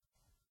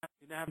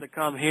have to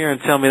come here and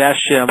tell me that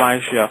shit on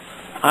my show.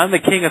 I'm the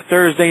king of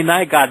Thursday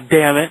night,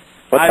 goddammit.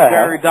 I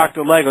buried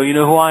Dr. Lego. You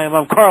know who I am?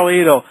 I'm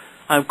Carlito.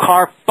 I'm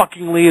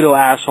Car-fucking-Lito,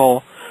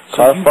 asshole. So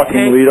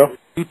Car-fucking-Lito?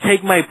 You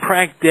take my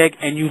prank dick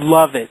and you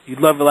love it. You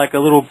love it like a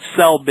little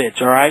cell bitch,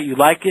 alright? You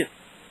like it?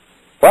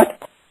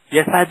 What?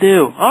 Yes, I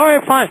do.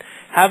 Alright, fine.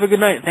 Have a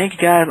good night. Thank you,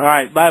 guys.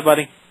 Alright, bye,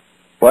 buddy.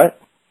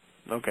 What?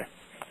 Okay.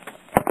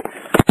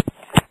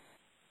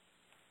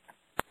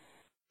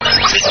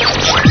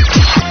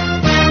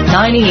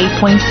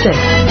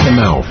 98.6. The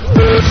Mouth.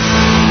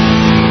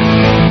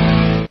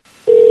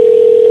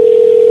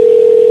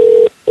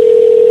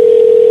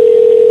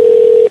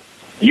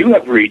 You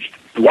have reached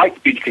Dwight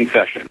Beach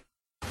Confession.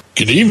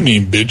 Good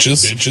evening,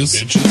 bitches. Hey,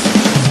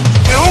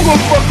 I'm gonna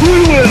fuck who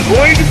you is,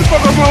 boy. Get the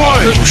fuck out of my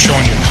life. We're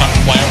showing your cunt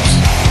flaps.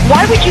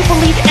 Why would you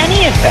believe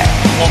any of that?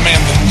 Well,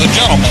 ma'am, the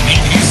gentleman,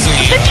 he's the...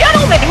 The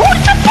gentleman?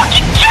 Who's the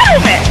fucking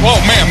gentleman?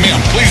 Well,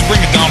 ma'am, please bring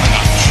it down a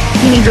notch.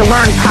 You need to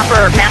learn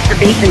proper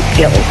masturbation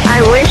skills.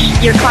 I wish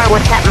your car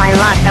was at my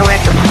lot. I would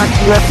have to fuck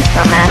you up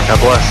somehow. God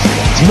bless.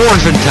 It's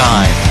morphin'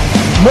 time.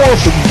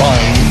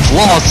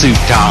 Lawsuit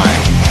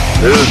time.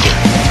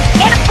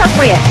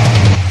 Inappropriate.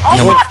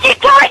 I'll fucking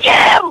kill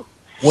you!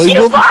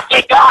 You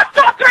fucking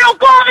cocksucker! I'll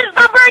call this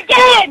number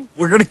again!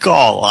 We're gonna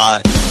call a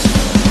lot.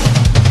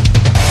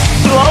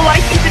 You all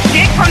like piece of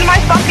shit? Come to my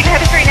fucking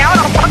head right now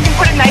and I'll fucking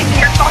put a knife in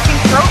your fucking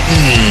throat.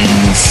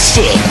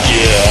 Fuck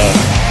yeah.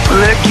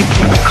 Look, you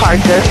piece of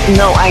carcass.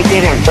 No, I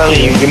didn't.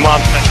 Your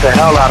mom sent the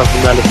hell out of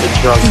some elephant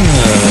drunk.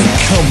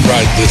 Come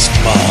ride this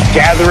mom.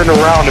 Gathering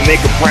around to make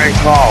a prank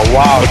call.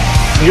 Wow.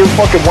 Your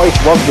fucking wife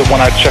loves it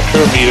when I check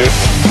her meter.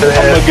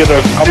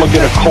 I'm gonna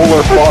get a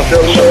Kohler faucet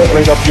and shove it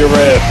right up your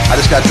ass. I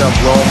just got done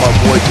blowing my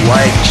boy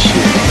Dwight and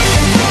shit.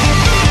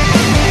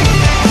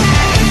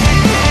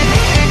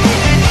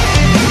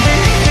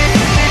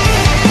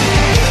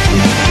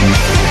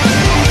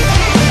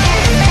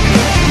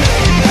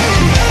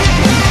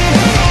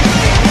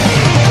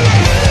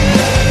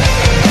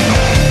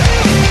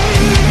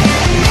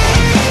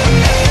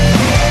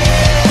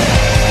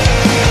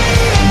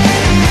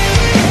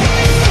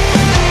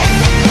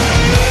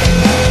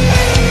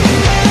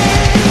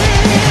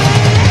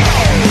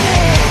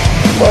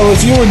 Well,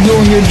 if you were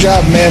doing your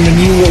job, ma'am, and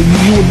you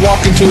would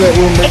walk into that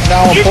room right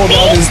now and pull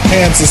down his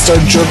pants and start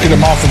jerking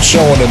him off and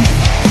showing him.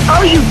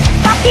 Oh, you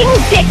fucking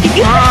dick! Did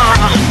you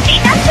say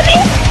that to me?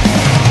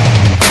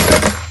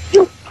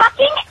 You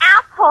fucking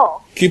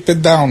asshole! Keep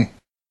it down.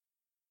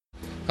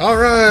 All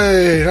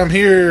right, I'm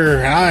here,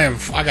 and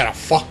I got a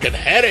fucking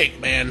headache,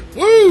 man.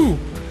 Woo!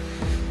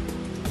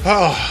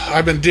 Oh,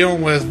 I've been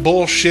dealing with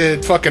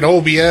bullshit. Fucking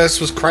OBS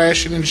was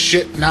crashing and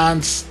shit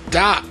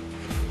non-stop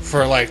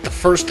for like the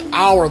first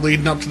hour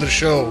leading up to the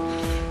show,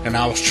 and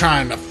I was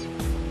trying to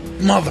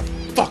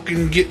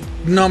motherfucking get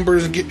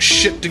numbers and get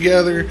shit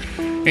together,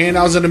 and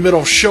I was in the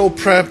middle of show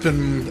prep,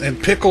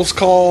 and Pickles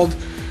called,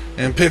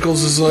 and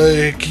Pickles is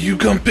like, you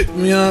come pick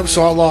me up,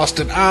 so I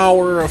lost an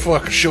hour of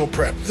fucking show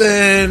prep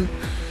then.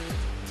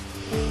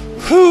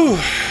 Whew.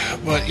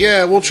 But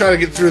yeah, we'll try to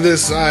get through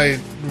this. I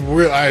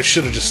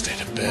should have just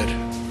stayed in bed.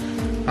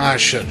 I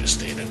should have just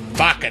stayed in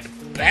fucking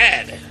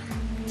bed.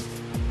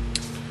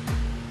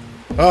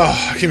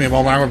 Oh, give me a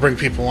moment. I'm going to bring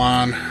people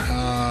on.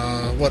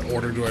 What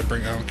order do I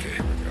bring? Okay,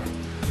 here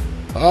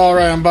we go.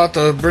 Alright, I'm about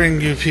to bring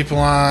you people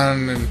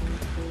on. And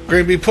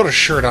Green Bee, put a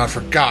shirt on,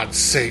 for God's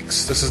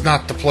sakes. This is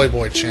not the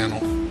Playboy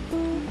channel.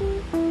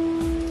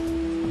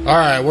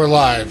 Alright, we're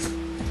live.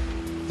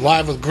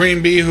 Live with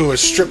Green Bee, who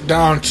is stripped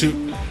down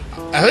to...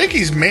 I think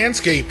he's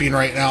manscaping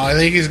right now. I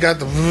think he's got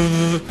the...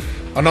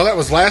 Oh, no, that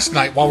was last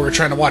night while we were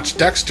trying to watch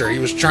Dexter. He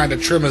was trying to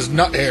trim his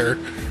nut hair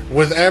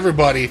with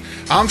everybody.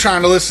 I'm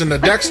trying to listen to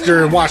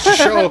Dexter and watch the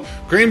show.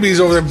 Green Bee's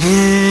over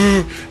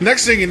there.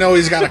 Next thing you know,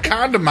 he's got a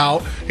condom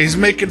out. He's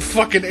making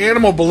fucking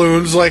animal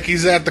balloons like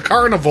he's at the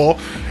carnival.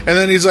 And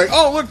then he's like,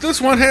 oh, look, this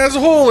one has a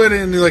hole in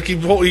it. And like, you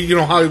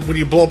know how when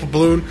you blow up a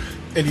balloon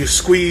and you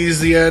squeeze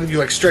the end, you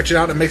like stretch it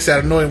out and it makes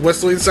that annoying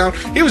whistling sound.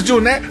 He was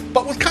doing that,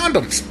 but with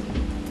condoms.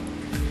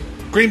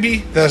 Green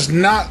Bee, that's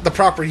not the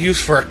proper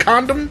use for a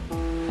condom,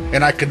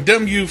 and I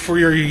condemn you for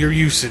your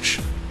usage.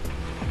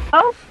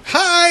 Oh?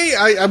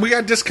 Hi, we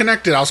got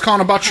disconnected. I was calling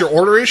about your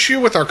order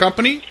issue with our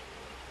company.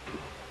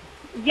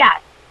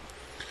 Yes.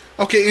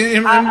 Okay,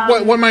 and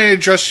what may I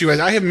address you as?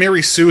 I have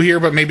Mary Sue here,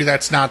 but maybe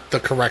that's not the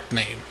correct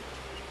name.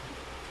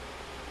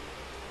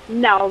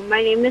 No,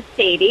 my name is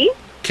Sadie.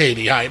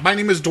 Katie, hi. My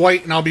name is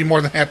Dwight, and I'll be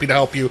more than happy to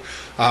help you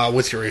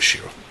with your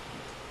issue.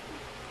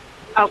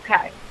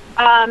 Okay.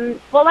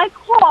 Well, I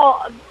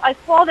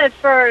called at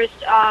first.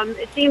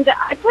 It seemed that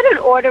I put an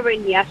order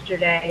in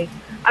yesterday.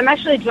 I'm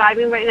actually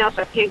driving right now,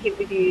 so I can't give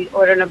you the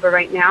order number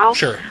right now.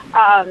 Sure.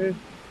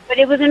 But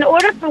it was an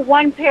order for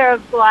one pair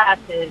of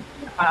glasses.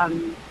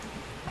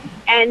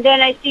 And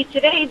then I see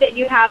today that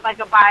you have like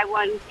a buy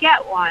one,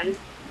 get one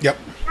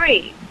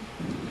free.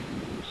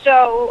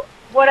 So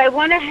what I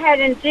went ahead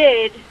and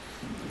did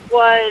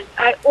was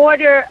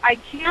I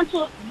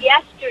canceled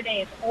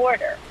yesterday's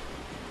order.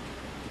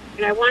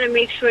 And I want to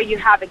make sure you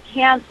have it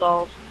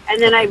canceled. And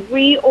then I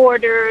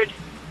reordered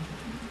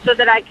so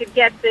that I could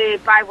get the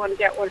buy one,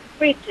 get one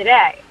free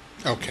today.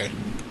 Okay.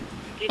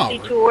 Do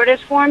you see 2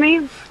 orders for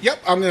me?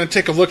 Yep, I'm going to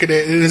take a look at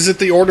it. Is it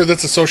the order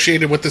that's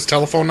associated with this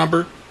telephone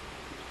number?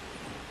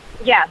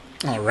 Yes.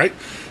 All right.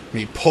 Let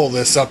me pull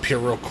this up here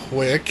real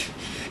quick.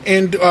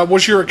 And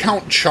was your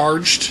account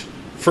charged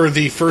for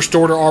the first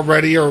order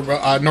already, or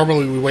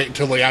normally we wait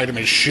until the item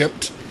is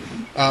shipped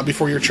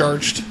before you're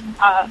charged?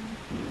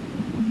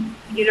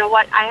 You know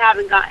what? I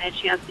haven't gotten a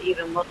chance to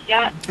even look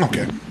yet.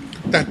 Okay.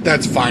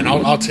 That's fine.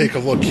 I'll take a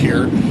look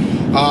here.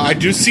 I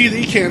do see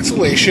the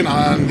cancellation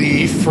on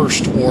the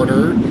first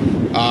order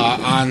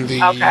on the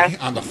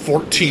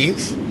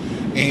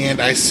 14th,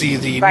 and I see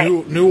the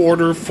new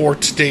order for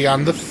today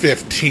on the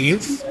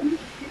 15th.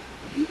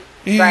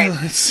 And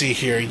let's see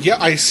here. Yeah,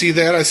 I see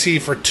that. I see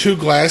for 2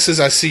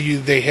 glasses. I see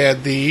they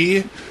had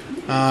the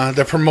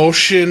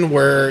promotion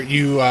where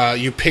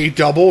you pay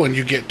double and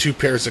you get 2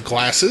 pairs of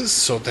glasses.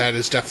 So that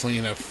is definitely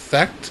in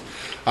effect.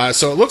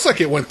 So it looks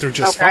like it went through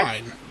just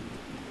fine.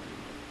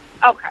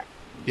 Okay.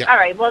 Yeah. All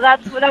right. Well,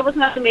 that was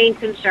not the main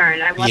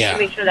concern. I wanted to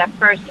make sure that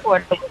first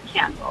order was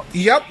canceled.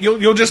 Yep.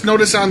 You'll just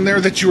notice on there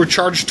that you were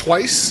charged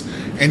twice,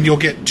 and you'll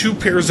get 2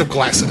 pairs of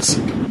glasses.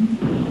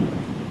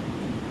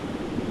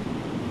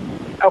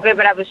 Okay,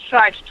 but I was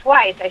charged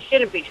twice. I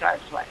shouldn't be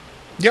charged twice.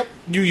 Yep.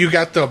 You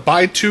got the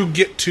buy 2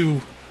 get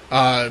 2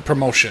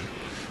 promotion.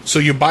 So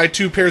you buy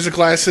 2 pairs of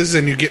glasses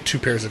and you get 2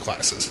 pairs of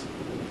glasses.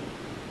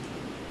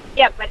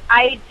 Yeah, but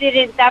I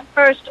didn't. That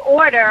first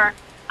order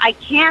I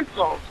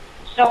canceled.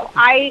 So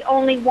I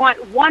only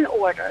want 1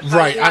 order. So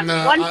right, on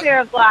the 1 pair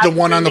of glasses. The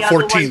one on the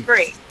 14th.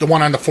 Free. The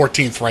one on the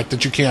 14th, right?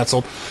 That you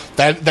canceled.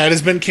 That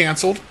has been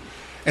canceled.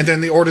 And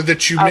then the order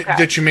that you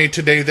made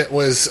today that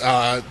was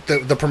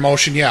the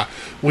promotion. Yeah,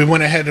 we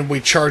went ahead and we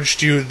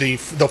charged you the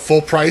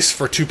full price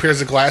for 2 pairs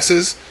of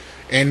glasses,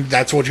 and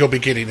that's what you'll be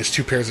getting is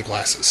 2 pairs of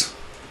glasses.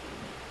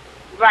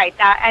 Right.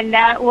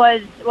 That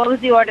was what was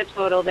the order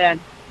total then?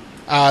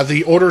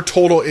 The order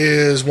total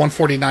is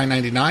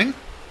 $149.99.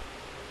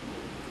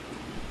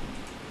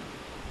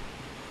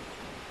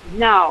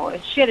 No,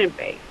 it shouldn't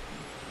be.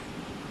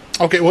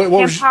 Okay,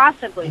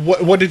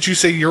 what did you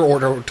say your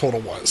order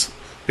total was?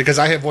 Because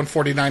I have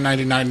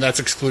 $149.99. That's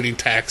excluding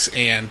tax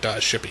and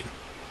shipping.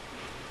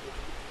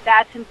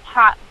 That's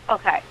impossible.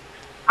 Okay,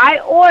 I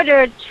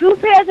ordered 2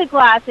 pairs of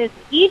glasses.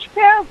 Each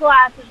pair of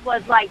glasses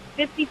was like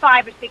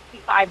 $55 or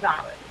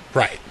 $65.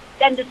 Right.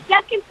 Then the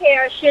second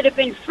pair should have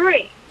been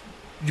free.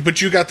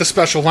 But you got the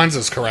special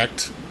lenses,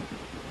 correct?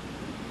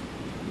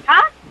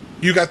 Huh?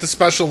 You got the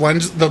special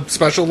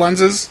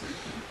lenses.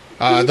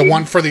 The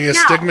one for the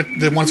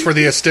the ones for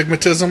the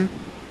astigmatism.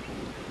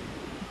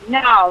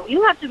 No,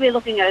 you have to be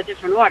looking at a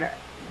different order.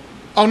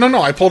 Oh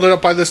no! I pulled it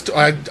up by this.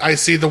 I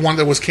see the one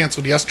that was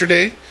canceled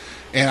yesterday,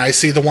 and I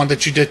see the one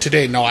that you did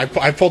today. No, I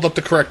pulled up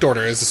the correct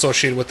order. Is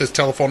associated with this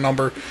telephone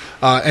number,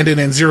 ending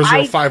in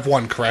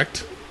 0051.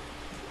 Correct?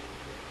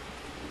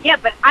 Yeah,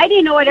 but I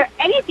didn't order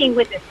anything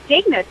with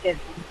astigmatism.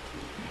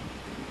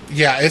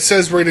 Yeah, it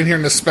says right in here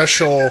in the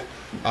special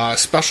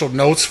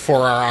notes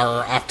for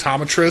our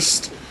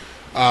optometrist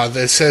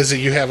that says that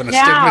you have an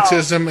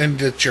astigmatism and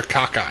that you're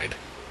cockeyed.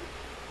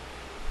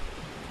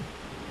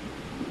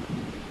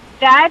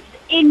 That's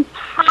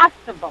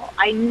impossible.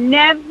 I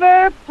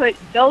never put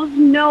those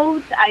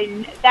notes.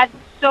 That's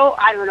so.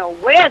 I don't know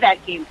where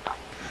that came from.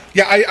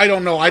 Yeah, I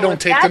don't know. I don't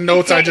take the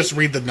notes. I just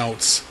read the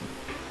notes.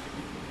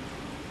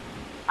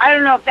 I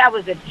don't know if that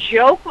was a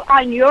joke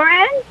on your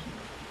end.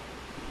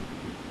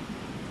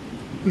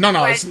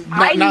 No, it's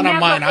not on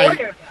mine.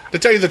 To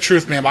tell you the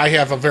truth, ma'am, I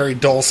have a very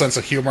dull sense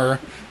of humor,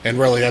 and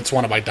really that's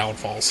one of my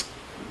downfalls.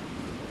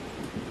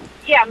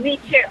 Yeah, me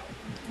too.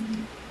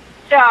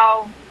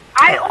 So,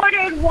 I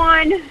ordered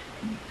one.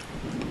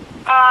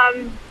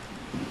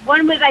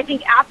 One was, I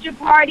think, After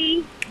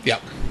Party.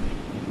 Yep.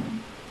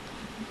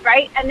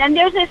 Right? And then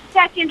there's a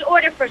second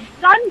order for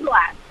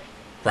sunglasses.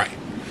 Right.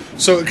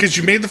 So, because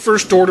you made the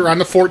first order on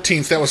the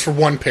 14th, that was for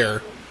 1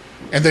 pair.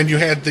 And then you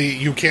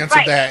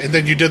canceled that, and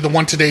then you did the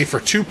one today for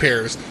 2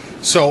 pairs.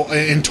 So,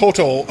 in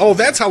total,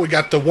 that's how we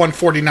got the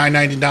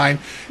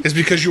 $149.99, is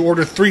because you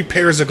ordered 3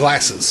 pairs of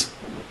glasses.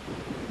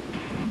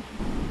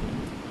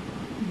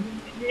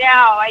 No,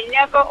 I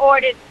never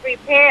ordered 3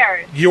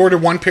 pairs. You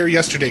ordered 1 pair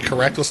yesterday,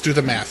 correct? Let's do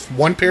the math.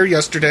 1 pair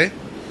yesterday,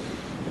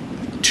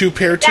 2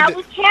 pair today. That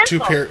was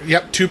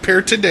canceled. 2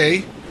 pair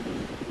today.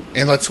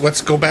 And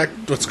let's go back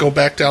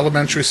to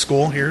elementary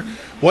school here.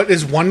 What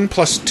is 1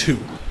 plus 2?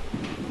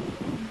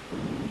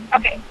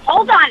 Okay,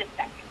 hold on a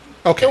second.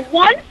 Okay. The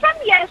one from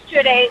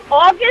yesterday,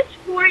 August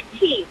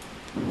 14th.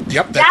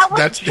 Yep,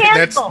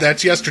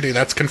 that's yesterday.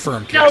 That's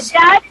confirmed. So yes.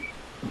 that's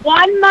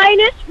 1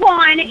 minus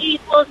 1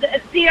 equals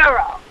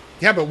 0.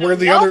 Yeah, but where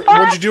the other?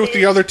 What did you do with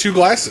the other 2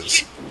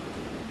 glasses?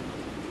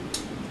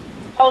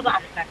 Hold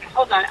on a second.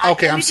 Hold on.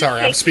 Okay, I'm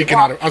sorry. I'm speaking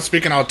out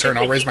of turn.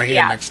 I'll raise my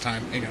hand next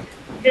time. Hang on.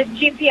 This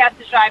GPS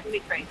is driving me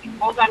crazy.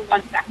 Hold on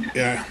 1 second.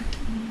 Yeah.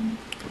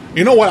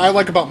 You know what I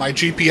like about my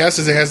GPS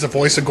is it has the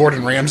voice of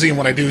Gordon Ramsay, and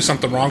when I do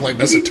something wrong like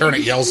miss a turn,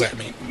 it yells at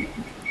me.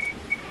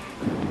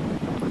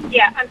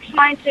 Yeah, I'm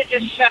trying to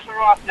just shut her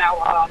off now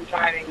while I'm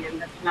driving, and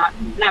that's not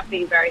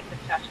being very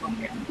successful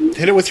here.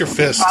 Hit it with your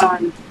fist.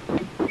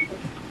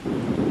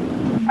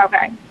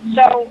 Okay,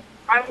 so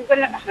I'm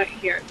gonna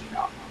here.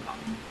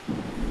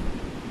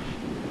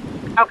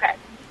 Okay,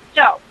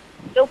 so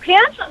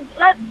cancel.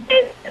 Let's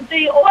say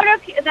the order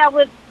that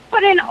was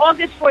put in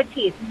August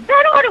 14th.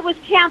 That order was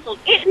canceled.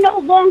 It no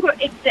longer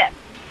exists.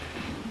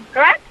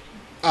 Correct?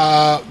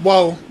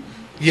 Well,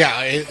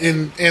 yeah.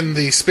 In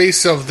the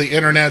space of the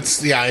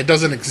internet's, yeah, it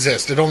doesn't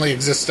exist. It only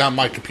exists on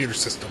my computer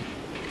system.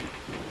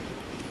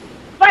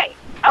 Right.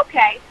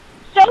 Okay.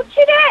 So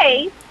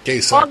today,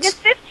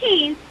 August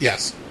 15th.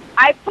 Yes.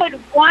 I put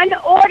one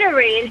order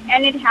in,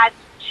 and it has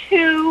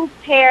 2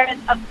 pairs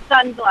of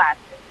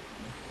sunglasses.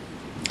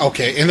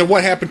 Okay, and then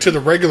what happened to the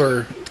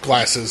regular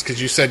glasses?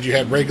 Because you said you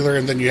had regular,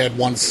 and then you had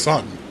one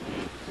sun.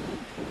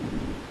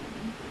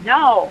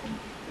 No.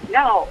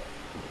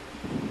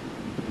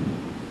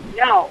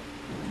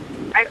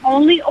 I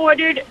only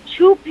ordered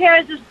 2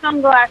 pairs of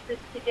sunglasses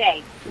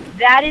today.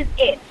 That is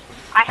it.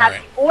 I have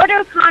the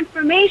order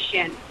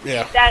confirmation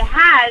that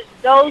has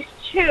those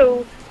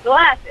 2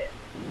 glasses.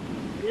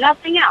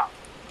 Nothing else.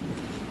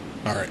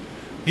 All right.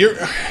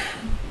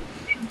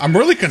 I'm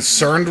really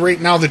concerned right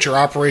now that you're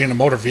operating a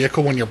motor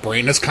vehicle when your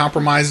brain is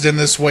compromised in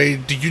this way.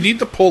 Do you need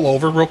to pull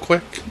over real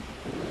quick?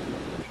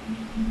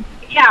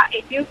 Yeah,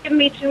 if you give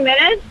me 2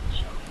 minutes.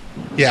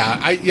 Yeah,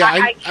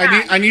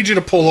 I need you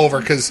to pull over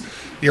because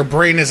your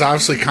brain is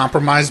obviously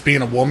compromised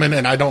being a woman,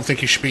 and I don't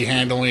think you should be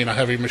handling a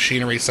heavy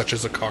machinery such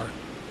as a car.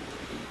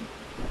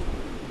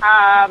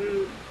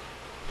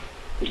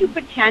 To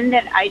pretend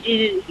that I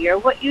didn't hear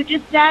what you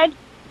just said.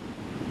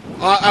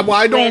 Well,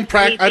 I don't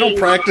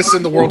practice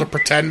in the world of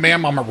pretend,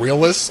 ma'am. I'm a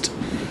realist.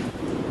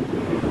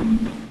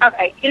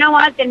 Okay, you know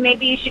what? Then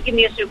maybe you should give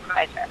me a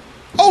supervisor.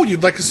 Oh,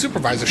 you'd like a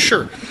supervisor?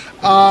 Sure.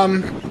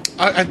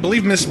 I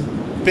believe Miss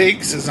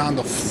Bakes is on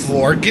the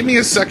floor. Give me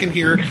a second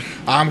here.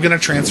 I'm going to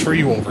transfer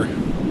you over.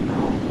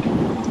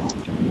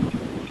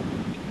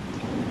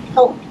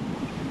 Oh.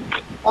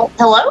 Oh,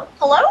 hello?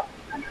 Hello?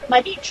 Am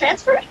I being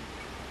transferred?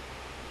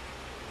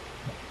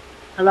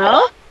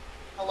 Hello?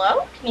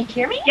 Hello? Can you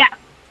hear me?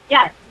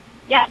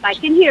 Yes, I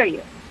can hear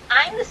you.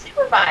 I'm the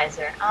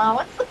supervisor.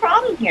 What's the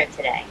problem here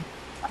today?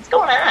 What's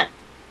going on?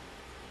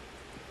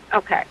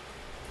 Okay.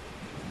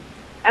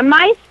 Am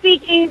I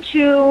speaking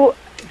to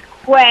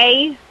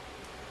Quay?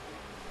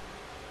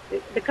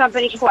 The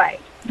company Quay?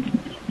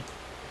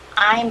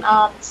 I'm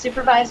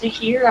supervisor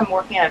here. I'm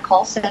working at a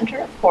call center.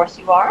 Of course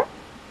you are.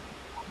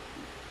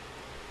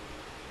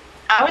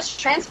 I was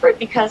transferred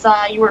because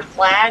you were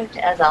flagged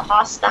as a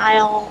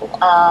hostile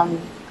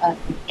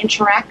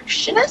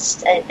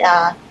interactionist.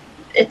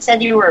 It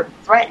said you were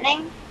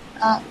threatening.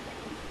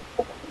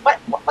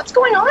 What's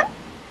going on?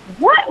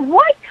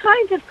 What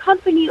kind of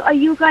company are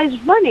you guys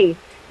running?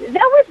 That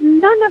was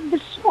none of the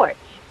sort.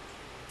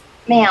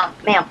 Ma'am,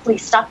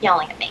 please stop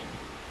yelling at me.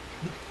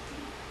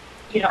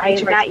 You don't I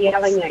am not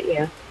yelling at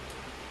you.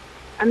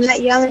 I'm not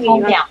yelling at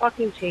you. I'm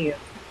talking to you.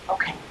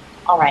 Okay.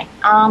 All right.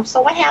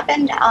 So what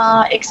happened?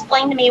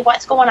 Explain to me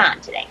what's going on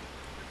today.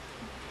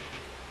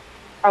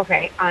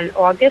 Okay. On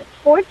August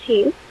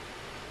 14th,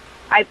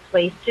 I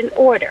placed an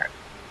order.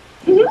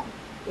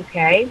 Mm-hmm.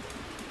 Okay?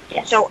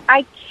 Yes. So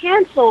I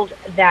canceled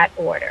that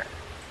order.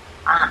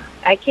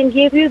 I can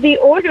give you the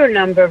order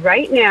number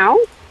right now.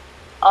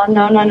 Oh,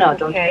 no. Don't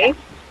do okay.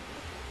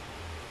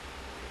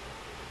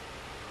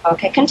 That.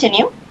 Okay,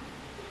 continue.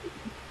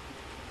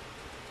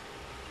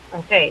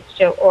 Okay,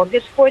 so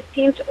August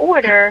 14th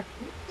order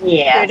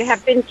should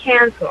have been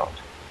canceled.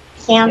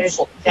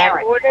 Canceled.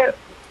 That order.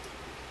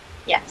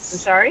 Yes. I'm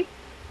sorry?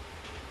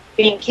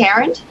 Being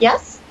Karen,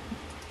 yes?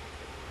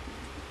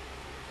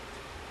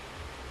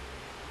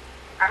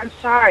 I'm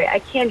sorry, I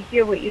can't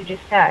hear what you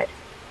just said.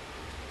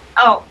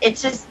 Oh,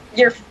 it's just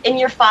in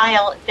your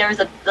file. There's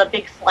the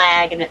big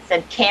flag, and it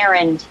said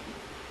Karen,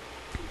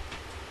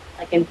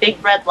 like in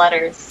big red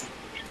letters.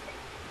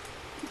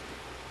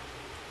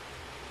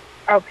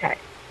 Okay.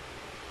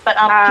 But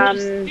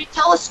can you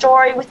tell a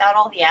story without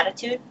all the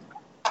attitude?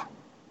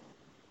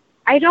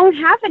 I don't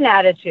have an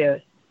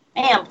attitude.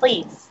 Ma'am,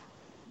 please.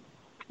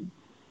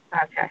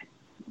 Okay.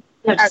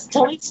 No, just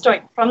tell me the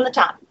story from the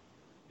top.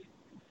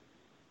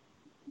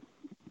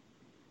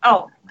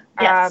 Oh,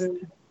 yes.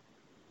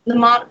 The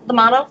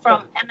motto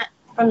from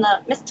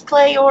the Mr.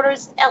 Clay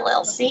Orders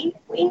LLC,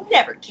 we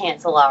never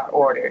cancel our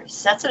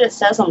orders. That's what it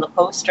says on the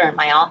poster in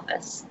my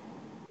office.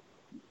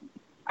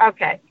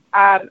 Okay.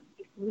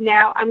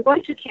 Now I'm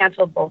going to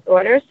cancel both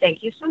orders.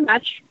 Thank you so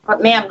much.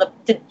 But ma'am,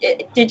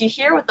 did you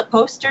hear what the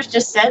posters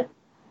just said?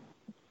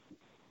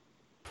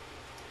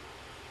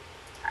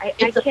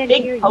 It's a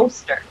big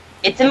poster.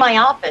 It's in my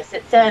office.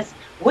 It says,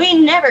 we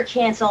never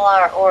cancel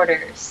our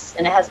orders.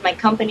 And it has my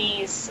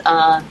company's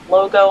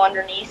logo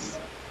underneath.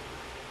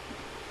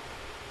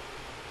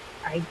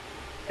 I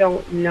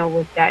don't know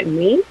what that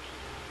means.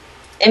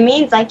 It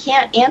means I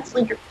can't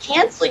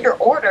cancel your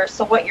order.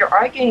 So what you're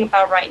arguing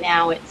about right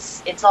now,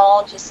 it's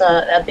all just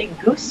a big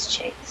goose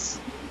chase.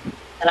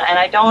 And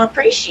I don't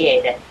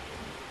appreciate it.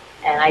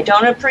 And I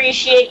don't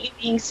appreciate you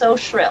being so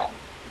shrill.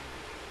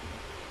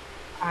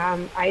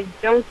 I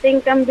don't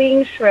think I'm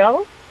being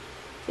shrill.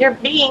 You're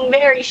being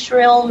very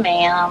shrill,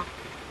 ma'am.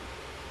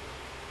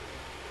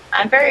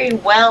 I'm very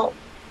well,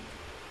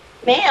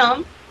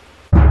 ma'am.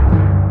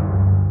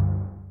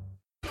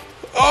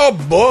 Oh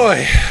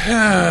boy!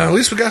 At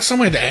least we got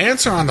somebody to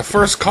answer on the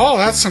first call.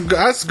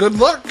 That's good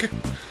luck.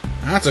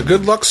 That's a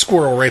good luck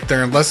squirrel right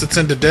there. Unless it's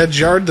in the dead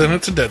yard, then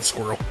it's a dead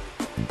squirrel.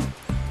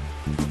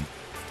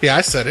 Yeah,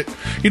 I said it.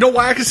 You know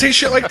why I can say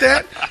shit like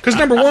that? Because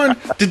number one,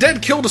 the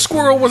dead killed a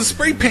squirrel with a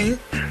spray paint,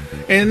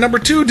 and number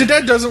two, the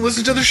dead doesn't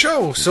listen to the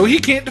show, so he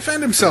can't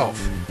defend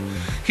himself.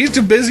 He's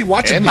too busy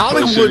watching and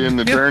Bollywood. Posted in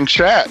the darn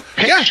chat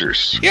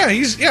pictures.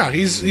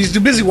 He's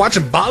too busy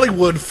watching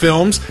Bollywood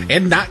films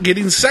and not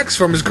getting sex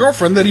from his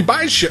girlfriend that he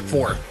buys shit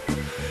for.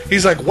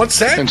 He's like, "What's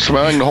that?" And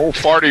smelling the whole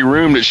farty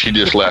room that she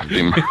just left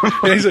him.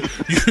 And he's like,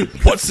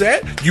 "What's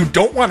that? You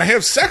don't want to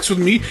have sex with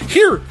me?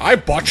 Here, I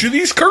bought you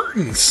these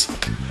curtains."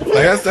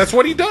 Like, that's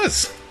what he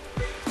does.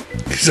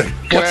 He's like,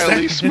 "What's Can I that? at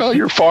least smell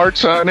your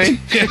farts, honey?"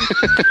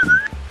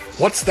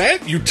 What's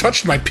that? You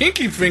touched my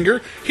pinky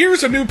finger.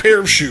 Here's a new pair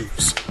of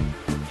shoes.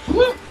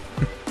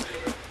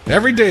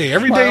 Every day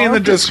in the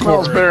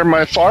Discord. Smells better than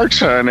my farts,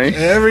 honey.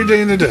 Every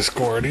day in the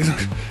Discord. He's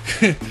like,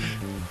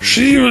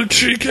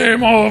 she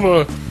came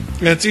over.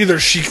 And it's either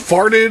she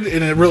farted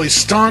and it really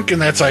stunk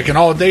and that's like an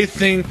all day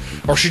thing,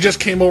 or she just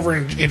came over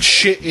and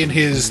shit in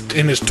his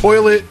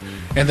toilet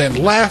and then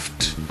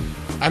left.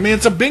 I mean,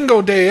 it's a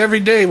bingo day every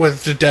day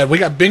with the dead. We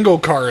got bingo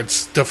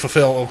cards to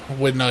fulfill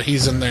when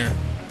he's in there.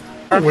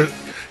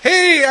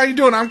 Hey, how you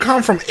doing? I'm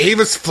calling from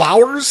Avis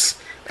Flowers,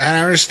 and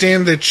I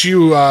understand that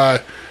you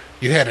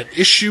had an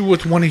issue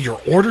with one of your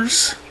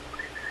orders.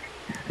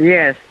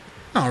 Yes.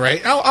 All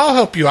right, I'll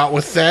help you out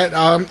with that.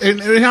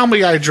 And how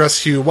may I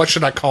address you? What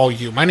should I call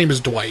you? My name is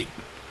Dwight.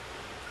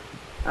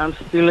 I'm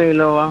still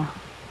Loa.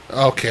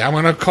 Okay, I'm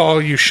gonna call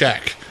you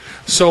Shaq.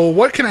 So,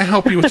 what can I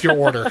help you with your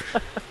order?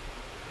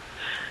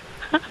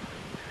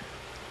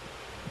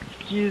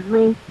 Excuse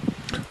me?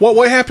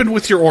 What happened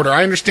with your order?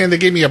 I understand they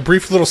gave me a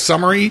brief little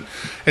summary.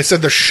 It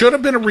said there should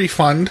have been a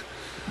refund.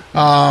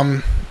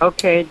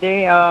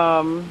 Okay,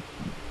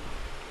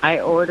 I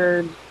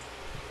ordered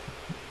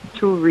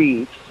 2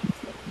 wreaths.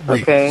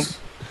 Okay.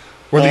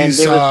 Were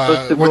these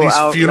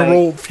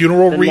funeral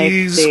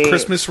wreaths,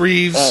 Christmas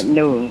wreaths? At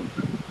noon.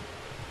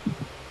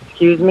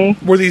 Excuse me?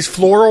 Were these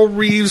floral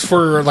wreaths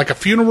for like a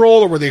funeral,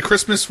 or were they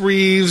Christmas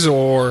wreaths,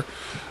 or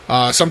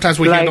sometimes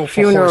we handle for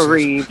funeral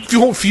horses?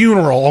 wreaths.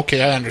 Funeral.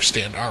 Okay, I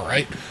understand. All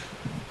right.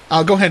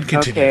 Go ahead and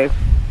continue. Okay.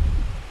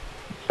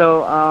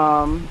 So,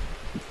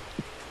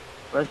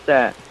 what's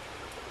that?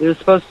 It was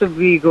supposed to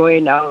be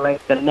going out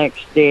like the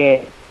next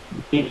day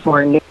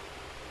before noon.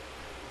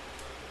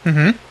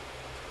 Mm-hmm.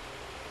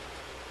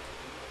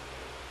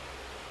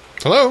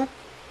 Hello?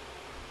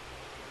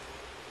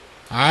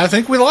 I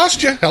think we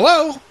lost you.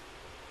 Hello?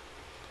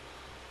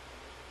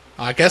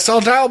 I guess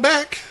I'll dial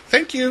back.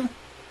 Thank you.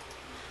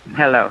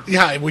 Hello.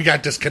 Yeah, we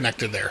got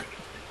disconnected there.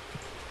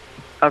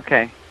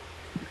 Okay.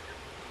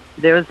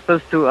 They were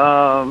supposed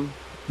to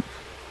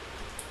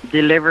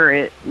deliver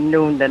it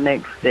noon the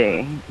next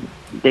day.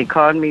 They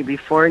called me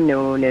before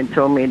noon and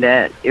told me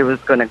that it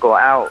was going to go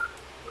out.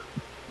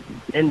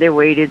 And they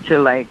waited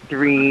till like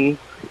 3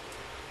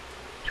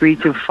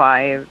 to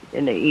 5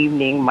 in the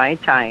evening, my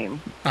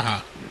time,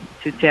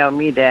 to tell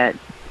me that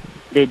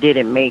they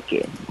didn't make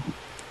it.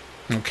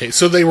 Okay,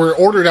 so they were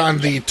ordered on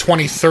the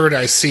 23rd,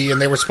 I see, and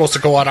they were supposed to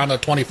go out on the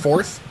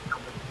 24th?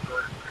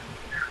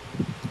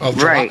 Of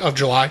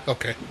July?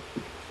 Okay.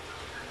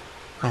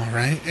 All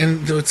right,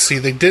 and let's see,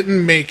 they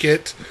didn't make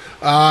it.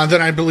 Then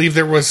I believe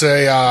there was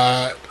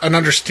an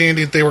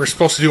understanding that they were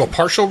supposed to do a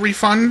partial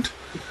refund.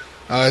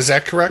 Is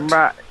that correct?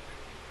 Right.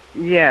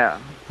 Yeah.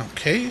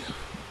 Okay.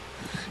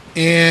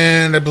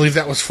 And I believe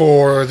that was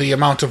for the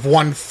amount of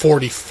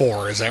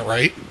 $144. Is that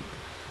right?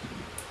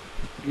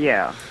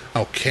 Yeah.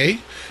 Okay.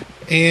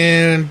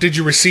 And did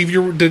you receive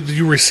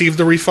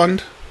the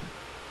refund?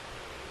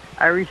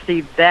 I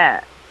received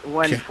that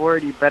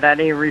 $140, but I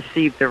didn't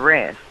receive the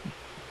rest,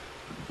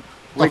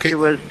 which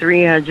was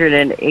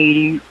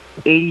 $380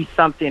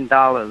 something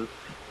dollars.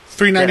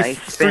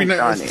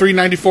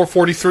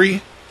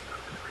 $394.43.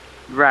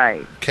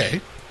 Right.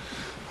 Okay.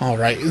 All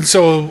right. And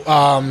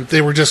so they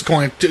were just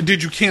going.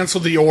 Did you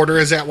cancel the order?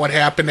 Is that what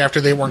happened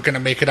after they weren't going to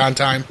make it on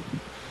time?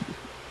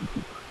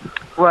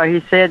 Well, he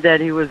said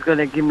that he was going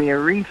to give me a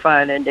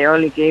refund, and they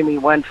only gave me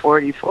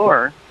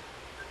 $144.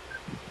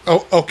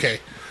 Oh,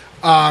 okay.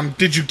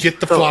 Did you get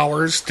the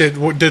flowers?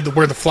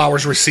 Were the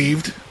flowers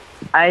received?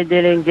 I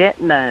didn't get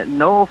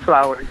no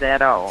flowers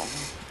at all.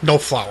 No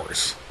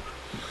flowers.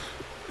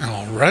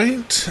 All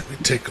right. Let me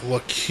take a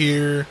look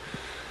here.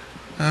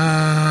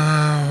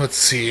 Let's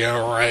see.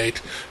 All right.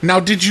 Now,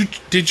 did you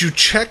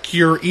check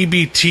your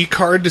EBT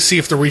card to see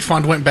if the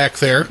refund went back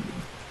there?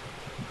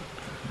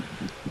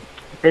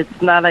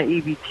 It's not an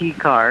EBT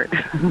card.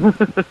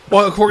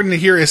 Well, according to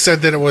here, it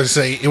said that it was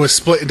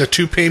split into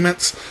 2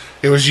 payments.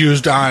 It was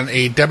used on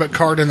a debit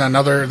card, and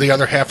the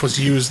other half was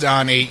used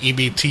on a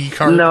EBT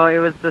card. No, it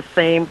was the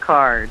same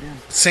card.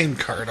 Same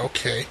card.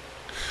 Okay.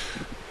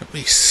 Let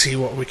me see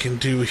what we can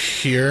do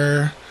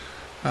here.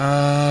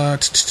 I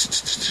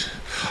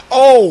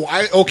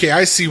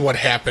see what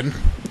happened.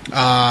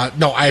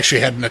 No, I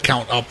actually had an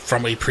account up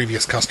from a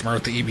previous customer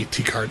with the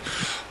EBT card.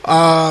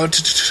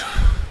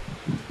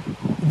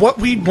 What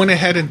we went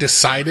ahead and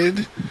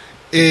decided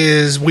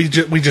is we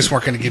just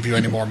weren't going to give you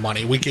any more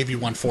money. We gave you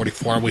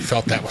 $144, and we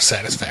felt that was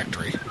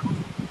satisfactory.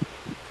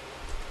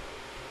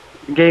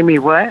 Gave me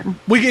what?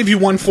 We gave you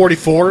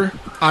 $144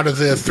 out of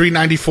the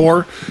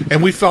 $394,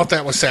 and we felt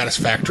that was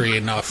satisfactory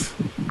enough.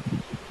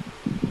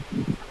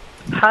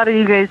 How do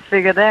you guys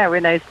figure that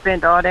when I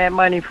spent all that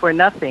money for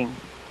nothing?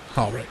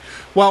 All right.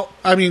 Well,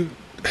 I mean,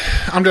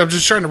 I'm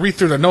just trying to read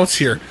through the notes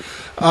here.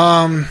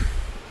 I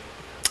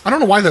don't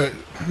know why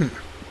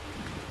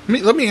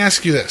let me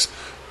ask you this.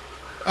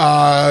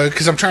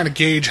 Because I'm trying to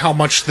gauge how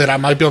much that I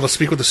might be able to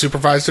speak with the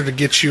supervisor to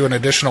get you an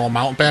additional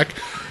amount back.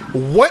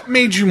 What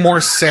made you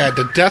more sad,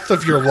 the death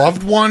of your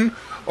loved one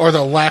or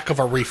the lack of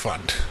a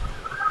refund?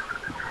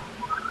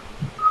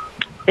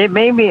 It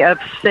made me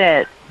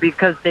upset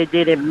because they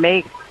didn't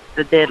make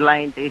the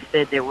deadline they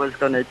said they was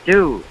going to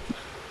do.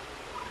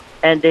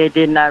 And they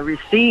did not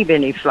receive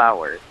any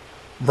flowers.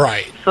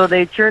 Right. So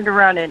they turned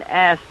around and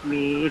asked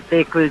me if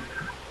they could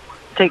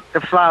take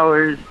the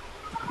flowers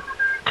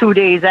 2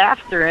 days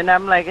after, and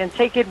I'm like, and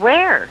take it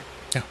where?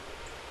 Yeah.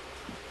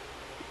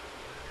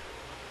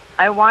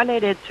 I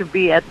wanted it to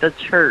be at the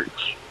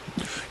church.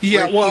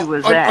 Yeah, well,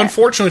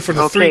 unfortunately for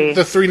the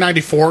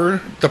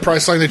 $394, the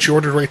price line that you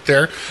ordered right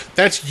there,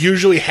 that's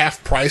usually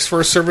half price for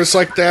a service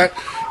like that.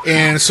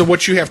 And so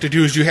what you have to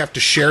do is you have to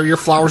share your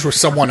flowers with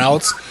someone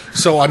else.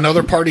 So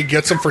another party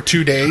gets them for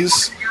 2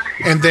 days,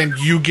 and then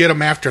you get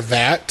them after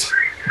that.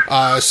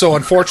 So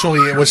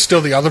unfortunately, it was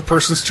still the other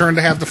person's turn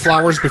to have the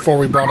flowers before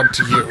we brought them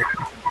to you.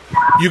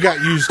 You got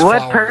used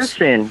flowers. What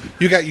person?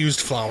 You got used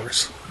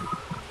flowers.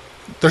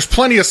 There's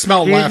plenty of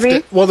smell Excuse left.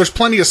 me? Well, there's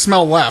plenty of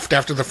smell left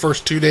after the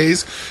first 2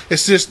 days.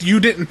 It's just you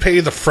didn't pay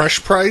the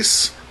fresh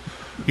price.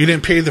 You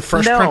didn't pay the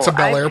Fresh Prince of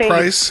Bel-Air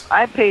price.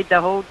 I paid the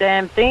whole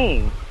damn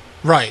thing.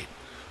 Right.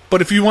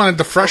 But if you wanted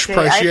the fresh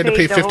price, you had to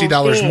pay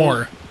 $50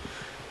 more.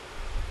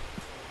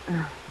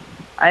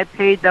 I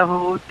paid the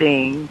whole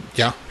thing.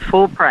 Yeah.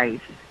 Full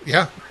price.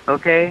 Yeah.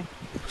 Okay?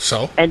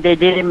 So? And they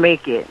didn't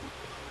make it.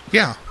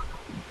 Yeah.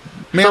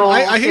 Man, So,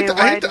 I hate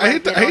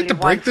to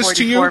break this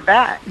to you.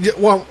 Back? Yeah,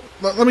 well,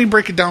 let me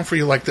break it down for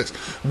you like this.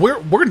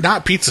 We're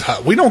not Pizza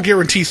Hut. We don't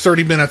guarantee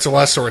 30 minutes or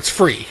less or it's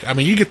free. I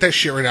mean, you get that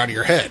shit right out of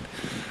your head.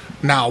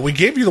 Now, we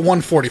gave you the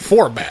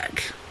 $144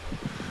 back.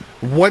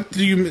 What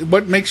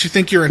makes you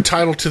think you're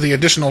entitled to the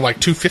additional like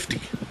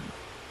 $250?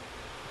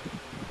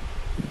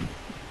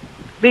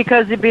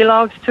 Because it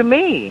belongs to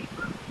me.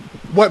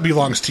 What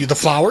belongs to you? The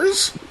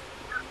flowers?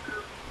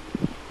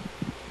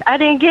 I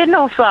didn't get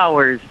no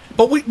flowers.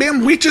 But we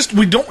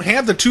don't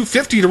have the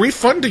 $250 to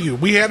refund to you.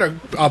 We had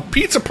a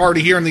pizza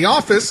party here in the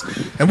office,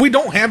 and we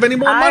don't have any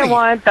more money. I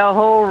want the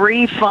whole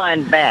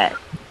refund back.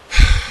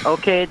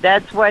 Okay,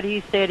 that's what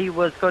he said he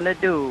was going to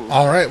do.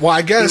 All right, well,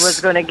 I guess he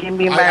was going to give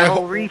me my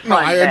whole refund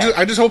back.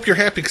 I just hope you're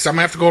happy, because I'm going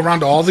to have to go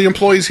around to all the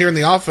employees here in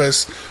the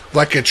office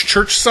like it's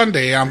church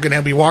Sunday. I'm going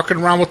to be walking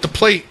around with the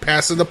plate,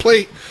 passing the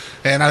plate,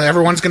 and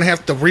everyone's going to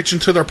have to reach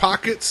into their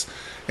pockets,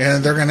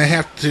 and they're going to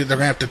have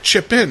to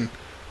chip in.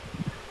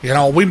 You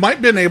know, we might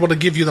have been able to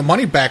give you the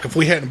money back if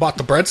we hadn't bought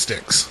the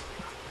breadsticks.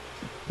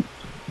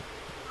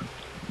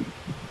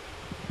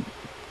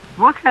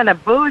 What kind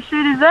of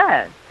bullshit is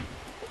that?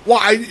 Well,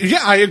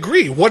 I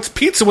agree. What's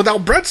pizza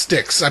without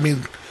breadsticks? I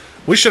mean,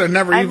 we should have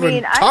never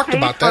even talked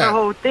about that. I paid for the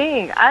whole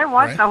thing. I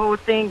want the whole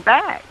thing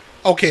back.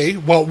 Okay,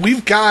 well,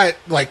 we've got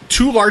like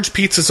 2 large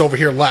pizzas over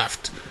here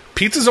left.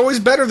 Pizza's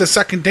always better the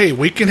second day.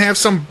 We can have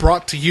some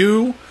brought to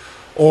you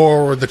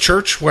or the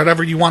church,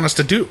 whatever you want us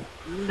to do.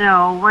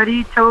 No, what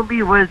he told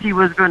me was he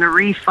was going to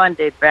refund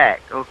it back.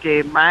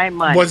 Okay, my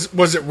money.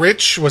 Was it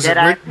Rich? Was it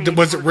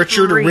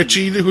Richard or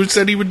Richie who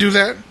said he would do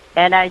that?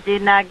 And I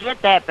did not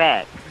get that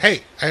back.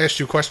 Hey, I asked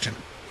you a question.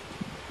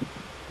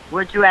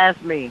 What'd you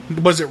ask me?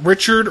 Was it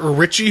Richard or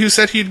Richie who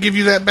said he'd give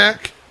you that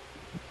back?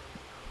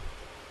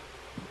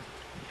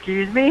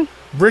 Excuse me?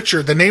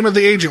 Richard, the name of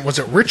the agent, was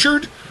it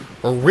Richard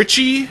or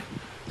Richie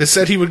that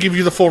said he would give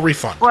you the full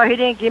refund? Well, he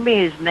didn't give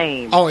me his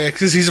name. Oh, yeah,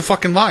 because he's a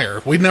fucking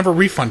liar. We never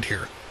refund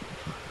here.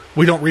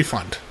 We don't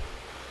refund.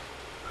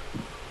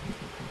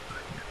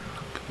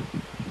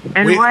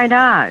 And why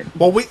not?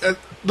 Well,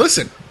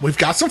 listen, we've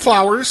got some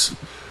flowers.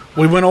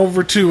 We went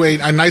over to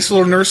a nice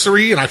little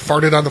nursery, and I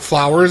farted on the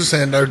flowers,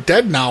 and they're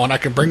dead now, and I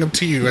can bring them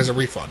to you as a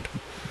refund.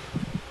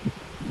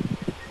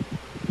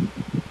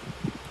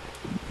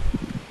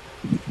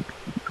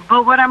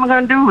 But what am I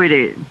going to do with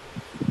it?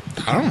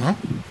 I don't know.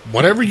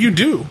 Whatever you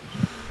do.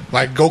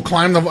 Like, go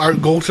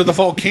to the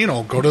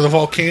volcano. Go to the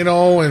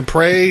volcano and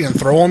pray and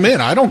throw them in.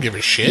 I don't give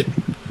a shit.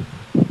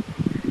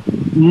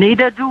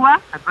 Neither do I,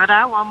 but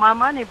I want my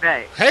money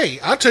back. Hey,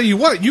 I'll tell you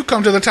what. You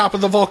come to the top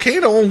of the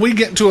volcano and we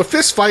get into a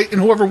fist fight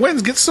and whoever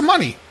wins gets some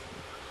money.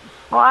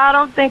 Well, I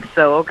don't think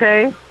so,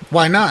 okay?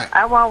 Why not?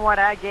 I want what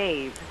I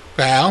gave.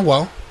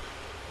 Well,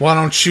 Why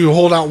don't you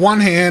hold out one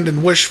hand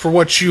and wish for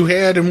what you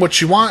had and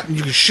what you want, and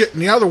you can shit in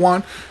the other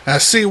one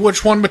and see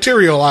which one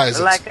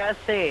materializes? Like I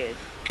said,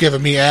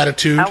 giving me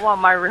attitude. I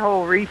want my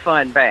whole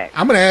refund back.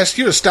 I'm going to ask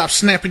you to stop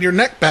snapping your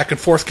neck back and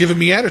forth, giving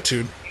me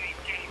attitude.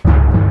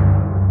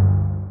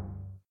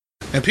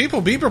 And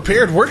people, be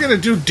prepared. We're going to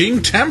do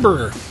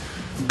Dingtember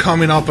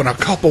coming up in a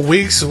couple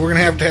weeks, so we're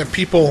going to have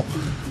people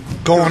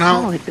going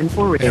out and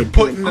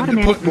putting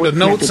the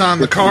notes on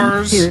the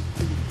cars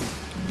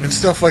and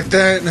stuff like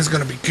that, and it's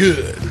going to be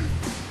good.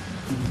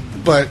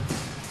 But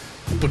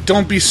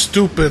don't be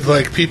stupid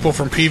like people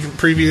from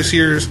previous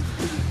years.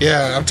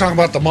 Yeah, I'm talking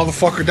about the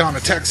motherfucker down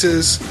in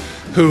Texas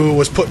who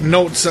was putting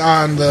notes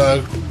on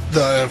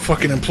the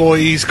fucking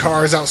employees'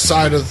 cars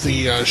outside of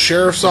the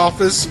sheriff's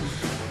office.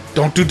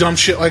 Don't do dumb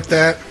shit like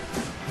that.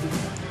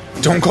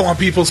 Don't go on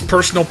people's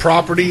personal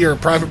property or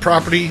private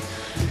property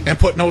and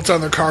put notes on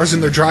their cars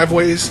in their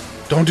driveways.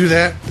 Don't do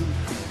that.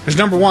 Because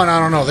number one, I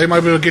don't know, they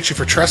might be able to get you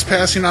for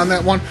trespassing on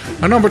that one.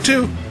 And number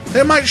two,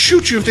 they might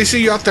shoot you if they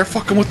see you out there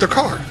fucking with their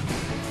car.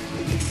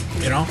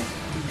 You know?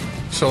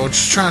 So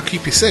just trying to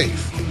keep you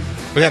safe.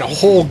 We got a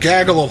whole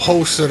gaggle of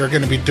hosts that are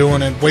going to be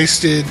doing it.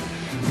 Wasted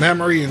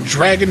Memory and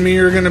Dragon Me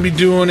are going to be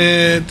doing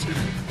it.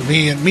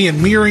 Me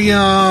and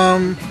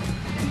Miriam.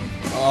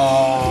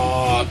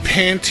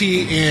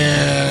 Panty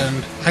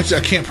and... I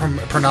can't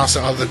pronounce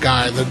the other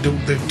guy.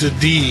 The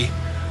D.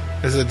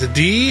 Is it the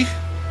D?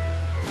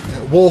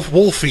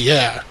 Wolfie,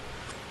 yeah.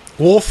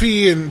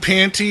 Wolfie and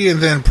Panty, and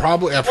then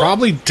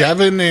probably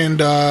Devin and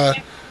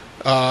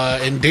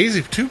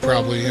Daisy too,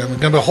 probably.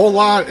 And gonna be a whole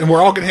lot, and we're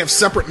all gonna have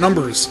separate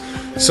numbers.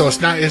 So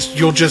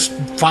you'll just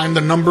find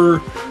the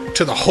number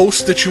to the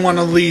host that you want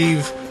to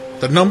leave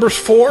the numbers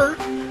for,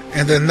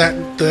 and then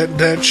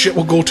that shit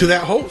will go to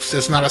that host.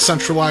 It's not a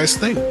centralized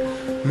thing.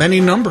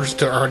 Many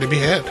numbers are to be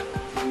had.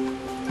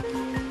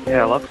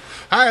 Yeah, look.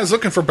 Hi, I was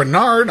looking for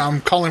Bernard. I'm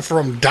calling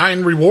from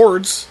Dine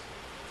Rewards.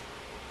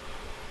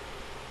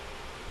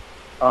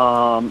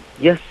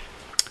 Yes.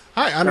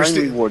 Hi, I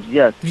understand. Dine Rewards,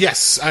 yes.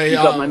 Yes, you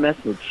got my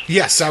message.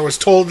 Yes, I was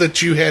told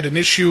that you had an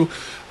issue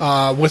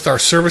with our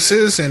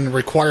services and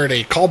required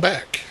a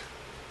callback.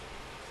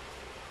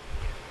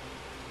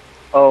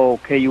 Oh,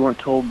 okay. You weren't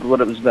told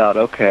what it was about.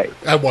 Okay.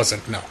 I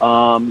wasn't.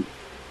 No.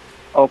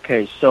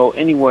 Okay. So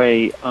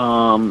anyway,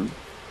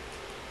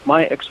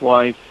 my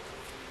ex-wife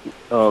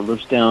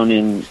lives down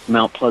in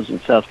Mount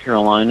Pleasant, South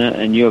Carolina,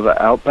 and you have an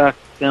Outback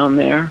down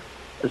there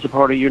as a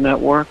part of your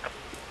network.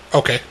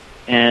 Okay.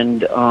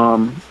 And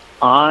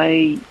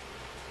I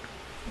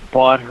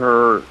bought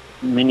her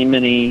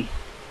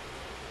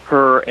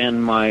her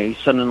and my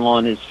son-in-law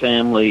and his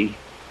family,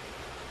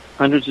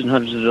 hundreds and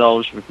hundreds of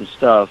dollars worth of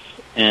stuff.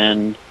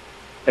 And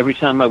every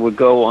time I would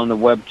go on the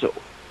web to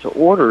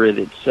order it,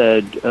 it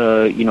said,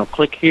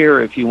 click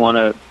here if you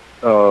want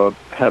to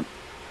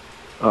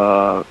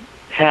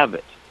have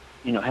it.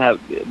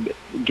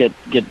 Get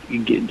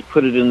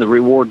put it in the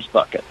rewards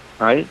bucket,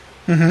 right?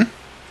 Mm-hmm.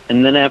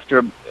 And then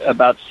after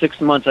about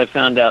 6 months, I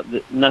found out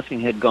that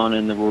nothing had gone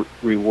in the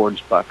rewards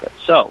bucket.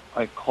 So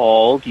I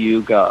called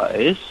you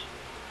guys,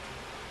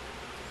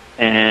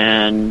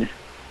 and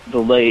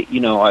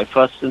I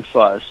fussed and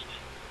fussed,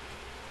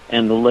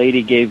 and the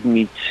lady gave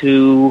me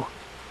 2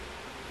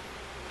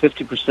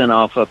 50%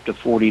 off up to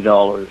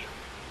 $40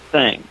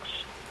 things.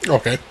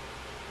 Okay.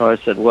 So I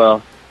said,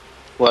 well,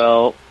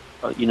 I'll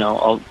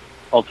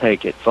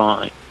take it,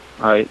 fine,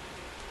 right?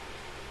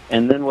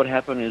 And then what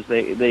happened is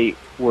they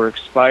were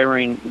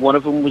expiring. One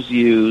of them was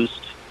used,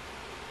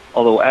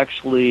 although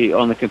actually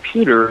on the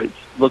computer it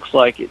looks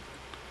like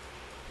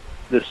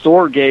the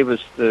store gave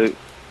us the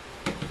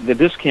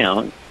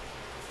discount,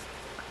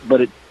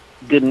 but it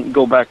didn't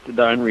go back to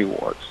Dine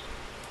Rewards.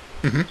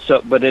 Mm-hmm.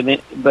 So, but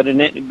in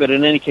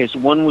any case,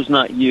 one was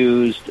not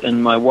used,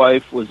 and my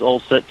wife was all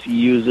set to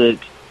use it,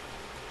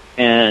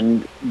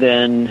 and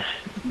then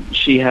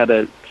she had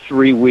a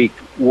 3-week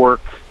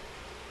work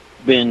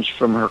binge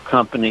from her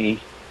company,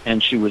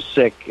 and she was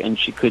sick and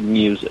she couldn't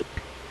use it.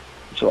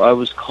 So I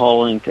was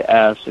calling to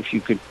ask if you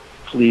could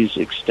please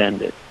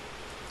extend it.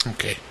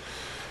 Okay.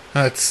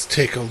 Let's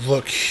take a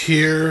look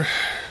here.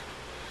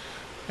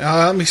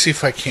 Let me see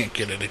if I can't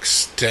get it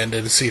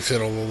extended, see if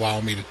it'll allow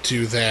me to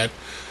do that.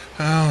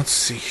 Let's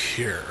see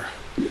here.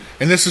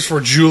 And this is for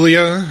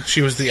Julia.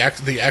 She was the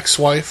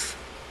ex-wife?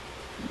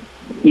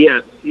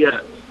 Yes.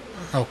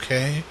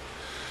 Okay.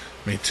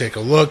 Let me take a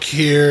look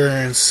here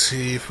and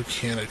see if we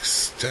can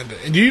extend it.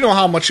 And do you know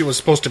how much it was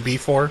supposed to be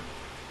for?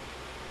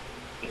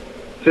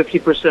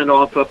 50%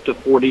 off up to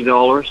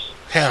 $40.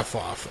 Half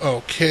off.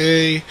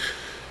 Okay.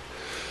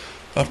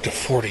 Up to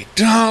 $40.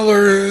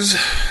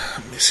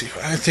 Let me see.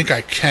 I think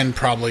I can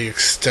probably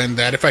extend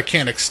that. If I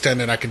can't extend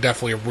it, I can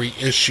definitely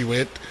reissue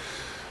it.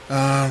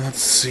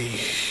 Let's see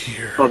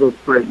here. Oh, that's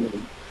great.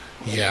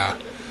 Yeah.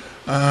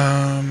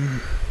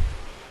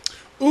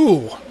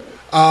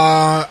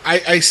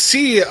 I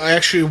see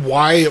actually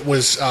why it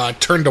was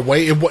turned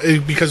away.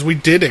 Because we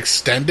did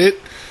extend it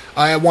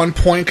at one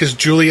point, because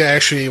Julia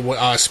actually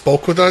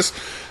spoke with us.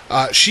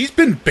 She's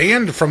been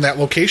banned from that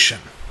location.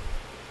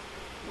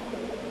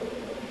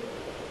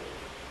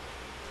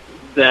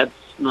 That's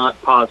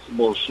not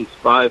possible. She's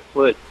 5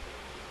 foot,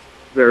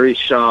 very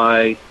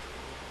shy,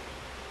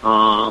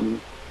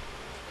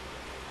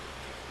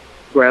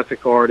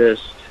 graphic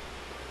artist,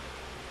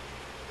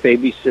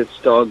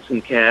 babysits dogs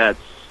and cats.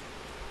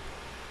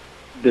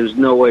 There's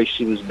no way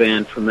she was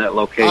banned from that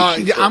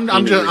location. Yeah,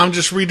 I'm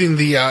just reading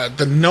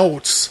the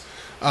notes.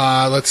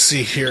 Let's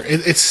see here.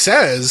 It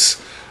says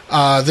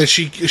that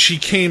she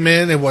came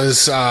in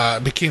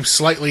and became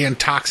slightly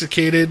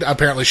intoxicated.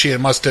 Apparently, she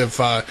must have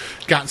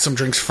gotten some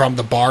drinks from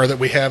the bar that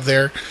we have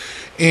there.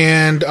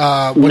 And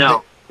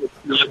no,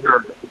 it's not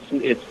her.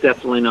 It's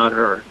definitely not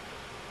her.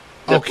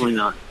 Definitely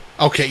not.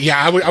 Okay,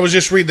 yeah, I was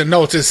just reading the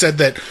notes. It said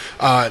that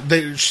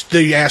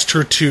they asked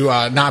her to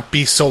not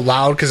be so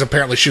loud because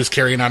apparently she was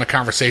carrying on a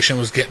conversation,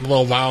 was getting a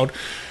little loud,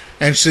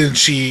 and so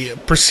she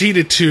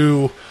proceeded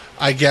to,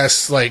 I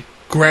guess, like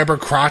grab her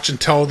crotch and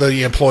tell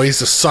the employees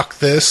to suck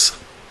this.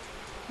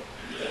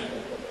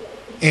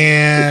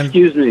 And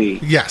excuse me.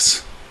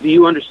 Yes. Do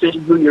you understand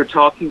who you're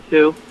talking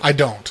to? I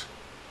don't.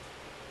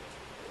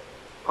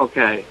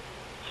 Okay,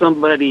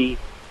 somebody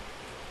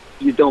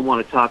you don't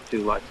want to talk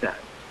to like that.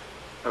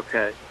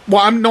 Okay.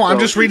 Well, I'm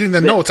just reading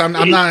the notes. I'm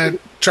not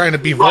trying to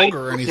be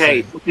vulgar or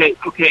anything.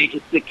 Okay.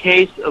 It's the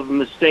case of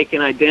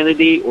mistaken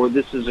identity, or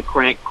this is a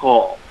crank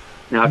call.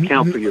 Now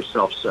account for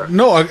yourself, sir.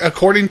 No,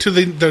 according to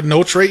the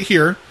notes right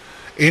here,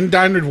 in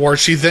Diamond Ward,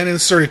 she then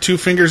inserted 2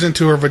 fingers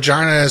into her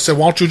vagina and said,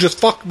 "Why don't you just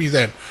fuck me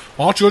then?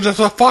 Why don't you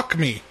just fuck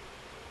me?"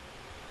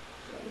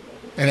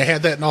 And it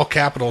had that in all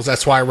capitals.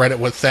 That's why I read it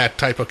with that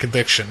type of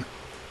conviction.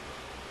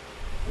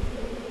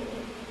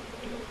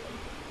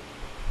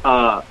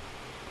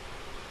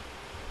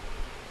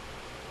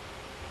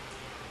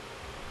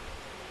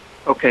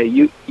 Okay,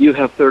 you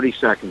have 30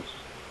 seconds.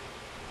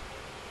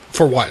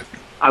 For what?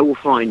 I will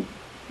find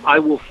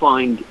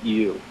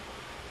you.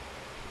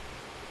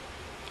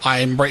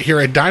 I'm right here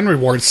at Dine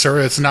Rewards, sir.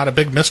 It's not a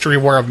big mystery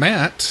where I'm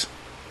at.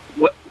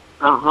 What?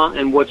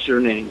 And what's your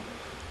name?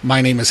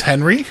 My name is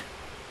Henry.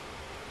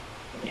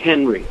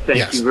 Henry,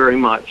 thank you very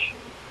much.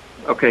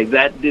 Okay,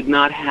 that did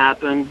not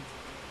happen.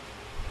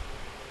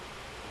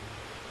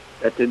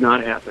 That did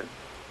not happen.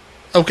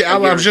 Okay, I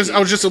was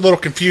just a little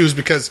confused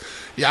because,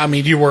 yeah, I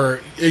mean, you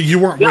weren't with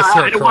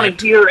her. I don't want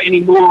to hear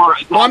anymore.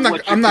 Well, I'm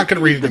not going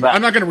to read it.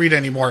 I'm not going to read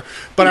anymore.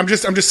 But I'm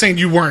just saying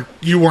you weren't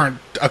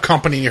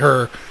accompanying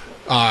her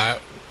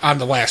on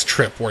the last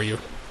trip, were you?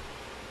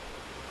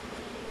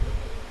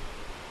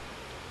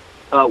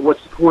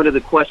 What's the point of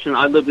the question?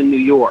 I live in New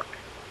York.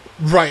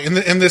 Right,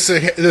 and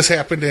this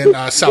happened in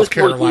South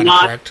Carolina,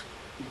 correct?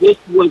 This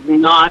was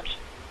not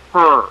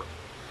her.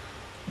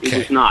 It Okay.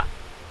 was not.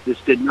 This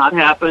did not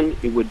happen.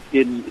 It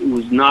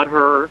was not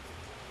her.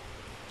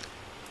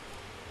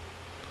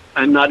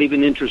 I'm not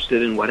even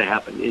interested in what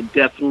happened. It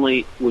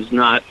definitely was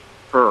not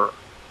her.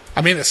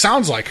 I mean, it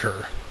sounds like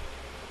her.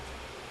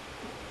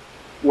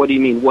 What do you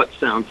mean, what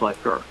sounds like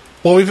her?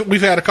 Well,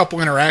 we've had a couple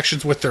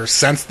interactions with her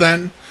since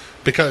then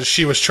because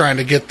she was trying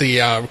to get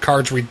the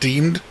cards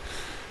redeemed.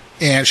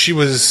 And she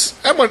was,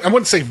 I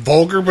wouldn't say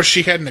vulgar, but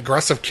she had an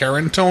aggressive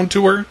Karen tone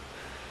to her.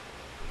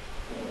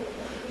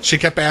 She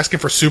kept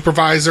asking for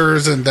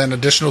supervisors and then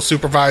additional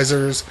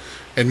supervisors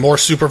and more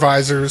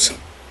supervisors.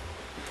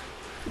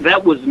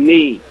 That was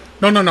me.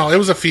 No. It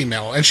was a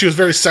female. And she was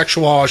very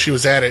sexual while she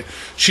was at it.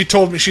 She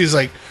told me, she's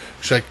like,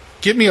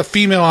 get me a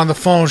female on the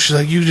phone. She's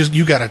like,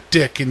 you got a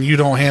dick and you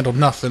don't handle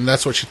nothing.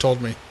 That's what she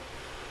told me.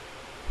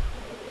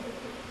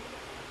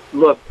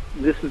 Look,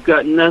 this has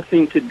got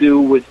nothing to do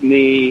with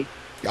me.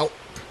 Oh.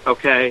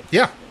 Okay?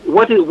 Yeah.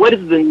 What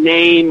is the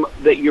name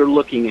that you're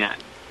looking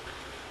at?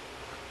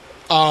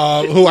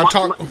 Who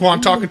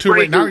I'm talking to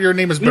right now? Your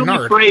name is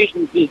Bernard.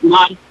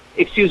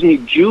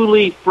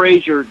 Julie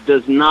Frazier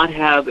does not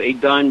have a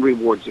Dine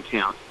Rewards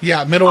account.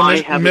 Yeah,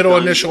 middle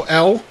initial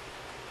L.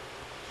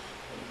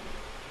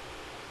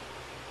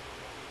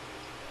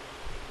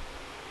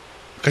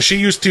 Because she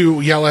used to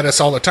yell at us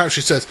all the time.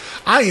 She says,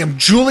 "I am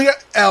Julia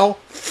L.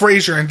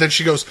 Frazier," and then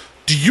she goes,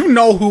 "Do you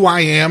know who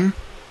I am?"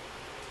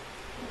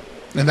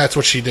 And that's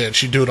what she did.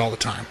 She'd do it all the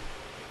time.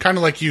 Kind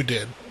of like you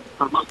did.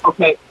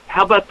 Okay.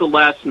 How about the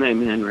last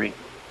name, Henry?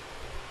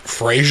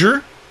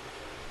 Frazier?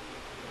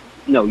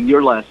 No,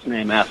 your last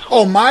name, asshole.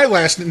 Oh, my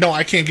last name? No,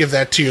 I can't give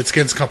that to you. It's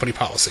against company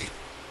policy.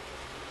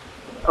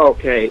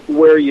 Okay.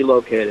 Where are you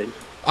located?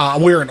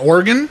 We're in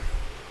Oregon,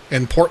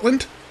 in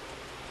Portland.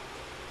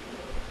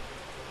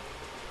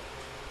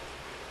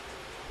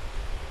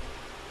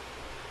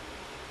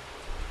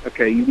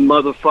 Okay, you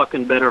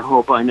motherfucking better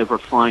hope I never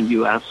find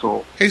you,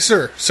 asshole. Hey,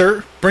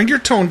 sir, bring your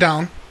tone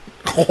down.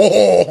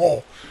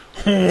 Oh.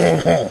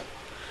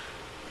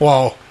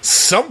 Well,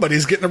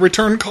 somebody's getting a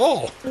return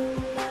call.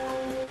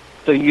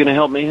 So you gonna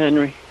help me,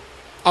 Henry?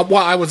 Well,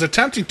 I was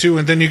attempting to,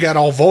 and then you got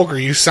all vulgar.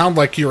 You sound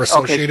like you're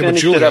associated with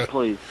Julia. It up,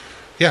 please.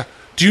 Yeah.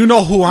 Do you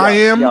know who I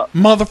am,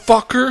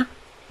 motherfucker?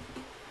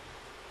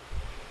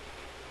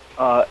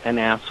 An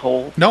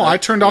asshole. No, I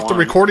turned off the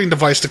recording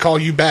device to call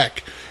you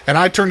back. And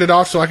I turned it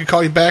off so I could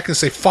call you back and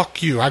say,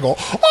 fuck you. I go,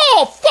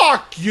 oh,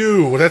 fuck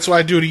you. That's what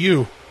I do to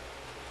you.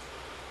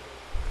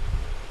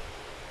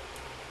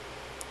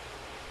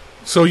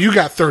 So you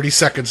got 30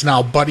 seconds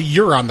now, buddy.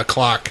 You're on the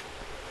clock.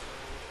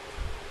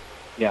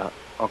 Yeah,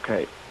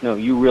 okay. No,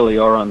 you really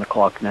are on the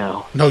clock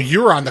now. No,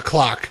 you're on the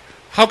clock.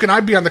 How can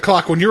I be on the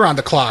clock when you're on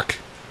the clock?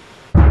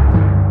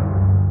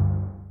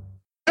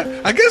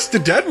 I guess the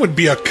dead would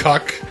be a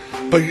cuck,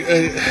 but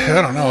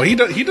I don't know. He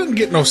doesn't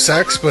get no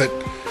sex, but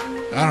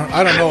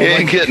I don't know. He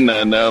ain't getting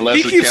none now.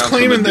 He keeps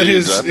claiming that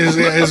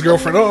his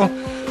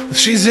girlfriend,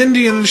 she's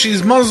Indian and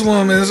she's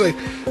Muslim, and it's like,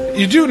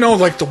 you do know,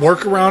 like, the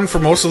workaround for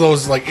most of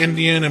those, like,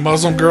 Indian and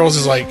Muslim girls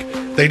is, like,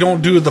 they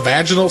don't do the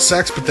vaginal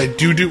sex, but they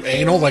do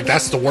anal. Like,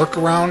 that's the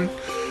workaround.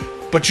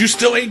 But you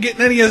still ain't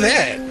getting any of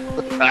that.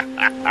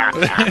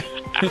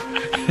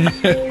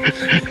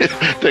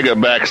 Take a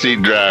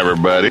backseat driver,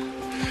 buddy.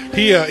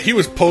 He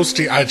was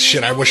posting. I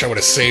wish I would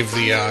have saved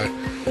he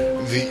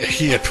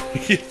had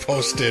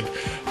posted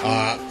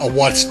a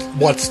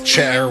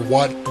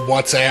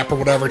WhatsApp or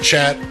whatever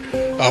chat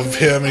of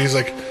him, and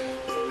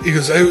he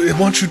goes, I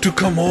want you to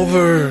come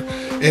over,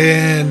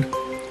 and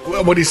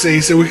what did he say?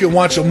 He said we can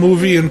watch a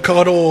movie and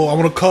cuddle. I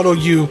want to cuddle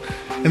you.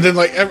 And then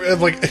like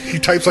he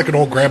types like an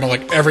old grandma,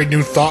 like every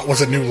new thought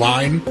was a new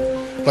line,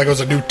 like it was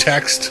a new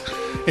text.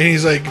 And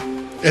he's like,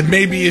 and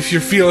maybe if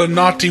you're feeling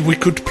naughty, we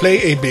could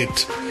play a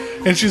bit.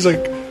 And she's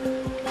like,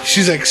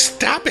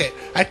 stop it!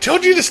 I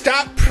told you to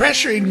stop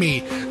pressuring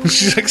me. And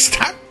she's like,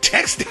 stop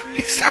texting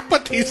me. Stop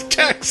with these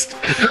texts.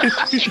 I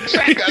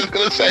was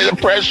gonna say the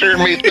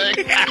pressuring me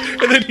thing.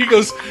 And then he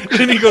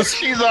goes.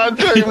 She's on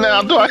to him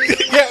now,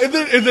 twice. Yeah,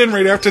 and then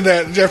right after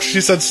that, after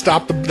she said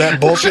stop that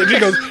bullshit, he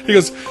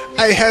goes,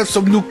 I have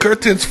some new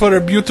curtains for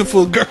a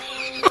beautiful girl.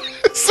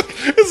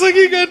 It's like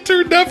he got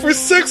turned down for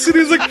sex, and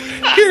he's like,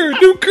 here,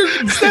 new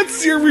curtains.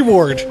 That's your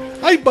reward.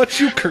 I bought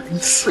you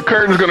curtains. The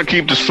curtain's going to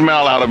keep the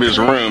smell out of his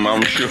room,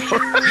 I'm sure.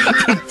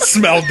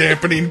 Smell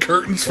dampening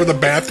curtains for the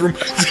bathroom.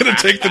 He's going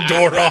to take the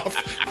door off.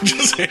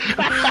 It's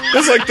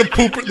like the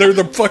pooper. They're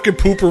the fucking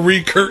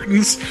poopery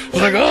curtains. It's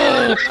like,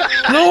 oh,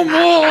 no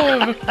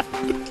more.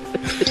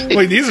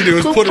 What he needs to do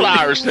is put her.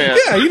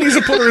 Yeah, he needs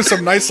to put her in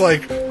some nice,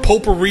 like,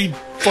 potpourri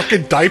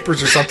fucking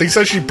diapers or something. He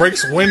says she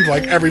breaks wind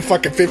like every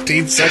fucking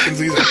 15 seconds.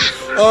 He's like,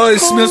 oh, it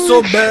smells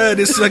so bad.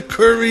 It's like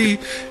curry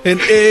and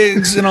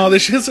eggs and all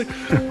this shit. It's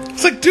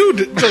like,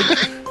 dude,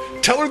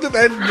 tell her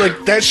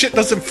that shit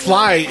doesn't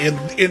fly in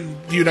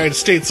the United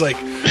States. Like,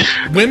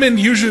 women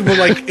usually will,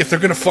 like, if they're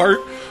gonna fart,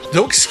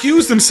 they'll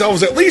excuse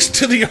themselves at least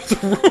to the other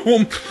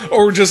room,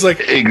 or just like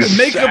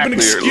make up an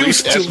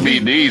excuse to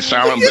SBD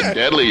sound the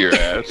deadlier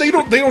ass. They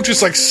don't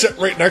just like sit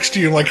right next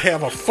to you and like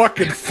have a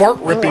fucking fart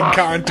ripping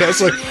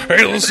contest. Like,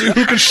 hey, let's see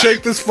who can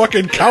shake this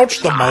fucking couch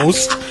the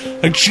most.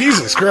 Like,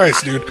 Jesus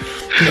Christ, dude.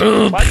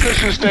 My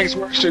Christmas stinks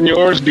worse than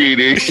yours, Dee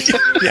Dee.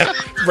 Yeah,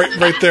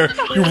 right there.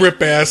 You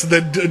rip ass, and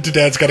then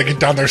Dad's got to get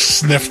down there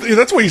sniff.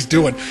 That's what he's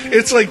doing.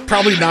 It's like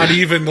probably not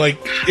even like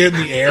in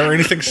the air or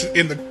anything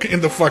in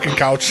the fucking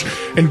couch,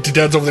 and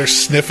Dad's over there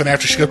sniffing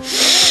after she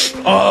goes,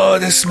 oh,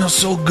 that smells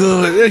so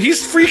good.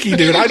 He's freaky,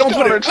 dude. I don't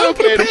put it. It's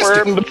okay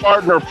for him to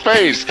fart in her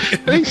face.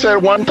 He said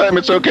one time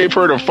it's okay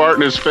for her to fart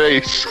in his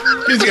face.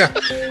 Yeah.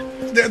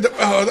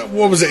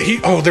 What was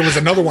it? There was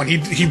another one.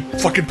 He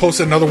fucking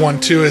posted another one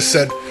too. It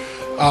said,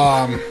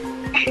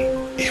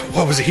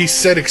 what was it? He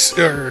said,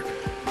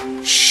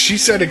 she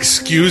said,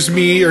 excuse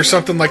me, or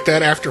something like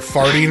that after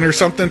farting or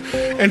something.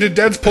 And the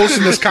Dad's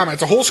posting this comment.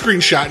 It's a whole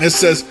screenshot, and it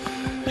says,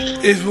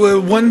 if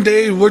one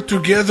day we're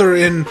together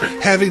and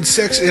having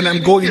sex and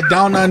I'm going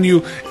down on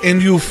you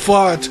and you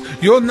fart,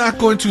 you're not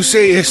going to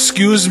say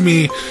excuse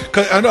me.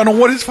 Cause I don't know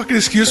what his fucking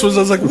excuse was.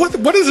 I was like,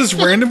 what is this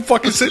random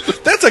fucking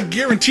shit? That's a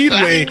guaranteed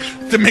way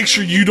to make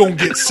sure you don't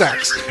get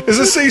sex, is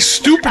to say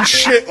stupid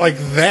shit like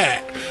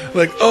that.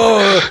 Like,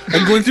 oh,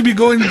 I'm going to be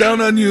going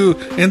down on you,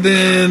 and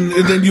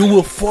then you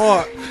will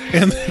fart,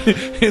 and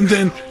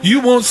then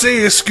you won't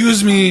say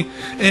excuse me,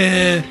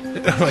 and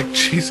I'm like,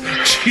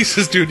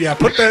 Jesus, dude, yeah,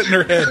 put that in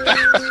her head.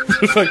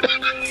 Like,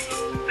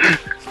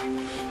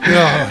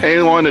 no.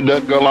 Anyone that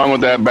doesn't go along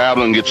with that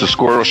babbling gets a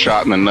squirrel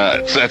shot in the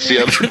nuts. That's the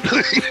other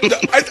thing.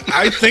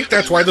 I think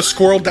that's why the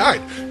squirrel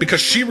died, because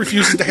she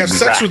refuses to have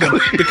sex with him.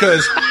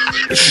 Because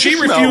she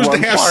refused to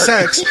have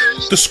sex,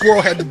 the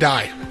squirrel had to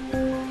die.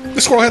 The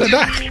squirrel had to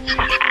die.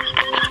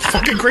 It's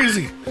fucking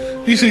crazy.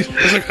 He's like,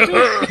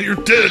 you're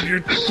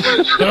dead.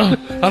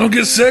 I don't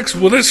get sex.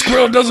 Well, this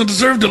squirrel doesn't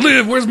deserve to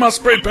live. Where's my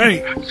spray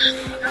paint?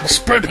 I'll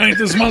spray paint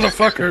this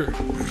motherfucker.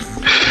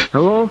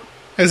 Hello?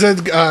 Is it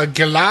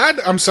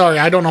Gilad? I'm sorry,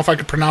 I don't know if I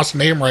could pronounce the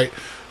name right.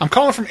 I'm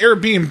calling from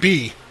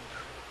Airbnb.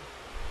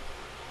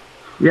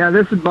 Yeah,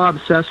 this is Bob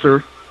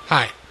Sesser.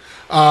 Hi.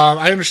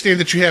 I understand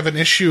that you have an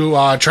issue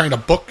trying to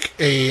book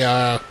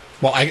I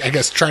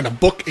guess trying to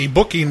book a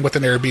booking with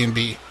an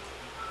Airbnb.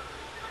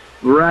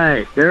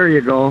 Right, there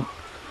you go.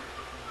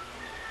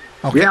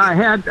 Okay.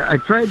 Yeah, I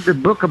tried to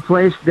book a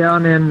place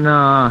down in,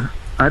 I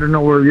don't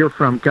know where you're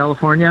from,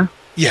 California?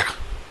 Yeah.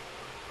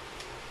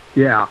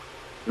 Yeah.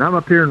 And I'm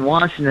up here in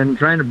Washington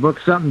trying to book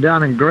something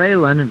down in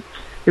Grayland, and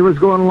it was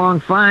going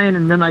along fine,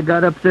 and then I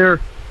got up there,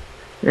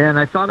 and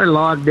I thought I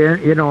logged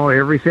in,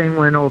 everything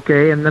went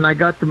okay, and then I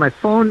got to my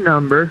phone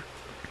number,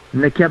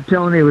 and they kept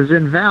telling me it was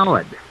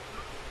invalid.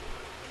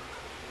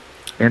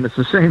 and it's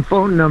the same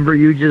phone number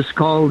you just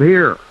called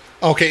here.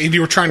 Okay, and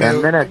you were trying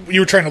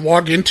to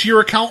log into your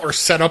account or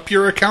set up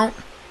your account?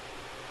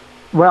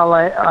 Well,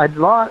 I'd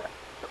log.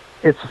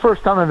 It's the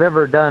first time I've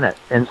ever done it,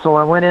 and so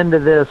I went into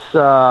this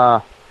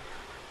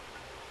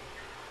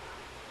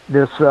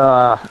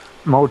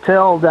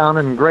motel down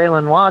in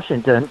Grayland,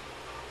 Washington,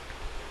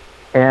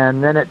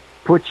 and then it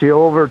puts you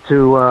over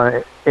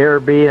to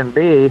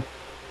Airbnb,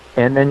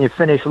 and then you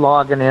finish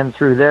logging in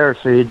through there,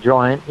 so you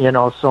join,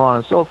 so on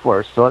and so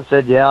forth. So it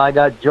said, yeah, I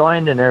got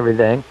joined and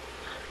everything,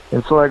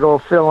 and so I go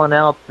filling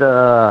out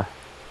the,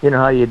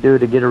 how you do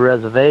to get a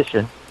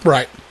reservation.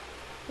 Right.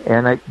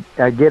 And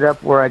I get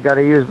up where I got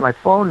to use my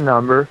phone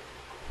number,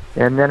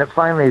 and then it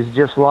finally has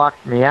just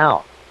locked me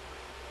out.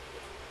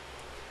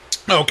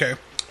 Okay.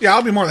 Yeah,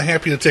 I'll be more than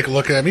happy to take a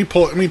look at it.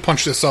 Let me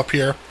punch this up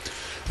here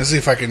and see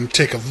if I can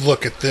take a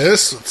look at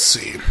this. Let's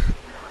see.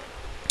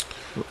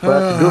 That's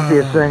the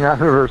goofiest thing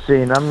I've ever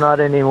seen. I'm not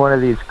any one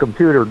of these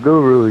computer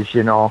gurus,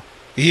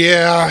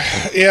 Yeah.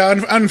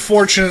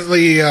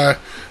 Unfortunately, I'd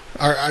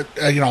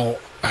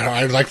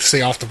like to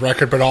say off the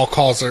record, but all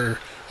calls are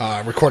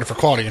recorded for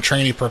quality and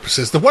training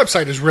purposes. The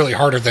website is really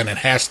harder than it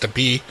has to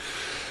be.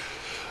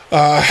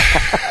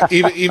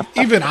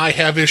 Even I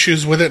have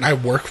issues with it, and I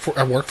work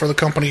for the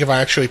company. If I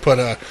actually put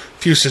a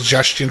few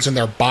suggestions in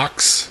their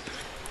box,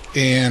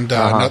 and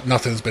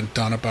nothing's been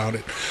done about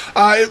it.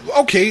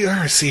 Okay,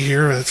 I see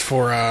here. It's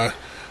for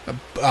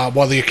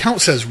the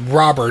account says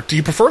Robert. Do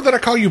you prefer that I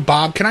call you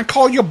Bob? Can I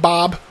call you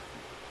Bob?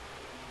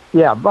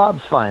 Yeah,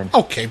 Bob's fine.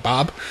 Okay,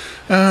 Bob.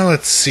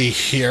 Let's see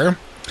here.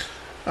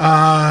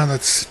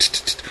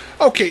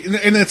 Okay,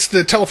 and it's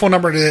the telephone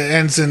number that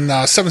ends in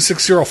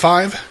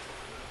 7605.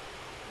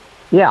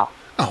 Yeah.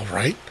 All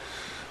right.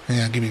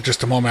 Yeah, give me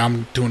just a moment.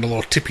 I'm doing a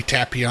little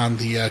tippy-tappy on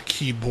the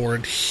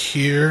keyboard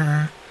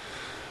here.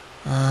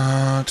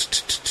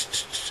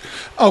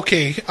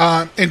 Okay,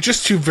 and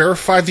just to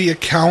verify the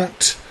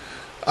account,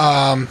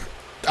 I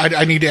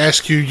need to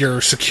ask you your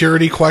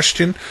security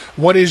question.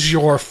 What is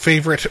your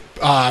favorite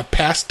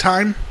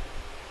pastime?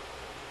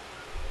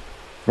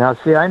 Now,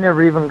 see, I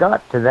never even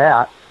got to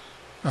that.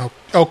 Oh,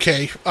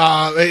 okay.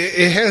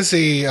 It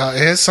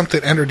has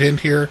something entered in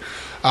here.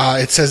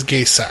 It says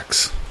gay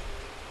sex.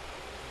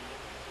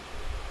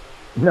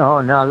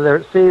 No,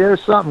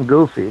 there's something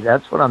goofy.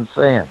 That's what I'm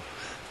saying.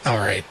 All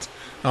right.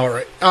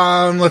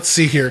 Let's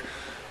see here.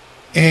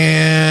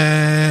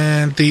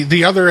 And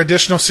the other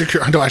additional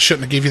security... I know I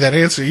shouldn't have gave you that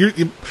answer.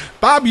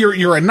 Bob,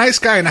 you're a nice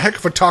guy and a heck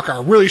of a talker.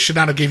 I really should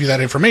not have gave you that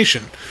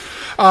information.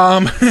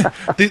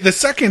 The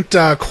second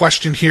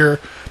question here,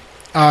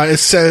 it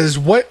says,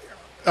 what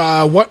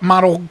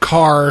model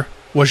car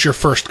was your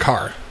first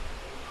car?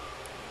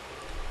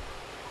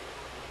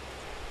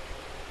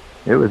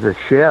 It was a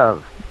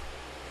Chev.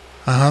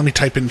 Let me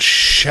type in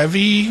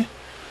Chevy.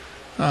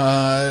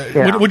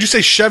 Yeah. Would you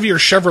say Chevy or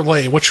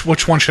Chevrolet?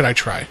 Which one should I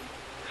try?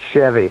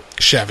 Chevy.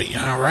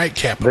 All right,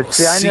 capital But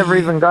see, I C. never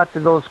even got to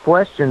those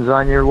questions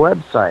on your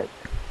website.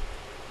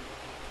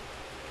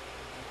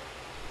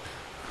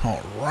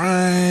 All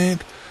right.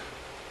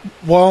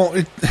 Well,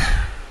 it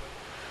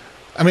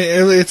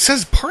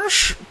says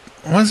partial.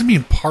 What does it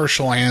mean,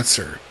 partial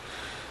answer?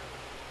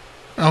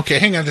 Okay,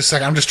 hang on just a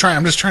second. I'm just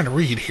trying to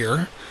read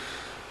here.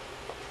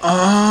 What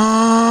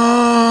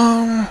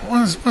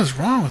is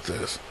wrong with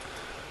this?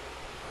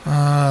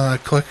 I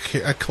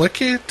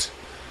click it.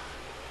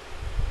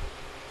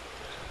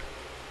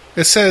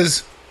 It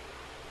says,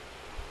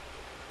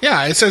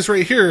 it says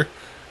right here.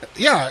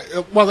 Yeah,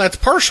 well, that's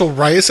partial,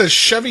 right? It says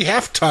Chevy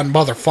half-ton,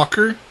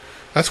 motherfucker.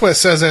 That's what it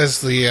says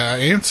as the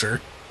answer.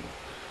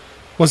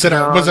 Was it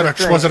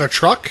a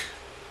truck?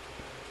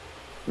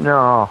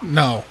 No.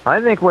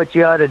 I think what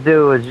you ought to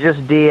do is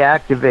just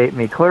deactivate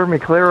me,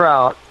 clear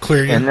out,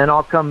 and then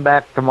I'll come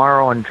back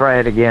tomorrow and try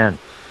it again.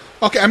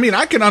 Okay,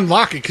 I can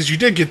unlock it because you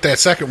did get that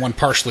second one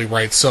partially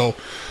right. So,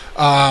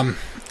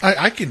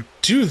 I can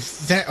do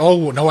that.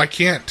 Oh no, I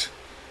can't.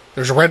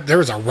 There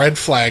is a red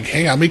flag.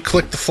 Hang on, let me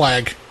click the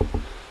flag.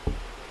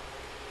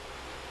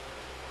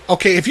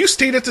 Okay, have you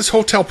stayed at this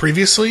hotel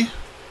previously?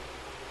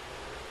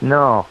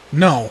 No.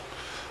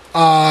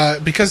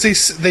 Because they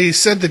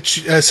said that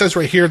it says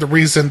right here the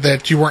reason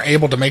that you weren't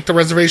able to make the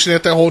reservation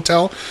at that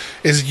hotel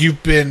is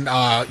you've been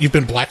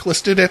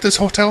blacklisted at this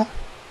hotel.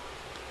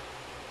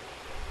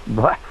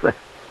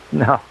 Blacklisted?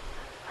 No.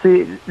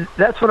 See,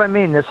 that's what I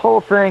mean. This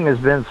whole thing has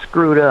been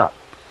screwed up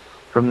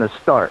from the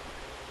start.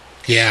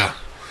 Yeah.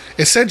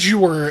 It said you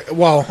were,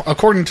 well,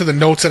 according to the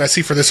notes that I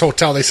see for this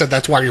hotel, they said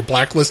that's why you're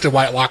blacklisted,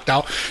 why it locked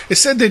out. It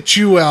said that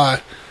you,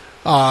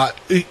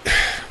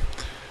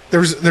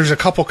 there's a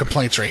couple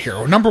complaints right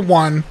here. Number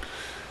one,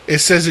 it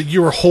says that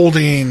you were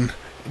holding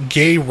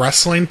gay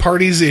wrestling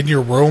parties in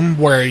your room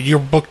where you're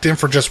booked in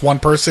for just one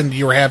person,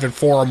 you were having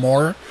 4 or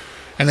more,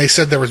 and they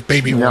said there was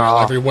baby oil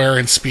everywhere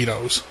and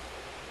Speedos.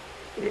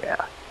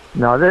 Yeah.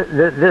 No,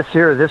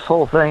 this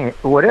whole thing,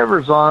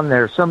 whatever's on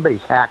there,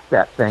 somebody's hacked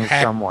that thing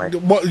some way.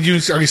 What, are you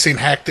saying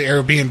hack the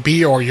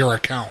Airbnb or your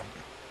account?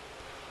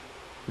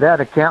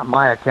 That account,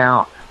 my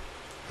account.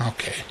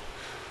 Okay.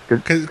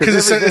 Because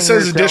it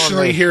says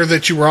additionally here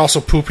that you were also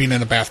pooping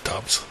in the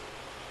bathtubs.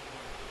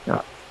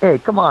 Hey,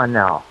 come on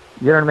now.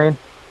 You know what I mean?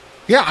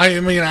 Yeah, I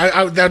mean,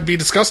 that'd be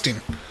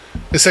disgusting.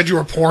 It said you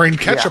were pouring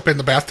ketchup in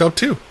the bathtub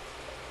too.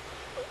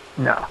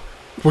 No.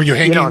 Were you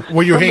hanging?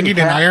 Were you hanging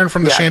an iron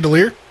from the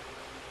chandelier?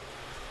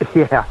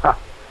 Yeah.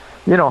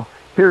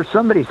 Here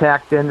somebody's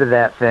hacked into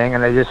that thing,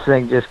 and I just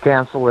think just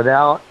cancel it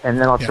out, and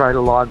then I'll try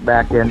to log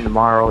back in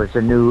tomorrow as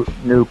a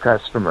new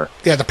customer.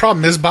 Yeah. The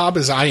problem is, Bob,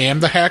 is I am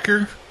the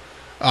hacker.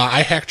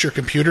 I hacked your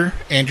computer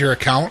and your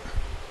account.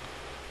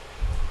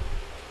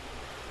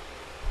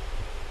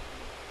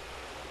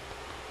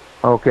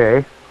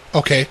 Okay.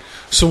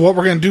 So what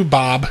we're going to do,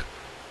 Bob,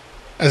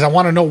 is I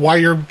want to know why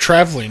you're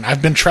traveling.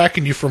 I've been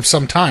tracking you for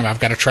some time. I've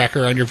got a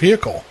tracker on your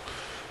vehicle.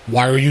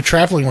 Why are you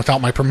traveling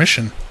without my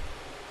permission?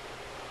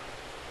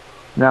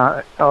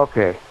 Now,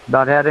 okay.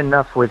 About had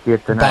enough with you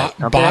tonight.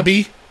 Okay?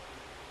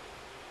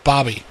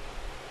 Bobby.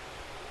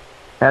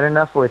 Had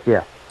enough with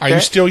you. Are you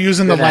still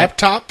using the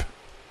laptop?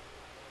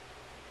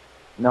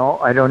 No,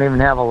 I don't even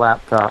have a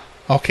laptop.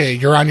 Okay,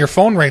 you're on your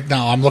phone right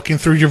now. I'm looking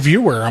through your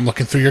viewer. I'm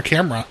looking through your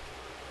camera.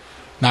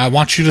 Now I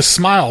want you to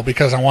smile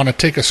because I want to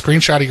take a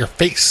screenshot of your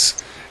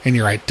face and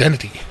your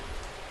identity.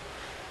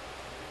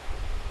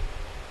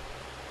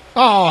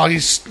 Oh,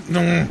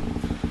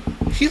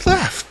 he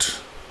left.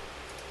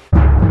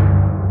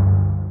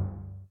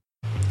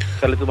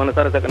 Carlitos, buenas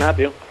tardes. I can help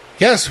you.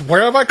 Yes,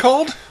 where have I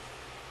called?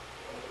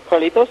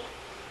 Carlitos?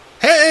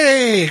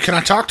 Hey, can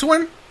I talk to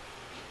him?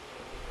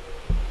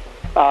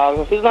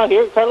 He's not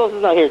here. Carlos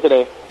is not here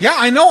today. Yeah,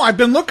 I know. I've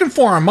been looking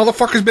for him.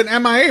 Motherfucker's been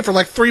MIA for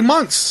like 3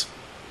 months.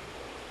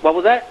 What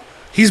was that?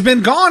 He's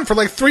been gone for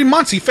like 3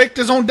 months. He faked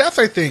his own death,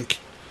 I think.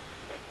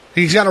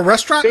 He's got a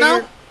restaurant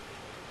now?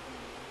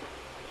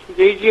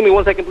 Give me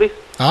 1 second, please.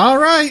 All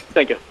right.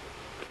 Thank you.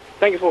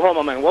 Thank you for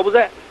holding, man. What was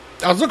that?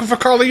 I was looking for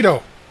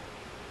Carlito.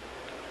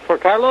 For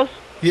Carlos?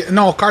 Yeah,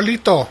 no,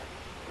 Carlito.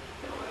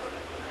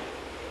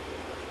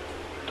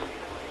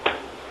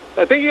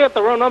 I think you got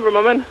the wrong number,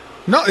 my man.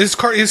 No,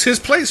 it's his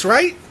place,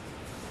 right?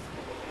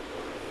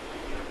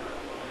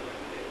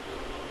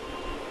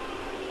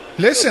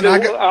 Listen,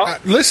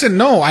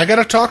 no, I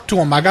gotta talk to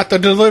him. I got the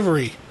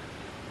delivery.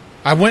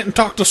 I went and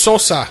talked to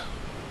Sosa.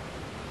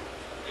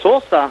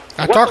 Sosa?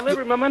 What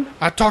delivery, my man?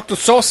 I talked to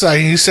Sosa,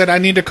 and he said I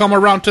need to come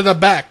around to the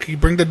back. He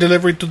bring the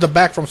delivery to the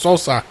back from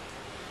Sosa.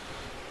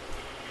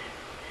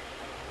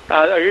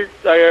 Are you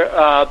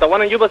the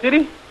one in Yuba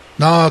City?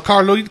 No,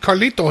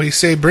 Carlito, he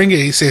say bring it.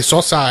 He say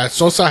Sosa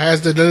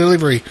has the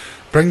delivery.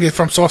 Bring it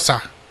from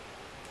Sosa.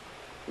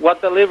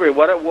 What delivery?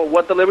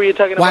 What delivery are you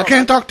talking about? Well, I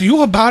can't talk to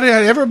you about it.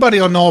 Everybody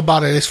will know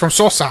about it. It's from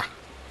Sosa.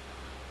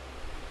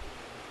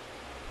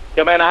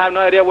 Yeah, man, I have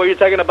no idea what you're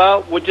talking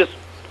about.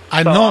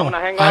 I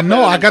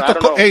know. I got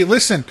the. Hey,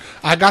 listen.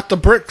 I got the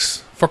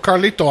bricks for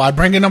Carlito. I'm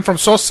bringing them from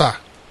Sosa.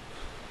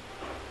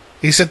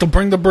 He said to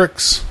bring the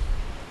bricks.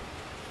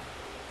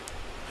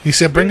 He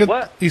said bring it.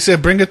 What? He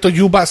said bring it to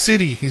Yuba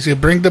City. He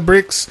said bring the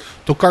bricks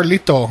to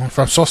Carlito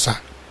from Sosa.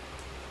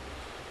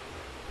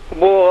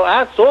 Well,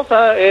 ask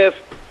Sosa if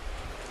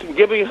to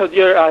give me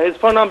his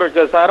phone number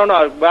because I don't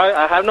know.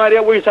 I have no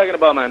idea what you're talking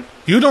about, man.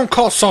 You don't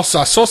call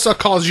Sosa. Sosa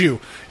calls you,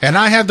 and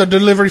I have the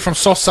delivery from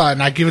Sosa,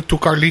 and I give it to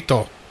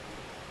Carlito.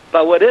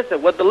 But what is it?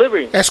 What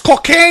delivery? It's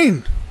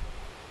cocaine.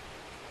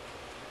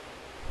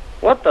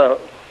 What the?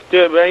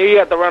 Dude, man, you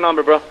got the wrong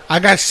number, bro. I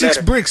got 6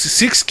 bricks,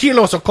 6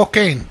 kilos of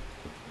cocaine.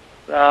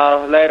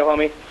 Later,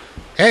 homie.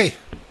 Hey,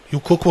 you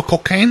cook with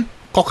cocaine?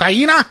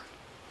 Cocaina?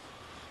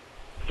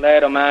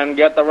 Later, man.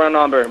 Get the wrong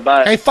number.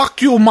 Bye. Hey,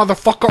 fuck you,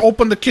 motherfucker.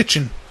 Open the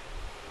kitchen.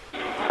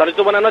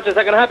 Saludito, buenas noches.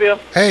 I can help you.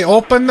 Hey,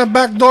 open the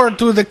back door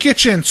to the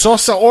kitchen.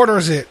 Sosa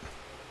orders it.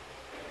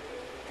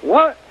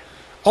 What?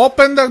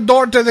 Open the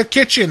door to the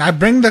kitchen. I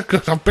bring the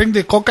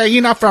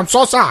cocaina from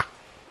Sosa.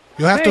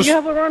 You have you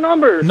have the wrong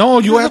number. No,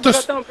 you have to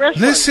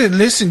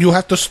listen. You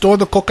have to store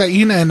the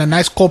cocaina in a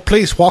nice cold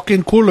place.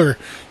 Walk-in cooler.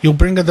 You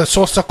bring the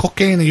Sosa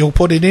cocaine and you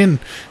put it in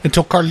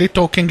until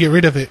Carlito can get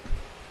rid of it.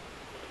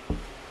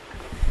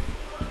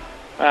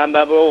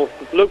 We'll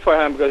look for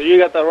him because you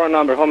got the wrong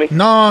number, homie.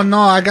 No,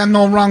 I got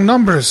no wrong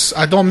numbers.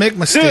 I don't make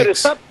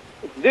mistakes.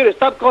 Dude,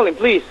 stop calling,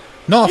 please.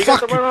 No, you fuck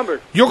got the wrong number.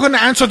 You're gonna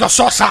answer the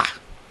Sosa.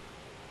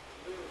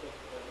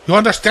 You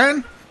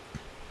understand?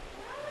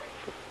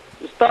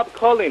 Stop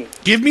calling.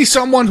 Give me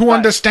someone who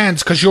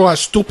understands, because you're a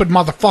stupid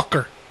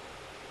motherfucker.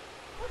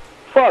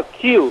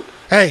 Fuck you.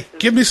 Hey,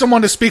 give me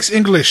someone that speaks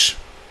English.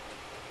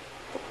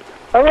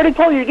 I already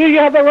told you, dude, you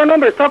have the wrong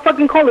number. Stop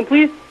fucking calling,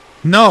 please.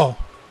 No.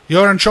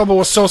 You're in trouble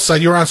with Sosa.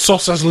 You're on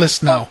Sosa's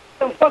list now.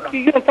 Fuck you.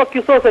 You can fuck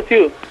your Sosa,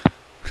 too.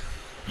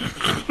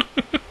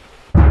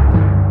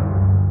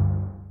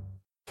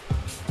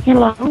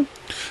 Hello?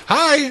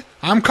 Hi.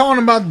 I'm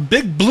calling about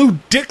Big Blue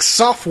Dick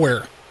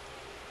Software.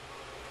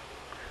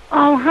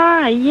 Oh,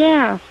 hi,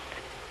 yes.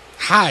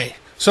 Hi.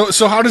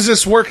 So how does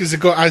this work? Is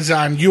it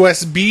on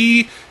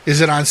USB? Is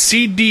it on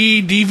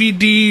CD,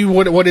 DVD?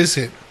 What is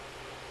it?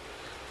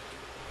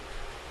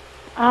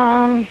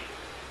 I'm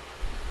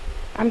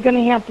going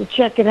to have to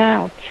check it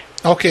out.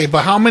 Okay,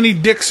 but how many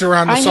dicks are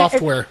on the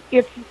software?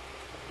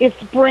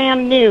 It's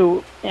brand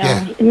new.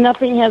 Yeah.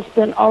 Nothing has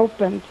been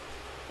opened.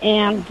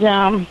 And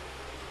Yeah.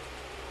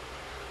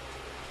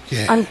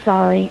 I'm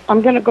sorry.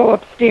 I'm going to go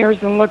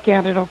upstairs and look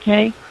at it,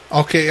 okay?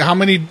 Okay, how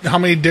many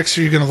dicks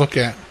are you going to look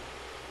at?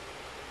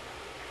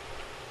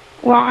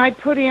 Well, I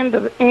put in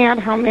the ad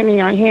how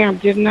many I have,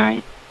 didn't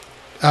I?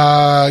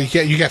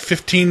 Yeah, you got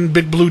 15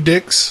 big blue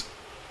dicks.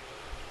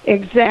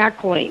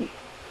 Exactly.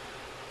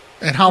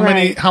 And how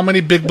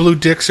many big blue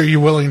dicks are you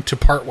willing to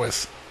part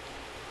with?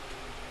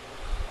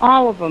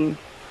 All of them.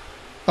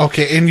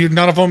 Okay, and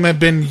none of them have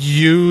been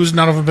used,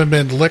 none of them have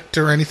been licked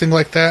or anything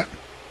like that?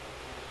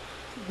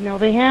 No,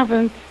 they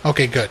haven't.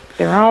 Okay, good.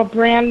 They're all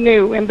brand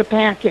new in the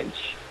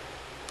package.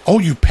 Oh,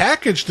 you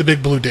packaged the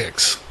big blue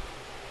dicks.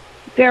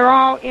 They're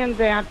all in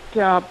that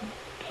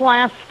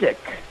plastic.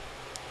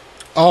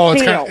 Oh,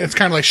 it's seal.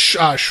 kind of like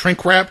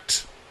shrink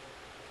wrapped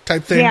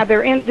type thing. Yeah,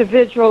 they're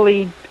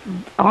individually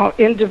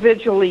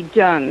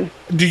done.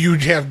 Do you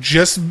have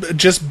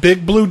just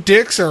big blue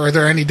dicks, or are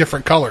there any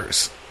different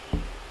colors?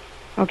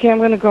 Okay, I'm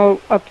going to go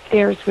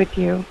upstairs with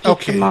you.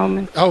 Just a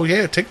moment. Oh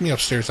yeah, take me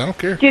upstairs. I don't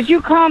care. Did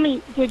you call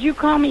me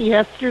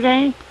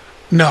yesterday?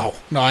 No,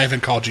 I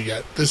haven't called you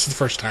yet. This is the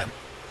first time.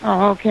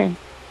 Oh, okay.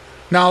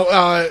 Now,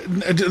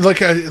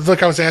 like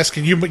I was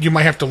asking you, but you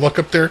might have to look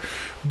up there.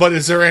 But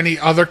is there any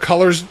other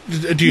colors?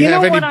 Do you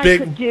have any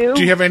big?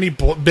 Do you have any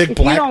big black if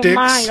you don't dicks?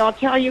 mind,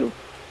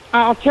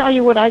 I'll tell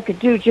you what I could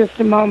do. Just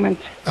a moment.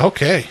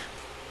 Okay.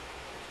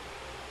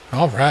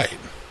 All right.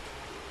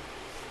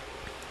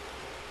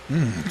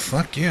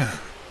 Fuck yeah.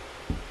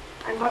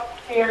 I'm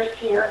upstairs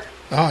here.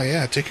 Oh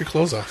yeah, take your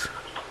clothes off.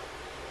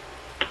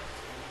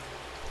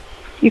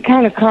 You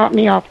kind of caught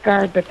me off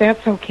guard, but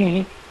that's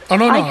okay. Oh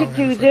no, I could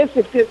do this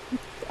if this.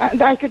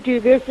 I could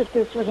do this if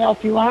this would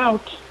help you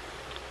out.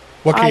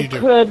 What can you do? I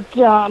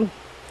could,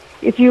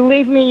 if you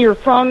leave me your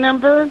phone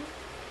number,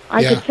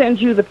 I could send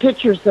you the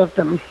pictures of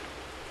them.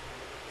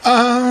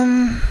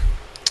 My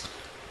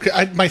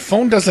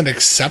phone doesn't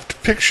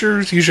accept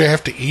pictures. Usually, I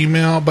have to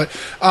email. But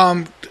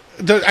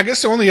I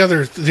guess the only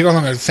other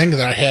thing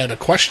that I had a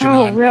question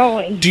on. Oh,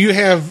 really? Do you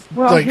have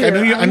I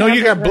know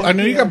you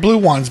got blue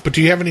ones, but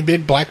do you have any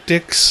big black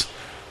dicks?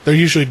 They're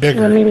usually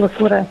bigger. Let me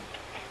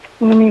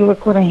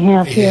look what I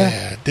have here.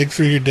 Yeah, dig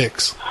through your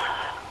dicks.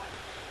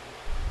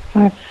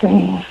 Let's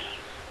see.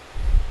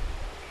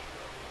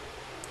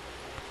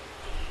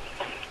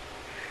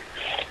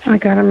 I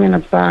got them in a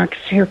box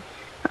here.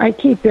 I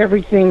keep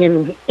everything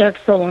in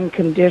excellent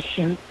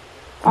condition.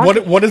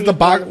 What is the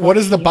box? What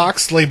is the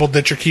box labeled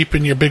that you're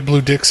keeping your big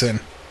blue dicks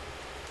in?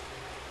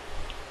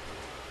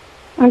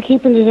 I'm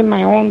keeping it in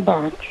my own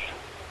box.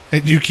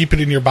 And you keep it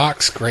in your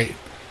box? Great.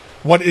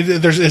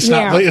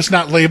 It's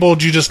not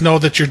labeled. You just know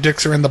that your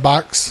dicks are in the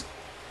box.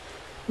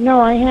 No,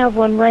 I have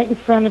one right in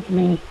front of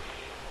me.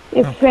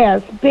 It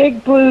says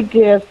Big Blue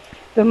Disc,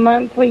 the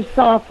monthly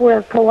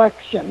software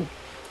collection.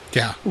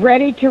 Yeah.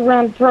 Ready to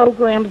run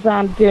programs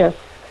on disk.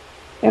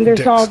 And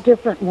there's all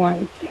different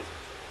ones.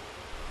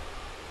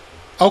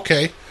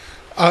 Okay.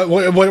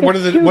 What are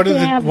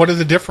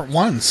the different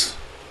ones?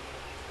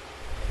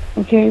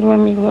 Okay, let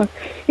me look.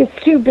 It's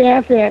too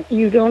bad that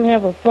you don't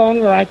have a phone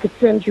where I could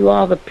send you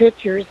all the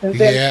pictures. And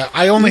then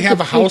I only have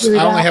a house. figure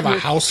it I only out have a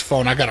with- house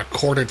phone. I got a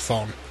corded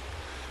phone.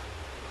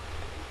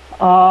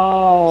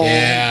 Oh.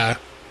 Yeah.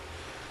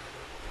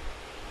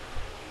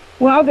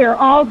 Well, they're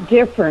all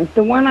different.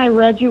 The one I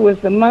read you was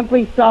the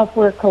monthly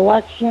software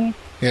collection.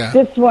 Yeah.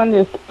 This one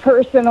is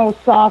personal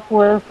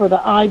software for the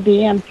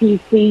IBM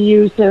PC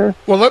user.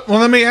 Well,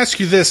 let me ask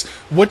you this: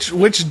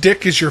 which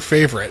dick is your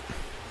favorite?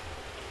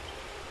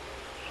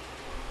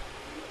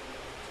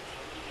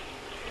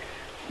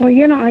 Well,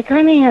 I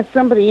kind of had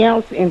somebody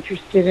else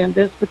interested in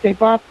this, but they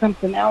bought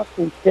something else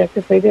instead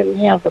because they didn't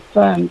have the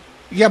funds.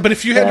 Yeah, but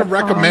if you had to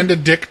recommend a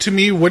dick to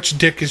me, which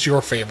dick is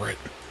your favorite?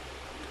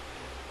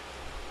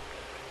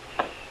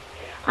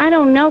 I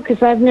don't know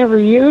because I've never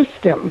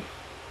used them.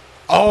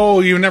 Oh,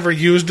 you never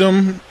used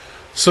them,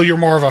 so you're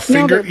more of a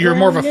finger. No, you're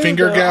more of a brand new.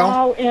 finger They're gal.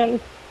 All in,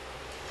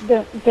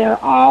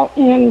 they're all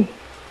in.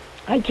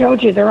 I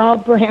told you they're all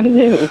brand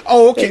new.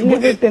 Oh, okay. They've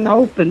never been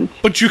opened.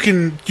 But you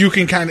can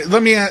kind of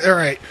let me. All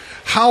right.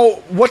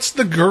 What's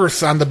the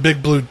girth on the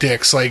big blue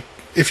dicks? Like,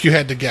 if you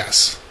had to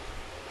guess.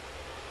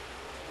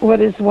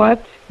 What is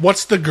what?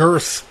 What's the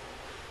girth?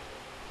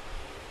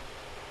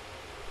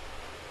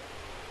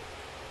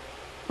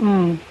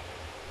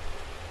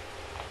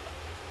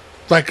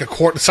 Like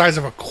the size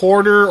of a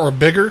quarter or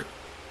bigger?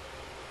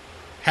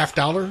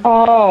 $50?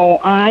 Oh,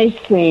 I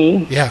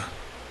see. Yeah.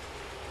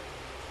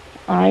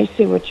 I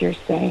see what you're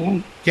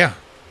saying. Yeah.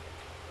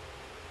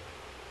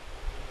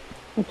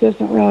 It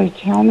doesn't really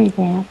tell me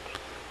that.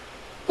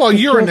 Well,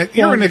 you're an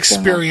says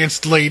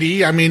experienced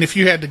lady. I mean, if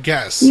you had to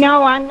guess.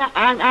 No, I'm not.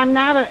 I'm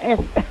not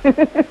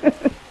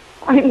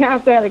I'm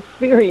not that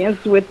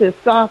experienced with this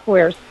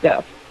software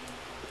stuff.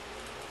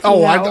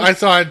 Oh, No. I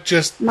thought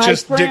just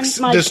dicks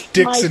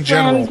in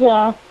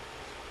general.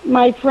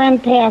 My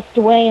friend passed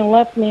away and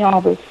left me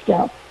all this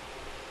stuff,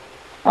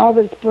 all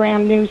this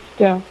brand new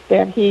stuff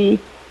that he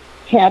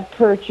had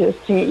purchased.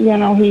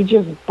 He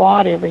just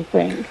bought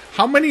everything.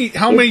 How many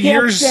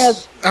years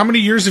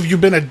have you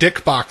been a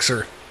dick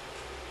boxer?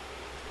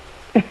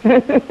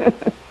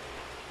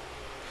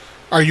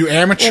 Are you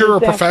amateur or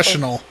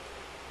professional?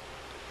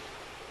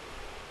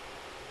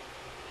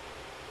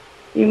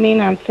 You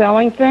mean I'm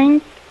selling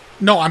things?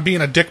 No, I'm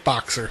being a dick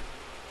boxer.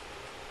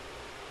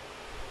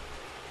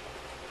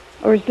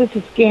 Or is this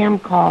a scam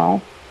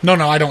call? No,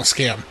 I don't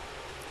scam.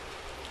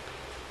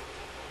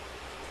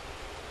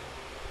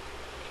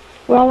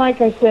 Well,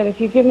 like I said,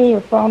 if you give me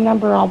your phone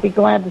number, I'll be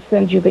glad to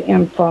send you the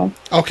info.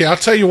 Okay, I'll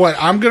tell you what.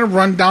 I'm going to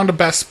run down to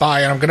Best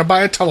Buy, and I'm going to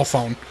buy a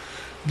telephone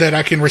that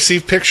I can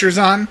receive pictures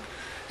on.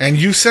 And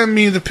you send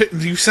me a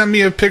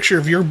picture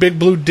of your big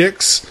blue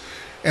dicks,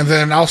 and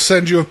then I'll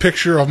send you a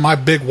picture of my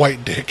big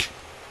white dick.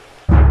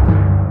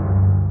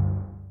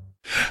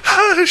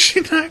 How does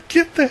she not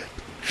get that?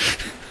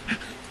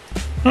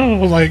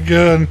 Oh my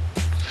god.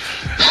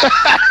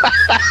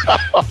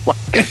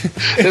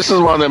 This is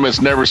one of them that's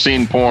never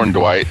seen porn,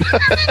 Dwight.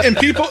 and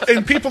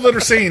people that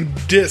are saying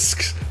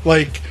discs,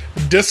 like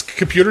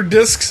computer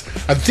discs,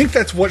 I think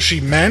that's what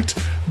she meant,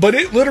 but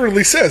it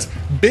literally says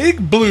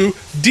big blue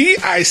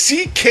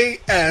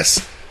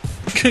DICKS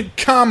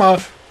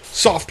comma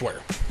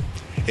software.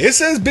 It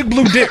says big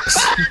blue dicks.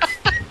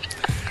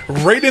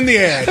 Right in the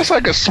ad. It's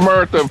like a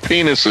smirk of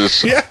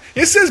penises. Yeah,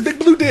 it says big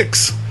blue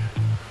dicks.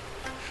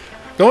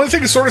 The only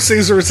thing it sort of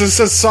says is it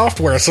says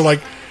software, so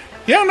like,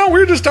 yeah, no, we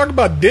were just talking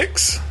about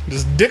dicks.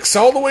 Just dicks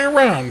all the way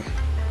around.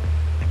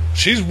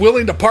 She's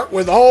willing to part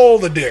with all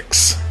the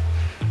dicks.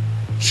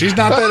 She's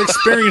not that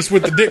experienced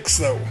with the dicks,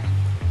 though.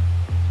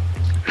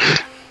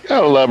 I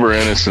love her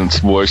innocence,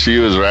 boy. She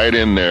was right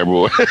in there,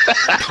 boy.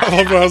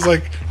 I was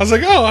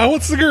like, oh,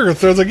 what's the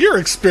girth? I was like, you're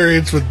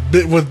experienced with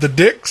the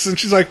dicks, and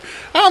she's like,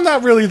 I'm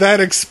not really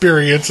that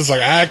experienced. It's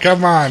like,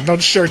 come on,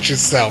 don't short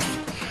yourself.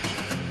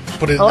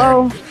 Put it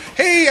Hello? there.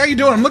 Hey, how you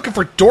doing? I'm looking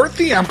for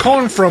Dorothy. I'm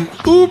calling from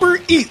Uber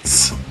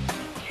Eats.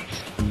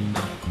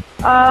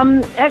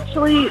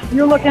 Actually,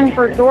 you're looking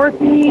for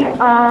Dorothy.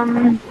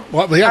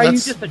 Well, yeah, are you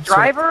just a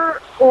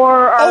driver,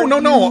 or?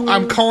 No.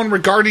 I'm calling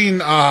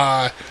regarding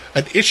an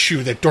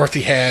issue that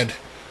Dorothy had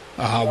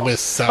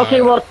with.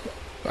 Okay, well.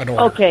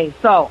 Okay,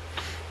 so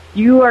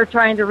you are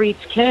trying to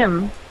reach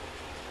Kim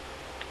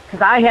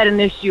because I had an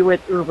issue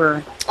with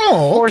Uber.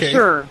 Oh, okay. For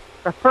sure.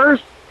 The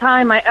first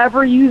time I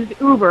ever used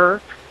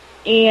Uber,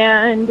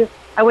 and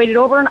I waited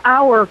over an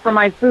hour for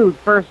my food.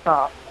 First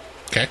off.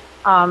 Okay.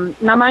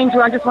 Now, mind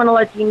you, I just want to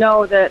let you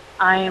know that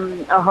I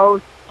am a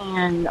host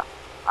and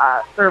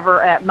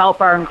server at Melt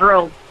Bar and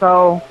Grill,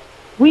 so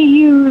we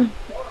use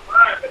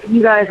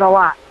you guys a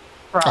lot.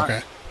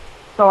 Okay.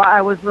 So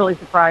I was really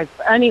surprised.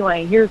 But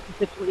anyway, here's the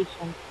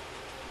situation.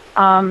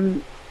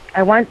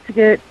 I went to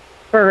get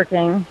Burger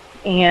King,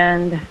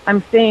 and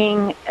I'm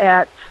staying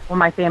at,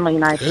 my family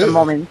and I, for the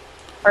moment,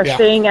 are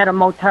staying at a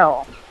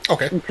motel.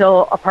 Okay.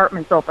 Until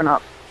apartments open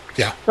up.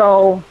 Yeah.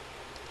 So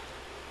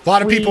a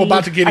lot of people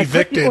about to get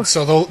evicted,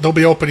 so they'll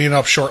be opening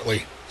up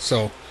shortly.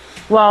 So.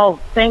 Well,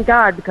 thank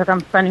God, because I'm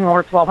spending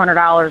over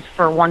 $1,200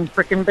 for one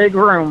freaking big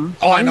room.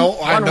 Oh, I know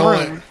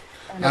it.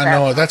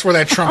 That's where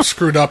that Trump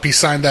screwed up. He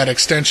signed that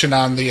extension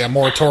on the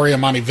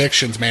moratorium on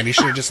evictions. Man, he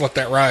should have just let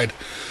that ride.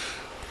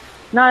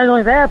 Not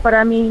only that, but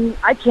I mean,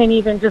 I can't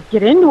even just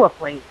get into a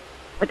place.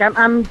 Like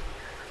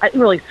it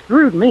really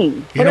screwed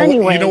me. You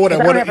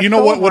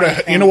know what would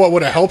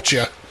have helped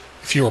you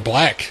if you were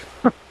black.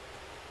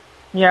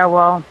 Yeah,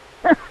 well,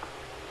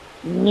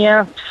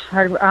 yeah,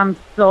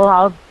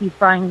 I'll be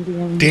fine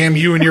being. Damn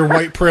you and your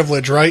white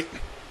privilege, right?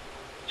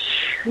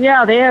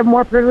 Yeah, they have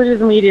more privileges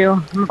than we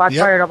do. I'm about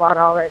tired about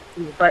all that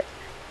too. But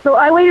so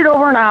I waited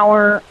over an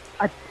hour.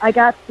 I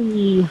got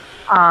the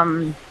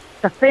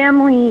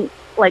family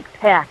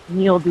pack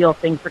meal deal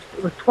thing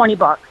it was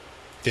 $20.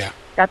 Yeah.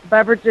 Got the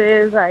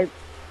beverages.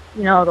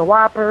 The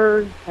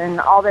Whoppers and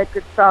all that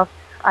good stuff.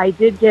 I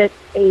did get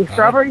a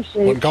strawberry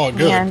shake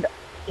and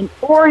an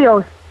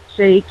Oreo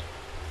shake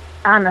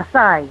on the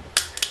side.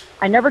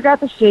 I never got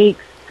the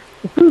shakes.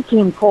 The food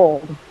came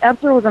cold.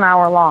 After it was an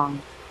hour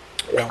long.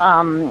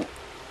 Yeah.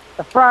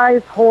 The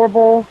fries,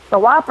 horrible. The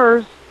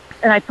Whoppers,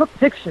 and I took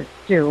pictures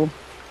too,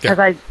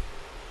 because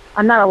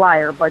I'm not a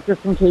liar, but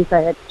just in case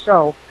I had to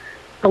show.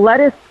 The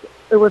lettuce,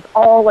 it was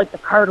all the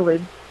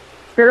cartilage.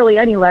 Barely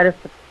any lettuce.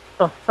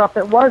 The stuff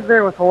that was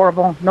there was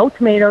horrible. No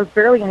tomatoes,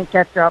 barely any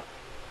ketchup.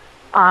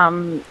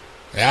 I'd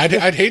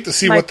hate to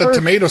see what the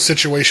tomato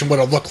situation would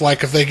have looked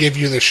like if they gave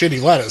you the shitty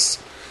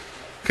lettuce.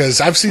 Because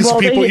I've seen some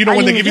people,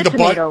 when they give you the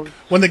butt,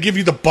 when they give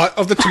you the butt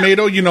of the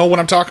tomato, you know what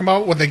I'm talking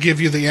about? When they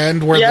give you the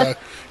end where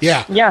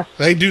yes.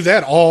 They do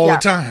that all the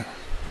time.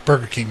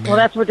 Burger King, man. Well,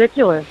 that's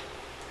ridiculous.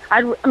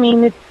 I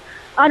mean,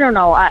 I don't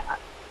know.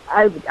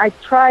 I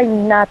try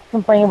not to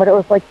complain, but it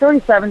was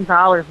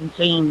 $37 and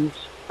change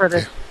for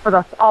this.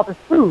 For all this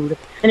food,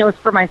 and it was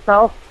for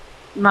myself,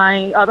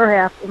 my other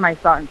half, and my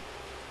son.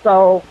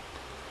 So,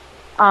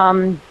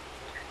 I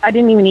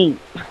didn't even eat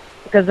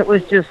because it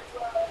was just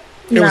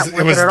it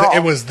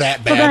was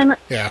that bad. So then,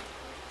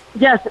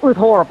 yes, it was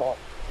horrible.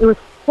 It was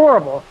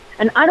horrible,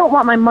 and I don't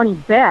want my money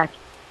back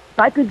if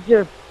I could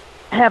just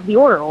have the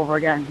order over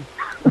again.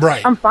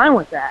 Right. I'm fine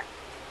with that.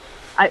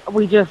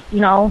 We just,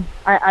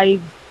 I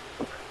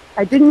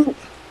didn't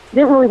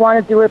really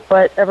want to do it,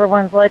 but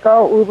everyone's like,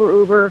 oh,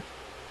 Uber.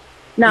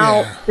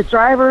 Now, the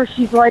driver,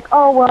 she's like,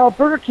 oh, well,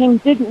 Burger King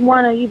didn't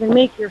want to even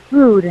make your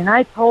food, and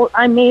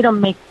I made them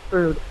make the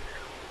food.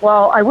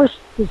 Well, I wish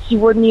that she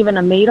wouldn't even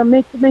have made them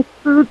make the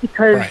food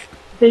because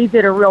they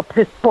did a real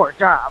piss poor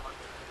job.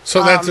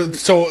 So that's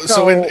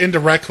so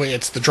indirectly,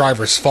 it's the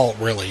driver's fault,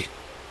 really.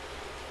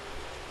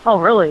 Oh,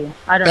 really?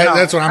 I don't know.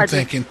 That's what I'm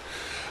thinking.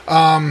 What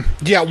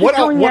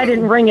I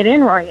didn't bring it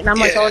in right, and I'm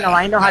like, oh no,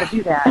 I know how to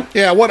do that.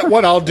 Yeah,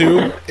 what I'll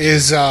do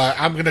is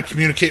I'm going to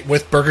communicate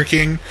with Burger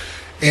King,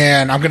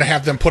 and I'm going to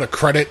have them put a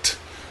credit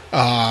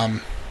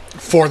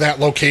for that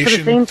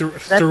location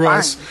through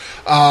us.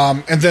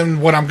 And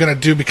then what I'm going to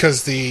do,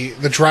 because the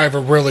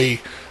driver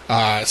really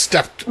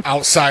stepped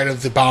outside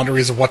of the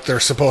boundaries of what they're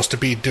supposed to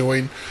be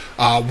doing,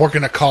 we're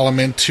going to call them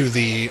into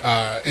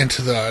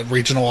the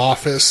regional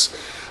office.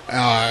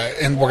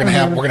 And we're gonna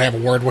have a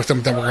word with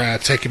him. Then we're gonna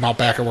take him out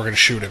back, and we're gonna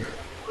shoot him.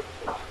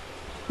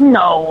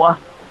 No.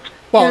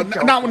 Well,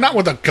 not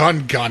with a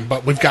gun,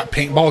 but we've got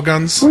paintball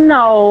guns.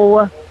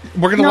 No.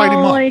 We're gonna light him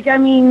up. We're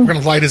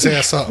gonna light his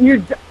ass up.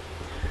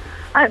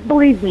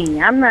 Believe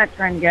me, I'm not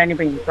trying to get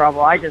anybody in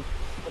trouble. I just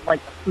would like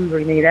the food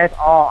we made. That's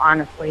all,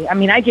 honestly. I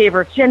mean, I gave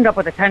her. She ended up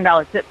with a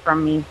 $10 tip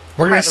from me.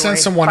 We're gonna send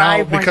someone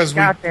out because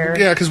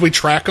we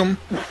track them.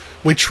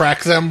 We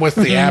track them with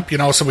the app,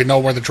 so we know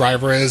where the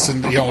driver is,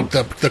 and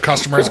the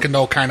customers can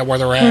know kind of where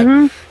they're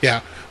at.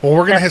 Yeah. Well,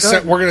 we're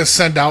gonna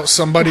send out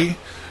somebody,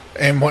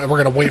 and we're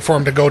gonna wait for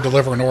him to go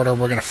deliver an order. And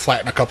we're gonna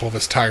flatten a couple of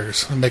his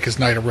tires and make his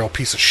night a real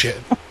piece of shit.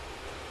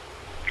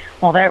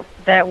 Well,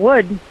 that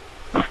would.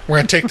 We're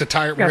gonna take the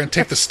tire. We're gonna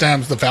take the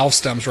stems, the valve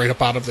stems, right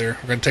up out of there.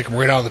 We're gonna take them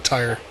right out of the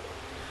tire.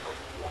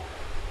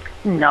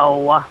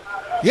 No.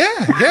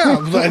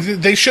 Yeah.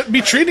 They shouldn't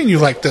be treating you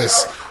like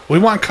this. We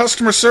want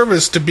customer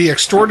service to be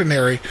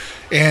extraordinary.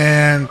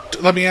 And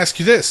let me ask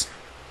you this.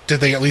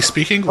 Did they at least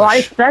speak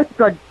English? Well,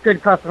 that's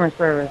good customer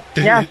service.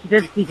 She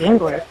did speak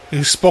English.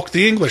 You spoke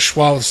the English.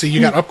 Well, see,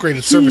 you got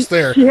upgraded service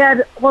there. She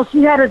had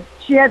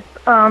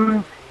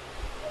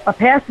a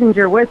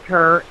passenger with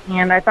her,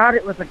 and I thought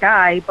it was a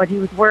guy, but he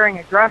was wearing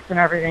a dress and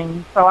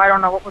everything, so I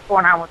don't know what was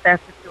going on with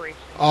that situation.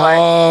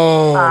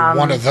 Oh,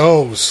 one of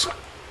those.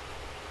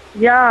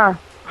 Yeah.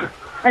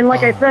 And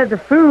like I said, the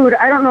food,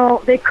 I don't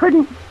know, they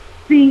couldn't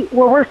see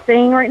where we're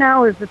staying right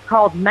now. It's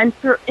called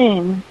Mentor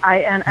Inn,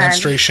 INN.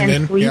 Menstruation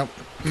Inn, yep.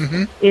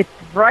 It's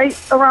right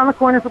around the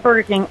corner for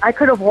Burger King. I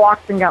could have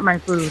walked and got my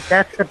food.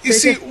 That's the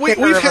biggest kicker of it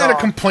all. We've had a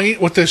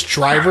complaint with this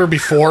driver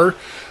before,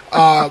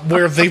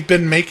 where they've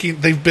been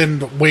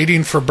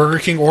waiting for Burger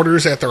King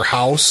orders at their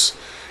house.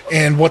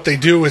 And what they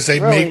do is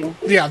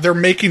they're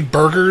making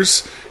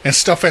burgers and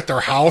stuff at their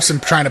house and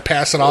trying to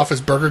pass it off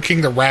as Burger King.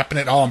 They're wrapping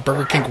it all in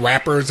Burger King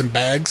wrappers and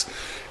bags.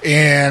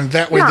 And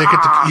that way they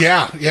get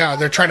to,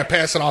 they're trying to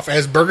pass it off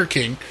as Burger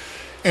King.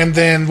 And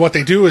then what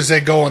they do is they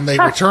go and they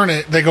return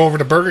it. They go over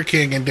to Burger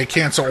King and they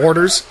cancel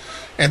orders.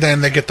 And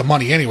then they get the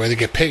money anyway. They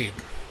get paid.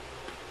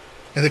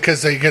 And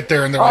because they get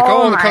there and they're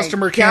like, the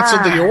customer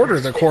canceled the order.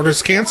 The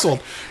order's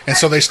canceled. And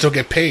so they still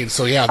get paid.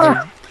 So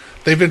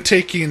they've been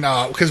taking,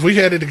 because we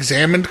had it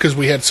examined because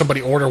we had somebody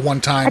order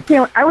one time.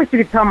 I wish you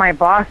could tell my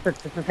boss that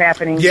this is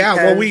happening. Yeah,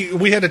 well,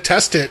 we had to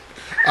test it,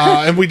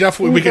 and we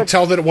could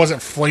tell that it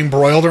wasn't flame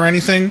broiled or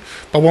anything.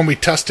 But when we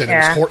tested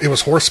it, it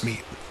was horse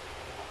meat.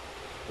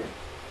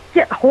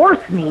 Yeah,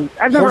 horse meat.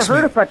 I've never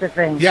heard of such a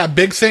thing. Yeah,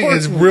 big thing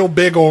is real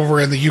big over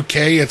in the UK.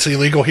 It's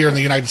illegal here in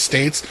the United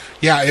States.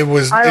 Yeah, it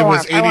was. I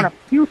want to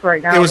puke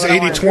right now. It was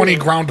 80-20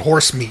 ground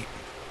horse meat.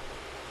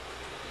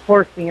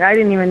 Horse meat. I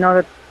didn't even know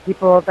that.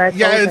 People that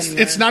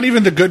it's not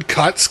even the good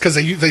cuts because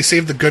they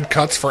save the good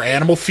cuts for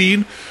animal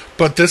feed,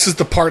 but this is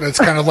the part that's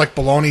kind of like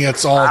bologna.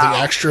 It's all the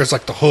extras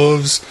like the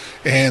hooves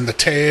and the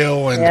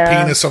tail and the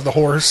penis of the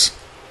horse.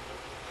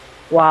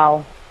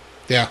 Wow.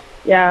 Yeah.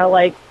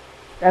 Yeah,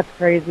 that's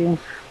crazy.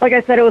 Like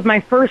I said, it was my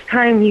first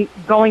time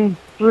going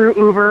through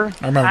Uber.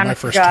 I remember my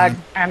first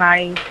time,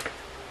 and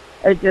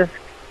it's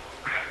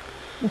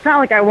not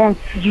like I won't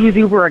use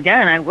Uber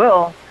again. I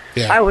will.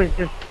 Yeah. I was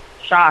just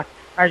shocked.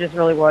 I just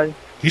really was.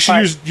 You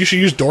should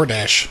use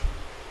DoorDash.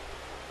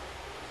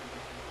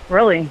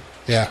 Really?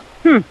 Yeah.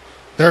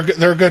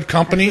 They're a good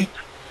company,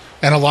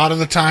 and a lot of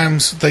the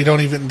times they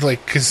don't even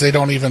because they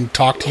don't even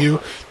talk to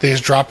you. They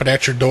just drop it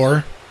at your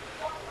door.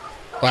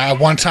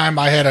 One time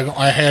I had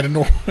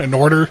an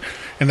order,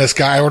 and this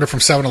guy ordered from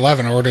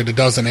 7-Eleven. I ordered a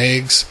dozen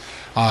eggs,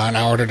 and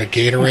I ordered a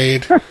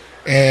Gatorade.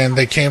 And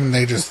they came and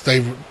they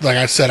like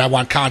I said, I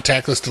want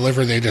contactless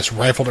delivery. They just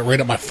rifled it right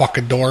at my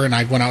fucking door, and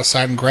I went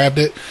outside and grabbed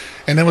it,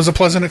 and it was a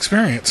pleasant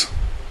experience.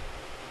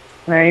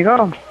 There you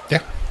go.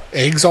 Yeah,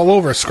 eggs all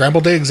over,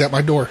 scrambled eggs at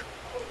my door.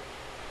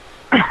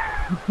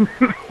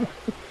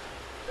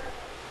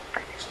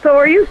 So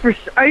are you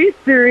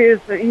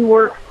serious that you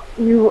work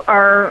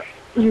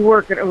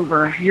at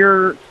Uber?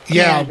 You're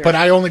manager. But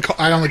I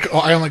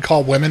only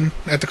call women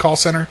at the call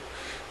center.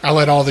 I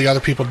let all the other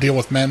people deal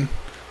with men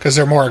because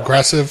they're more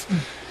aggressive.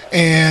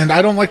 And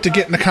I don't like to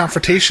get into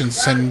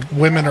confrontations, and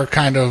women are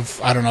kind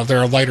of, I don't know,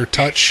 they're a lighter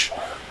touch,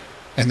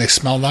 and they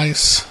smell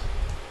nice.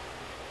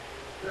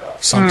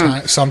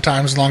 Sometimes,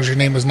 as long as your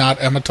name is not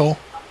Emmetole.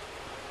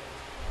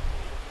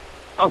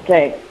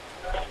 Okay.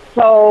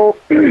 So,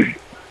 do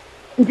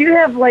you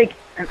have, like,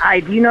 an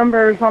ID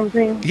number or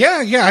something?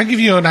 Yeah, I give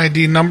you an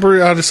ID number.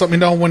 Just let me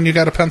know when you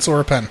got a pencil or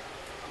a pen.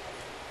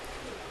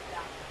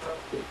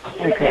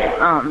 Okay.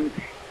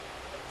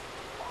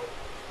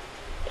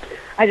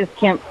 I just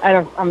can't.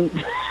 I'm.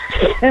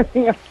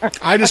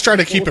 I just try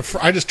to keep it.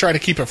 I just try to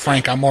keep it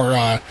frank. I'm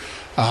more,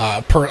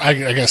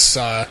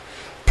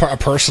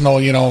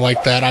 personal. You know,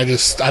 like that. I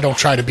don't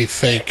try to be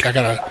fake. I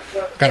got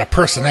a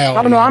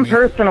personality. Oh no, I'm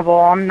personable.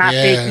 I'm not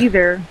fake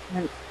either.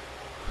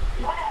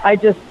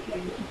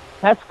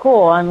 That's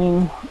cool. I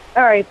mean,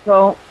 all right.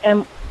 So,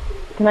 can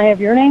I have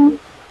your name?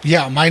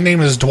 Yeah, my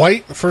name is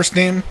Dwight. The first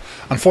name.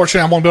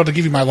 Unfortunately, I won't be able to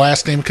give you my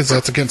last name because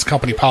that's against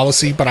company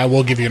policy. But I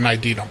will give you an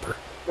ID number.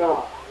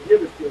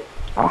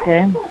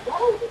 Okay.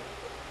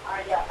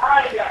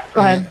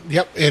 Go ahead.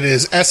 Yep, it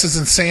is S as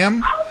in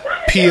Sam,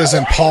 P as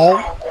in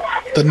Paul,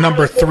 the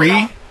number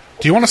 3.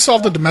 Do you want to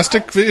solve the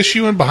domestic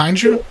issue in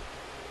behind you?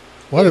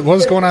 What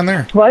is going on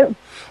there? What?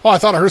 Oh, I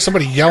thought I heard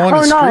somebody yelling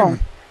and screaming.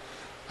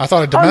 I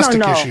thought a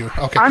domestic issue.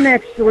 Okay. I'm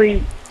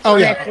actually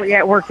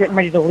at work getting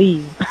ready to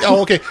leave.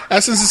 Oh, okay.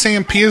 S as in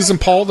Sam, P as in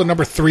Paul, the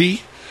number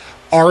 3,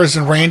 R as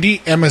in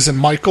Randy, M as in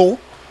Michael,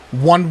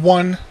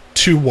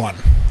 1121.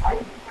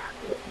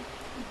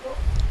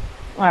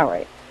 All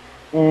right.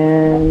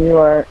 And you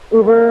are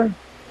Uber.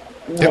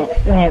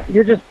 Yep.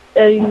 You're just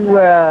you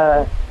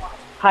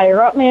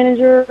higher up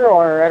manager,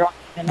 or I don't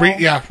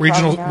even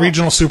know.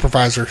 Regional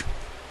supervisor.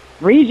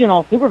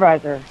 Regional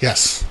supervisor.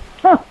 Yes.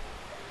 Huh.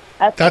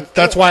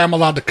 That's why I'm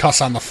allowed to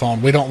cuss on the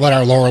phone. We don't let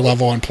our lower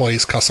level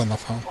employees cuss on the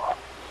phone.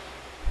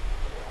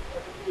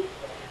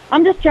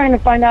 I'm just trying to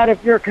find out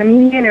if you're a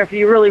comedian or if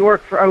you really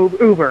work for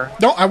Uber.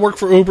 No, I work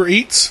for Uber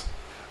Eats.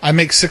 I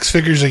make 6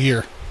 figures a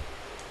year.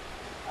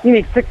 You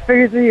make 6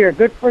 figures a year.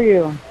 Good for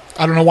you.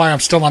 I don't know why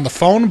I'm still on the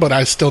phone, but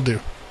I still do.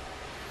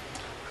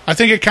 I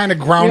think it kind of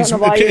grounds.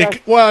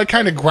 It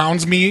kind of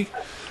grounds me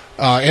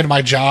in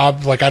my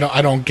job. Like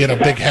I don't get a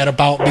big head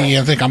about me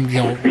and think I'm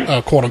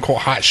quote unquote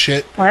hot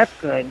shit. Well,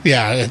 that's good.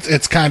 Yeah,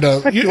 it's kind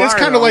of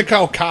like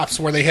how cops,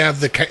 where they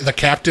have the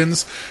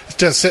captains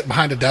just sit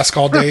behind a desk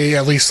all day.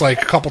 At least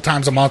like a couple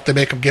times a month, they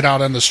make them get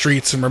out on the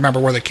streets and remember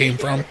where they came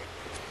from.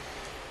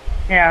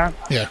 Yeah.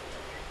 Yeah.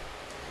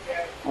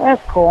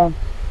 That's cool.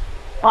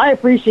 Well, I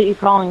appreciate you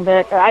calling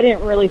back. I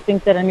didn't really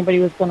think that anybody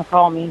was going to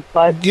call me,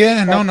 but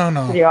yeah, no.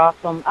 Pretty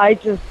awesome. I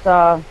just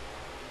I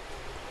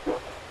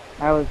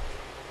was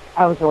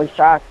really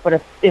shocked.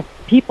 But if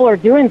people are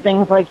doing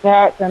things like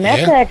that, then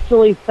that's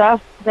actually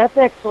stuff. That's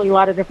actually a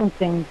lot of different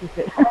things.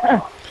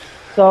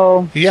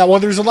 So yeah, well,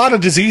 there's a lot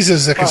of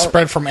diseases that can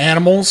spread from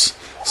animals,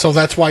 so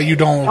that's why you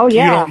don't. Oh,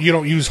 yeah. You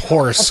don't use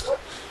horse.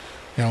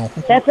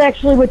 That's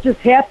actually what just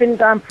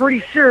happened. I'm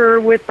pretty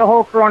sure with the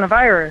whole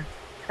coronavirus.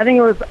 I think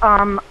it was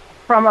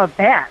from a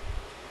bat.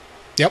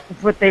 Yep.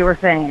 That's what they were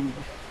saying.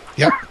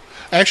 Yep.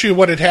 Actually,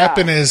 what had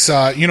happened is,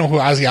 you know who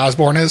Ozzy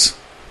Osbourne is?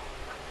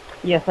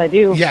 Yes, I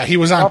do. Yeah, he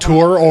was on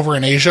tour over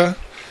in Asia,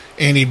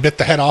 and he bit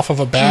the head off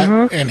of a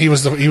bat, and he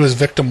was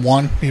victim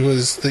 1. He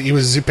was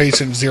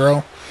patient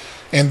 0,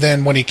 and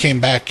then when he came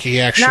back,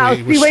 he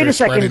actually was wait a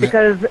second,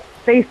 because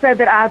they said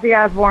that Ozzy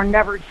Osbourne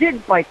never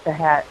did bite the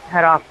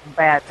head off the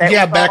bat.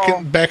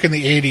 Back in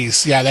the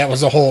 80s, yeah, that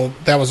was a whole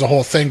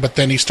thing. But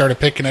then he started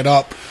picking it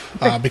up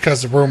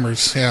because of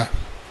rumors. Yeah,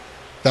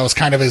 that was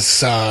kind of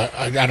his.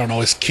 I don't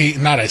know, his kink,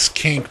 not his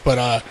kink, but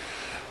I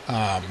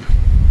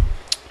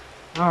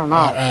don't know.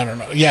 I don't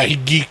know. Yeah, he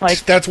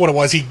geeked. That's what it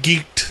was. He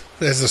geeked,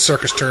 as the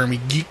circus term. He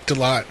geeked a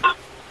lot.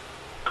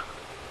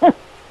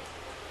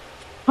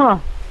 Huh.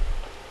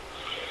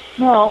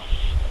 Well.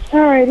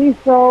 Alrighty,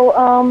 so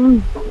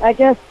I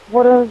guess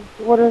what is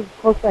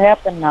supposed to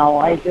happen now?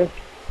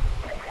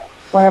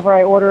 Whenever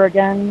I order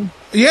again.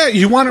 Yeah,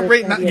 you want it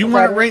right now? You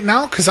want it right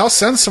now? Because I'll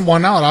send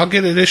someone out. I'll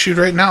get it issued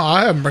right now.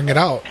 I'll have them bring it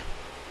out.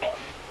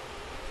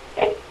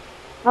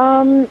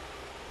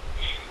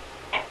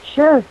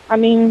 Sure. I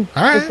mean,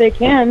 if they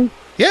can.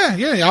 Yeah.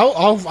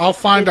 I'll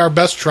find our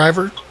best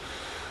driver.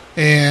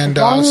 And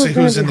see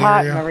who's in the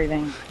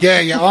area. Yeah,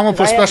 I'm gonna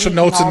put special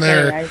notes in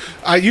there.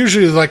 I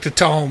usually like to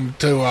tell them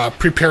to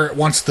prepare it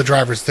once the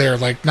driver's there,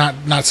 like not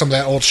some of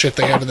that old shit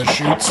they have in the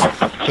chutes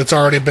that's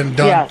already been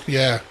done.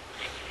 Yeah.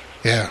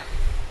 That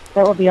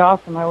would be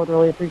awesome. I would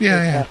really appreciate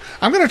that.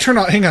 I'm gonna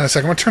hang on a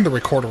second. I'm gonna turn the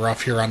recorder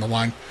off here on the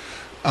line.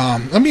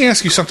 Let me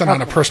ask you something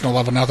on a personal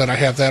level now that I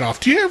have that off.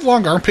 Do you have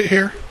long armpit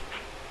hair?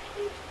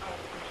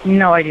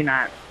 No, I do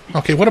not.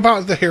 Okay, what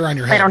about the hair on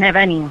your head? I don't have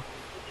any.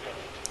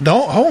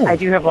 No, I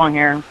do have long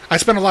hair. I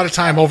spent a lot of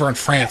time over in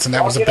France, and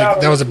that was a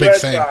big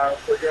thing.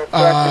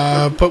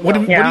 But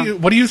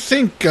what do you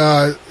think?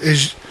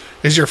 Is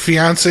your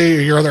fiance or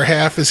your other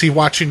half? Is he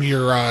watching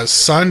your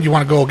son? You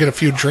want to go get a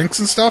few drinks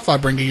and stuff? I'll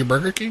bring you your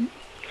Burger King.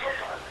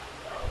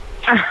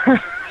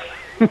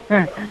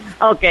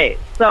 Okay,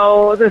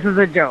 so this is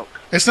a joke.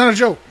 It's not a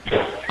joke.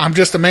 I'm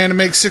just a man who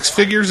makes six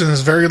figures and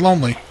is very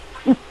lonely.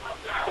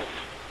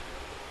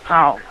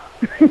 Oh.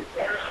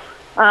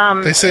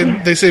 They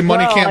say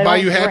money well, can't I buy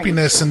don't you drink.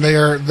 happiness, and they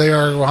are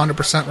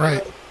 100%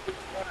 right.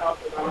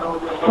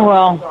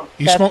 Well,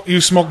 You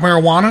smoke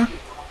marijuana?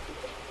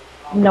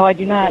 No, I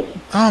do not.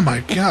 Oh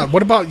my God!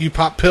 What about you?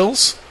 Pop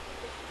pills?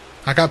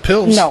 I got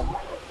pills. No.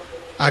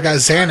 I got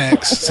Xanax.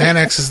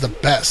 Xanax is the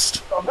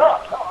best.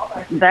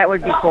 That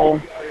would be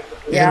cool.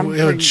 Yeah,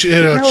 It'll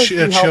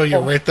chill you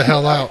right the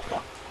hell out.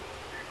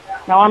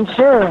 No, I'm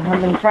sure.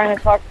 I've been trying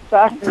to talk to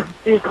doctors to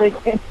see if they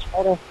can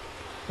try to,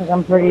 because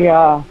I'm pretty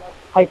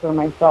hyper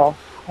myself.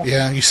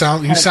 Yeah, you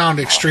sound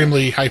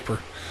extremely hyper.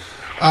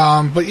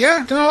 But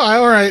yeah, no,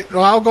 all right.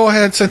 Well, I'll go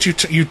ahead since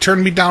you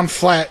turned me down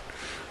flat.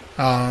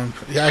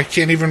 Yeah, I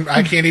can't even.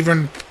 I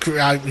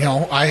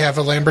have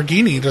a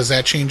Lamborghini. Does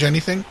that change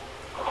anything?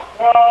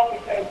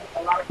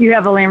 You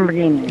have a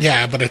Lamborghini.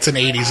 Yeah, but it's an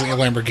 '80s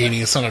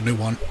Lamborghini. It's not a new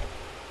one.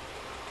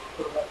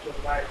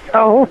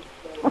 Oh,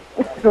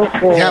 so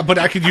cool. Yeah, but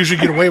I could usually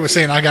get away with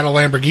saying I got a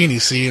Lamborghini.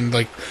 See, and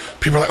like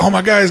people are like, "Oh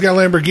my God, he's got a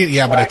Lamborghini."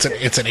 Yeah, but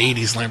it's an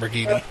 '80s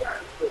Lamborghini.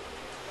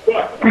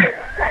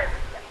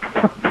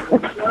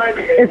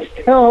 It's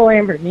still a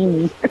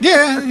Lamborghini.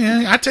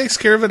 Yeah, I takes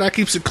care of it. I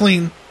keeps it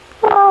clean.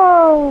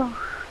 Oh.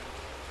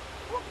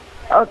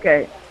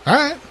 Okay. All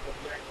right.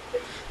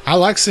 I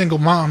like single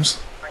moms.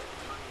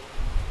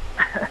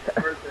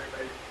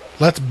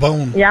 Let's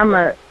bone. Yeah, I'm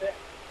a.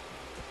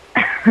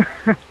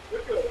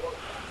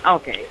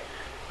 Okay.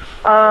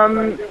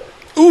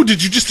 Ooh,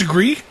 did you just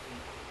agree?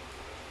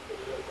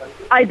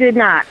 I did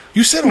not.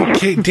 You said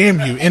okay. Damn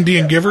you,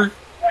 Indian giver.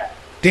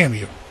 Damn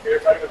you.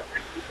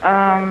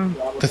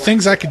 The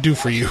things I could do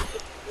for you.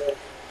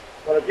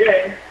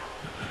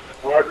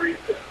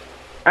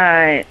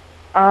 Alright.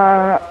 So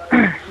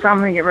I'm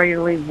gonna get ready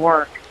to leave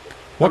work.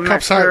 What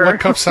cup size? What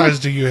cup size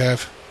do you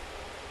have?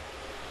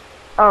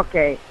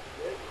 Okay.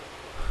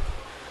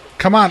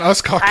 Come on,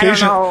 us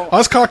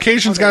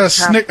Caucasians gotta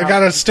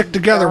stick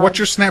together. What's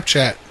your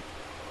Snapchat?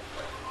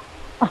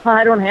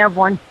 I don't have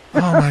one.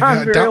 Oh my God!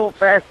 I'm very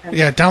old-fashioned.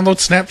 Yeah, download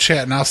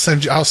Snapchat and I'll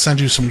send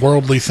you some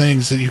worldly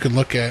things that you can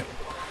look at.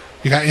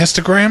 You got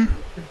Instagram?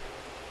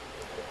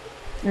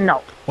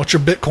 No. What's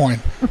your Bitcoin?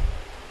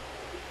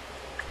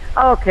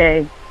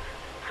 Okay.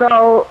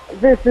 So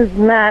this is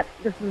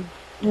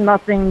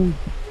nothing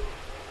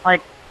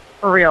like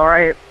for real,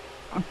 right?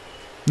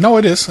 No,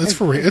 it is. It's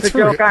for real. It's a for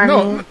real. joke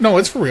on me? No,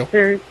 it's for real.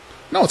 Serious?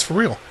 No, it's for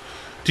real.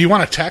 Do you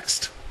want to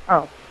text?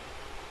 Oh.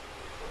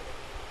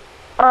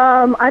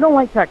 I don't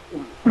like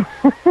texting.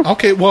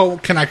 Okay, well,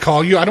 can I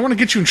call you? I don't want to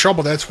get you in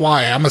trouble. That's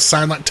why I'm a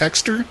silent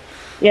texter.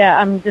 Yeah,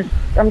 I'm just.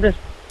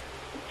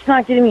 It's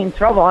not getting me in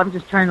trouble. I'm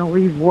just trying to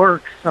leave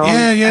work. So.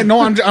 Yeah.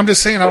 No, I'm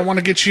just saying I don't want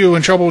to get you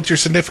in trouble with your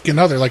significant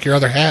other, like your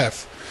other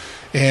half,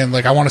 and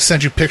like I want to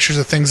send you pictures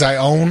of things I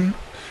own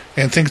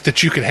and things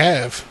that you could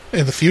have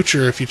in the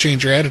future if you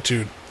change your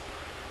attitude.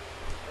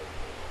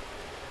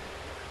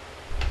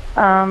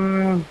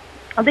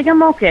 I think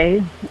I'm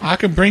okay. I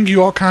can bring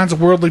you all kinds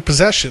of worldly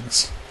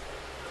possessions.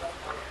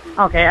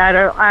 Okay, I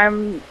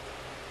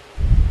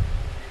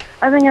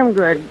think I'm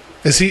good.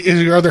 Is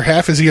your other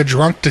half? Is he a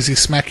drunk? Does he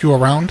smack you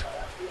around?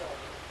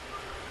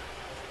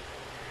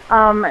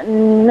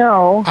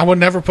 No. I would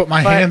never put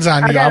my hands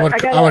on you. I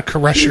would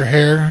caress your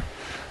hair.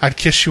 I'd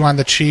kiss you on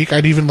the cheek.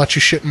 I'd even let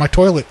you shit in my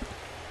toilet.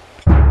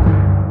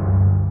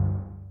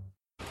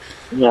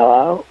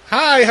 Hello.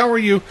 Hi, how are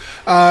you?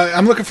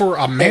 I'm looking for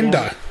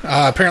Amanda.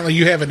 Apparently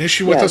you have an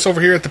issue with us over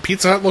here at the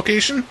Pizza Hut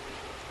location?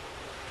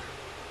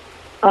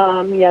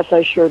 Yes,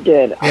 I sure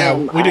did. Yeah,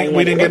 we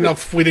didn't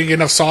get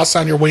enough sauce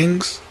on your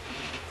wings.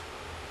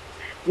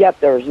 Yep,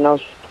 there was no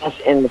sauce,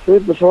 and the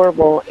food was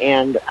horrible,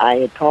 and I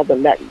had called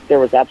them back. There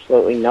was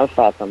absolutely no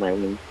sauce on my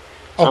wings.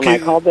 Okay. I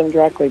called them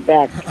directly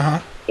back,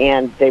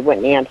 and they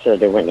wouldn't answer.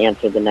 They wouldn't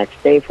answer the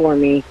next day for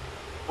me.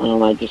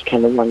 I just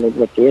kind of wondered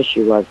what the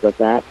issue was with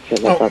that,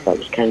 because I thought that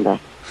was kind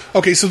of...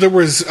 Okay, so there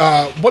was...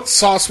 what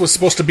sauce was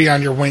supposed to be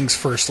on your wings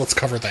first? Let's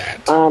cover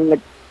that.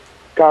 The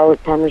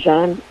garlic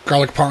parmesan.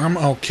 Garlic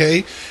parm,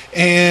 okay.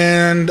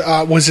 And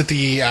was it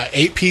the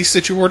 8-piece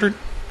that you ordered?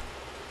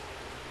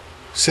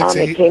 6,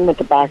 8? It came with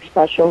the box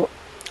special.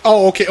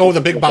 Oh, okay. Oh, the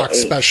big box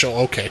special.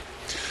 Okay.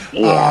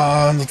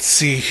 Yeah. Let's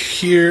see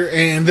here.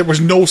 And there was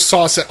no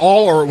sauce at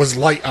all, or it was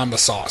light on the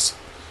sauce?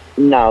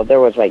 No, there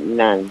was like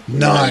none.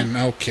 None.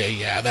 Okay,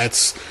 yeah,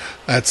 that's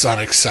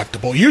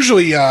unacceptable.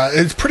 Usually,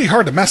 it's pretty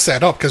hard to mess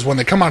that up because when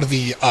they come out of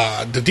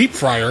the deep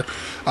fryer,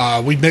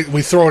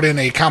 we throw it in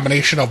a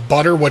combination of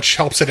butter, which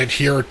helps it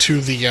adhere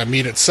to the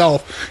meat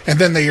itself, and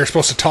then you're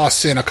supposed to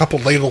toss in a couple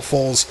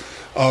ladlefuls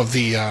of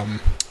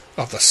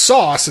the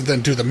sauce and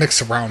then do the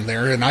mix around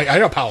there. And I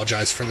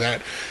apologize for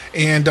that.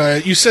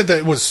 And you said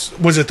that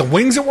was it the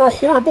wings that were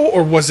horrible,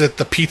 or was it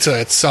the pizza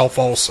itself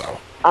also?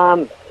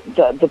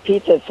 The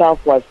pizza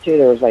itself was too.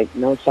 There was like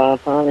no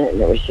sauce on it,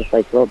 and it was just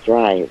like real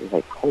dry. It was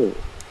like cold.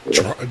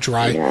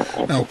 Dry. Yeah.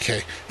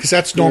 Okay, because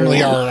that's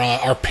normally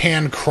our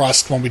pan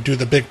crust when we do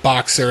the big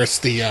box. There, it's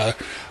the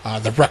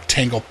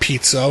rectangle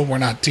pizza. We're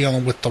not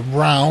dealing with the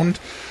round.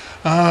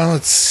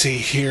 Let's see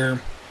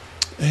here.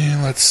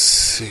 And let's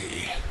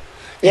see.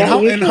 Yeah,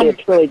 usually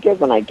it's really good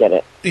when I get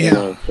it. Yeah. You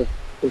know,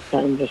 this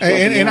time just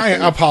and I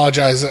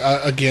apologize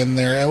again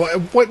there.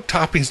 What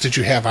toppings did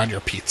you have on your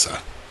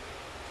pizza?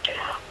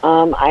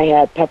 I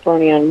had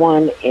pepperoni on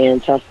one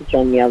and sausage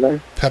on the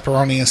other.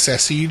 Pepperoni and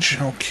sausage.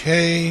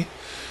 Okay.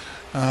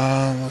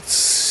 Let's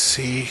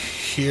see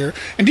here.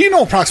 And do you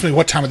know approximately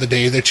what time of the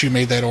day that you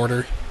made that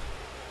order?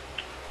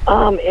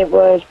 It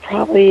was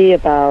probably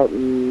about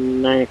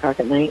 9 o'clock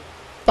at night.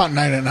 About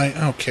 9 at night.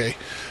 Okay.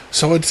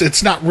 So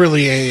it's not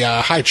really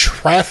a high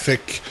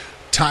traffic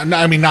time.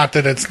 I mean, not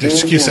that it's an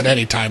excuse at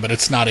any time, but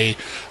it's not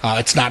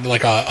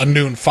like a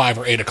noon 5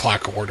 or 8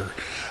 o'clock order.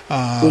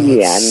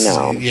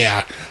 No.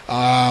 Yeah.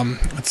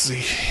 Let's see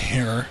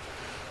here.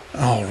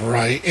 All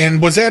right.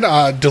 And was that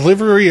a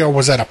delivery or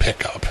was that a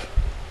pickup?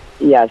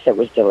 Yes, it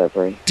was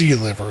delivery.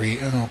 Delivery.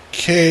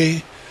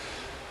 Okay.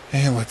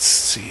 And let's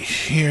see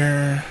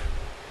here.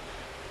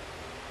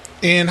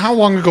 And how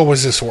long ago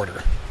was this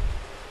order?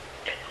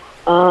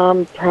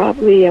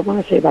 Probably, I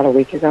want to say about a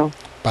week ago.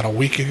 About a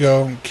week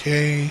ago,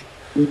 okay.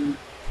 Mm-hmm.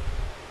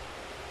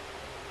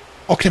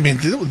 Okay, I mean,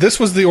 this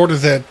was the order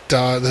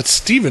that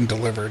Steven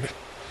delivered.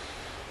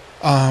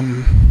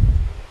 Have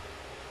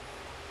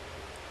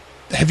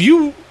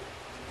you...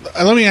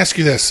 let me ask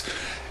you this.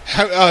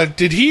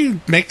 Did he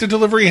make the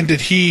delivery and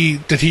did he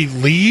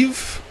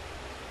leave?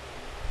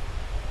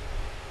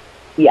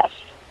 Yes.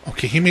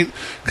 Okay, he made...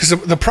 Because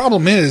the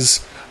problem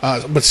is,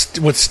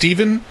 with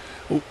Steven...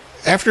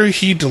 After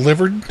he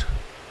delivered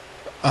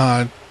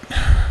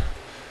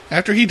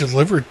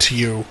to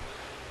you,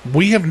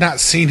 we have not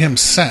seen him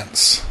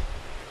since.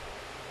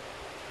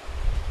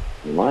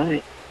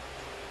 What?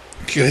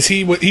 Because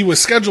he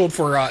was scheduled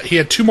for he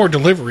had 2 more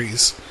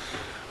deliveries,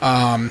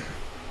 and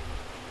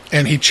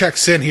he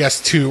checks in. He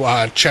has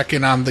to check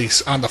in on the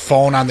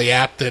phone on the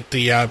app that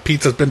the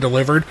pizza's been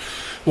delivered.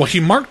 Well, he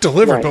marked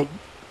delivered, Right.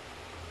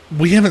 but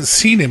we haven't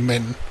seen him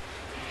in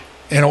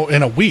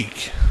a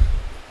week.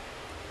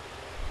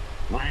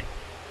 What?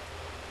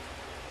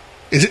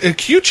 Can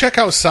you check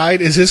outside?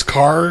 Is his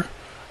car?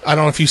 I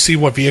don't know if you see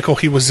what vehicle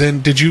he was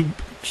in. Can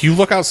you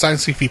look outside and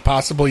see if he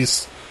possibly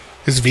his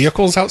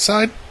vehicle's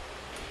outside?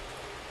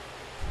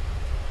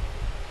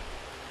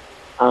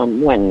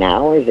 When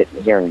now? Is it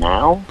here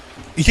now?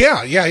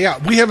 Yeah.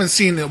 We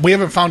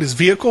haven't found his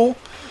vehicle,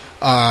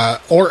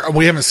 or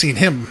we haven't seen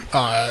him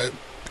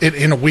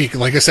in a week.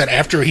 Like I said,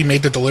 after he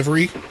made the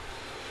delivery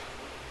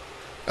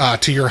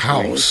to your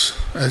house,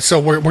 and so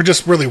we're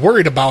just really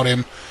worried about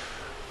him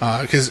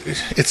because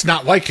it's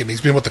not like him. He's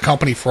been with the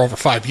company for over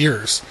 5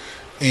 years,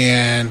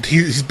 and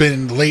he's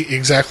been late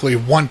exactly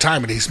one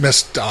time, and he's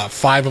missed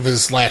 5 of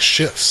his last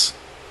shifts.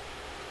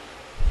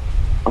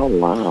 Oh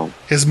wow!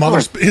 His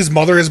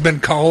mother has been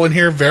calling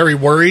here, very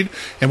worried,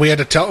 and we had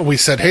to tell. We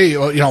said, "Hey,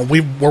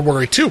 we're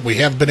worried too. We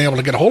haven't been able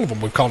to get a hold of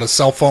him. We've called his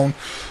cell phone,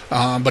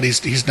 but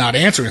he's not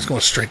answering. He's going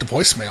straight to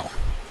voicemail."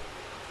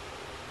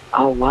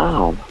 Oh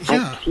wow!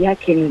 Yeah.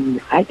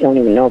 I don't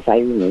even know if I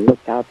even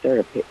looked out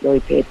there to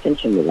really pay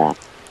attention to that.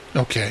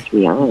 Okay. To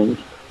be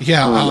honest.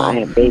 Yeah. I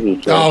have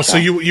babies. So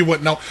you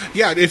wouldn't know.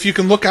 Yeah, if you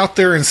can look out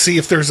there and see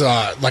if there's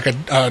a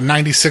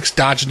 96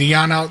 Dodge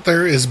Neon out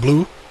there is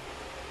blue.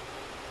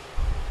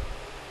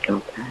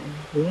 Okay.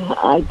 Yeah,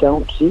 I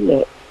don't see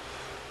it.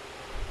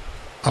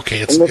 Okay,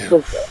 it's... And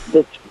because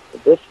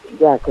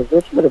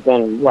this would have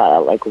been,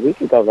 like a week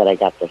ago that I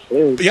got the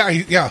flu.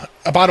 Yeah,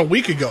 about a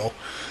week ago.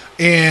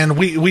 And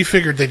we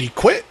figured that he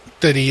quit,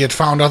 that he had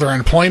found other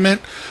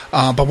employment.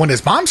 But when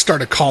his mom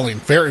started calling,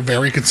 very,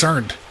 very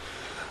concerned.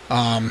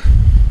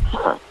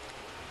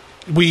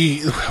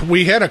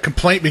 We had a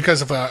complaint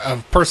because of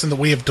a person that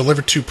we have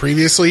delivered to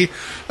previously.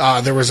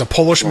 There was a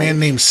Polish man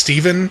named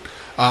Steven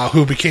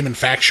who became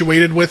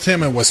infatuated with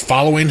him and was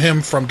following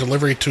him from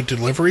delivery to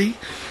delivery.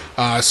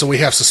 So we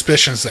have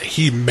suspicions that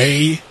he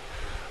may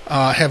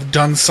have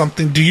done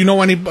something. Do you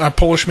know any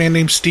Polish man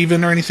named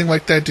Steven or anything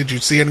like that? Did you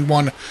see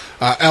anyone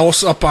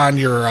else up on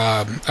your,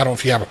 I don't know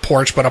if you have a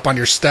porch, but up on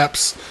your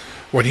steps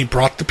when he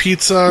brought the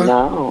pizza?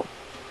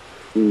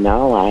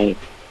 No, I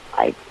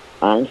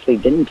honestly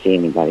didn't see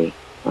anybody.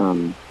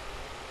 No.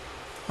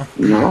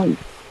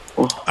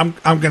 I'm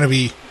gonna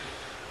be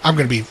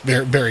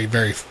very, very,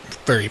 very,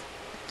 very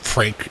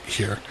frank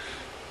here.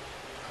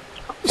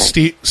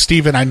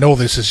 Steven, I know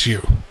this is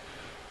you.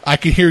 I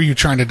can hear you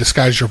trying to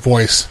disguise your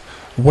voice.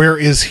 Where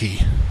is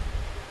he?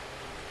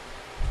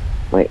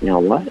 Wait, now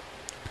what?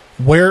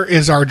 Where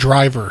is our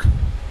driver?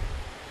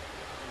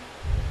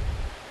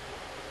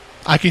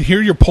 I can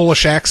hear your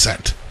Polish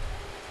accent.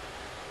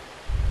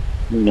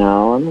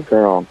 No, I'm a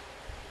girl.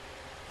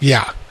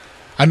 Yeah.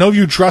 I know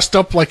you dressed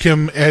up like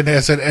him and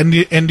as an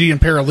Indian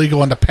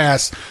paralegal in the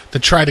past to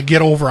try to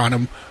get over on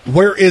him.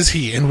 Where is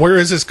he and where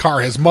is his car?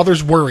 His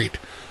mother's worried.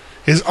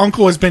 His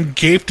uncle has been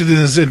gaped in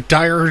his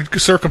entire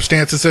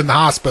circumstances in the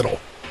hospital.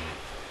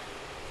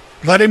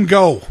 Let him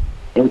go.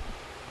 And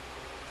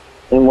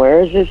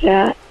where is this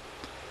at?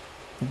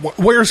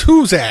 Where's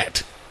who's at?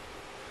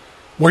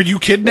 Where you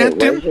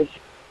kidnapped him?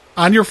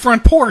 On your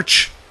front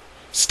porch.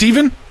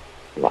 Steven?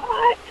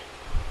 What?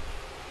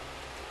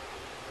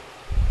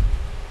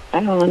 I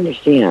don't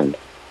understand.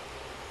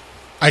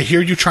 I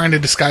hear you trying to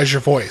disguise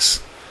your voice.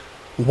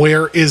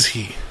 Where is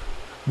he?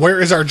 Where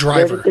is our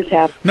driver?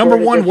 Number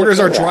one, where is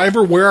our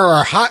driver? Where are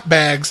our hot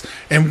bags?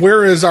 And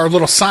where is our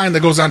little sign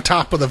that goes on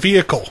top of the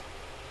vehicle?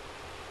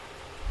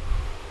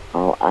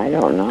 Oh, I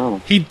don't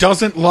know. He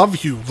doesn't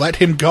love you. Let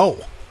him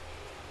go.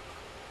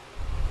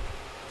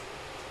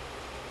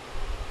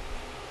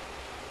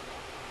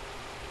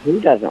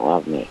 Who doesn't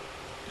love me?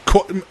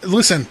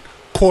 Listen,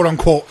 quote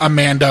unquote,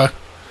 Amanda.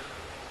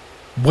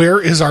 Where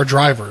is our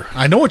driver?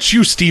 I know it's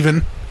you,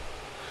 Steven.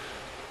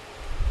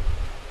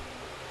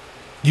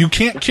 You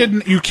can't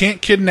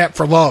kidnap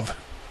for love.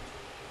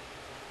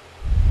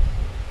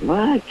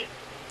 What?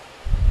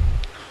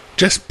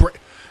 Just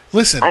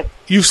listen.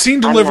 You've seen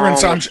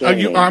Deliverance.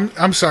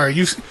 I'm sorry.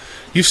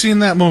 You've seen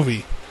that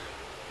movie.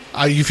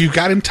 If you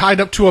got him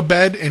tied up to a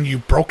bed and you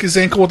broke his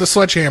ankle with a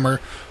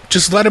sledgehammer,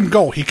 just let him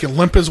go. He can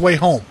limp his way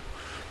home.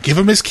 Give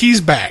him his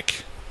keys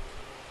back.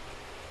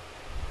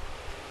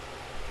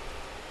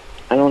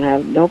 I don't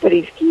have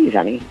nobody's keys,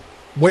 honey.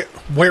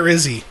 Where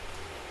is he?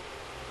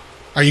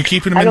 Are you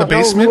keeping him in the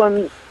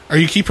basement? Are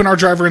you keeping our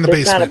driver in the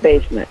basement? It's not a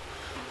basement.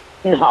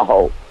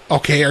 No.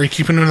 Okay, are you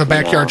keeping him in the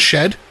backyard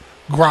shed?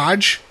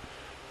 Garage?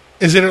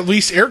 Is it at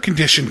least air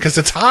conditioned because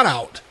it's hot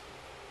out?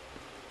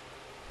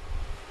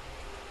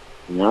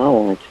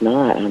 No, it's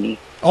not, honey.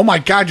 Oh my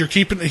God,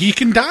 he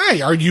can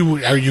die. Are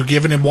you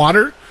giving him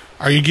water?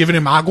 Are you giving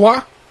him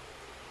agua?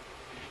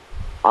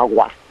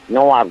 Agua.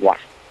 No agua.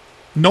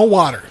 No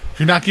water.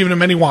 You're not giving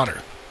him any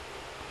water.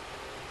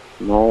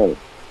 No.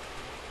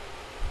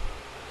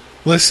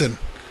 Listen,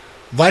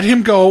 let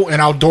him go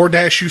and I'll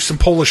DoorDash you some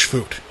Polish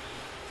food.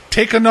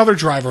 Take another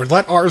driver.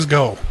 Let ours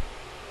go.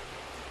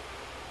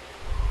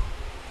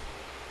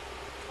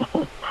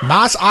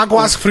 Más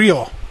aguas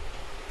frío.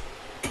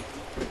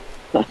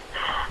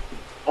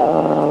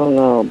 Oh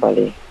no,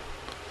 buddy.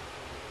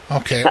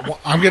 Okay, well,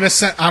 I'm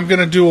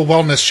gonna do a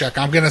wellness check.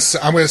 I'm gonna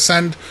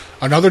send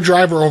another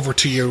driver over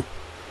to you,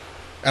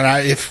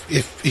 and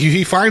if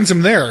he finds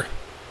him there,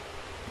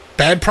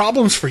 bad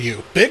problems for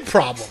you, big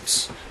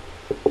problems.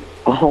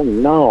 Oh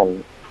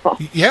no.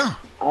 Yeah.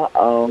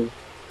 Uh-oh.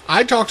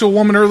 I talked to a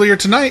woman earlier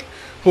tonight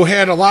who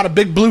had a lot of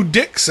big blue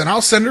dicks, and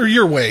I'll send her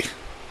your way.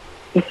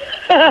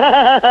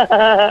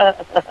 A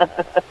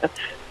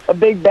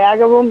big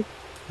bag of them?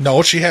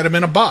 No, she had them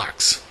in a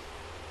box.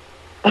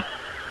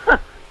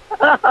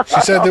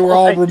 She said they were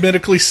all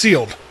hermetically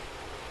sealed.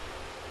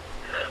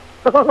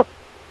 I'm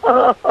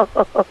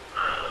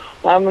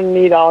going to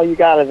need all you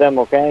got of them,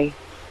 okay?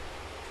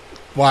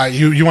 Why?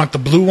 You want the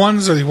blue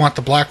ones or you want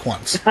the black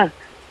ones?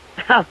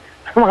 I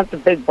want the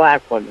big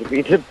black ones.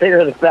 The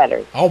bigger the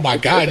better. Oh my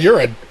God, you're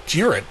a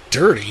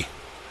dirty.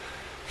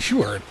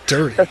 You are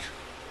dirty.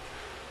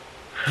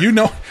 You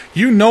know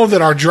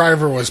that our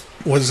driver was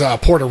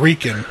Puerto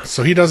Rican,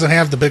 so he doesn't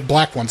have the big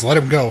black ones. Let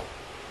him go.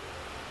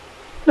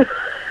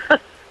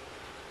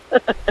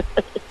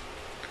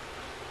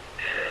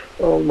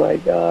 Oh my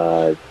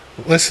God.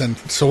 Listen,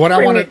 so what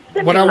I want to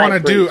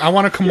do, I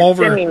want to come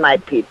over. Send me my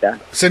pizza.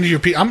 Send you your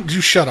pizza.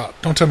 You shut up.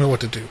 Don't tell me what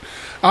to do.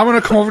 I'm going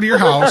to come over to your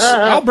house.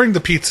 I'll bring the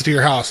pizza to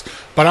your house,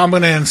 but I'm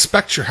going to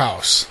inspect your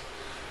house.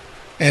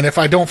 And if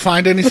I don't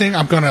find anything,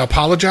 I'm going to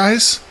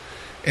apologize.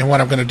 And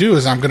what I'm going to do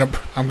is I'm going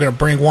to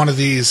bring one of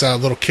these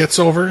little kits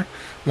over,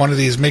 one of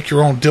these make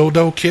your own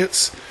dildo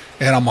kits,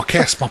 and I'm going to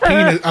cast my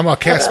penis. I'm going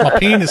to cast my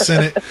penis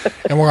in it,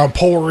 and we're going to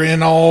pour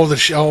in all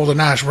the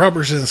nice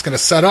rubbers, and it's going to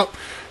set up,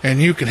 and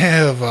you can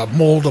have a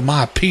mold of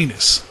my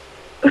penis,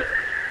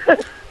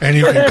 and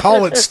you can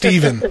call it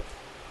Steven.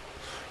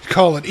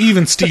 Call it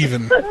Even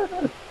Steven.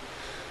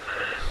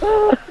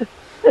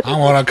 I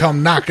want to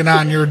come knocking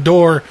on your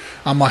door.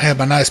 I'm gonna have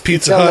a nice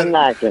Pizza Hut.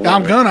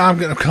 I'm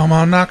gonna come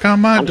on, knock on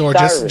my door,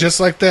 just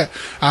like that.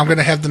 I'm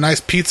gonna have the nice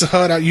Pizza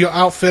Hut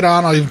outfit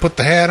on. I'll even put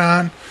the hat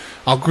on.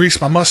 I'll grease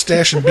my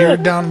mustache and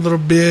beard down a little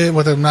bit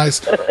with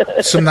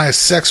some nice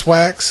sex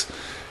wax,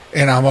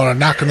 and I'm gonna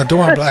knock on the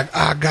door and be like,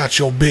 "I got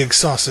your big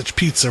sausage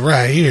pizza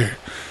right here."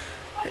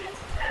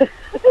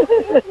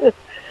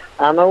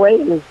 I'm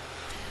awaiting.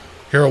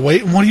 You're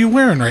awaiting. What are you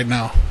wearing right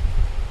now?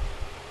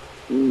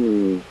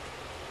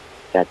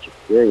 Got you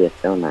curious,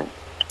 don't I?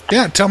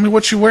 Yeah, tell me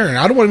what you're wearing.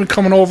 I don't want to be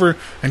coming over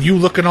and you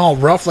looking all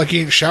rough like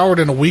you ain't showered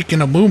in a week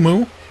in a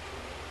moo-moo.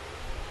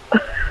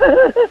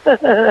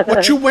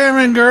 What you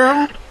wearing,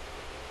 girl?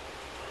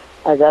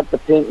 I got the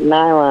pink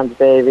nylons,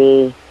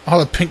 baby. Oh,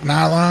 the pink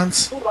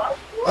nylons?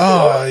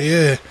 Oh,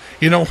 yeah.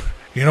 You know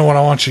what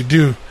I want you to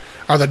do?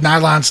 Are the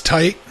nylons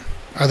tight?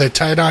 Are they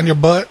tight on your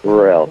butt?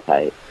 Real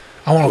tight.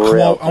 I want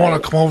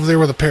to come over there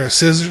with a pair of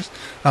scissors.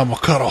 I'm going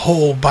to cut a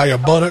hole by your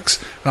buttocks,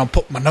 and I'll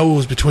put my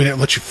nose between it and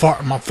let you fart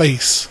in my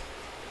face.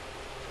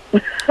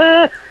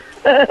 And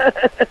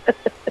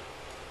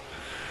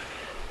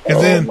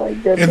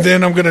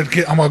then I'm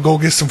gonna go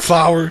get some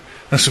flour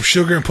and some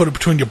sugar and put it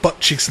between your butt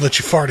cheeks and let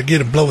you fart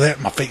again and blow that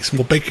in my face, and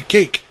we'll bake a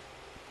cake.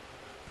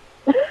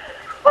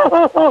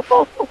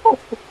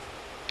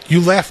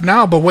 You laugh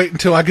now, but wait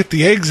until I get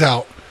the eggs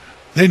out.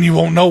 Then you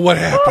won't know what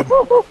happened.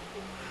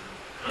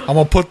 I'm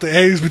gonna put the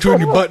eggs between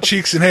your butt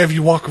cheeks and have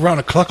you walk around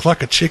and cluck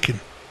like a chicken.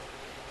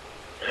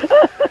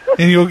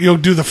 And you'll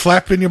do the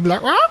flapping. You'll be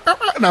like,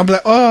 and I'll be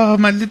like, oh,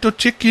 my little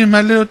chicken,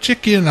 my little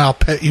chicken. And I'll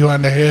pet you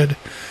on the head.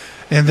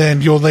 And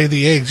then you'll lay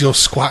the eggs. You'll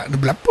squat and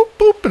be like, boop,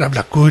 boop. And I'll be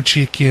like, good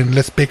chicken,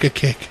 let's bake a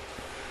cake.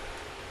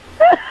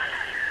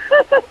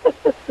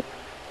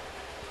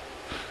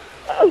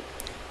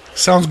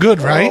 Sounds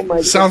good, right?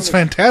 Oh, Sounds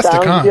fantastic,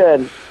 Sounds huh?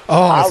 good.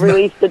 Oh, I'll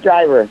release the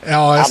driver.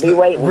 Oh, I'll be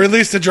waiting.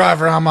 Release the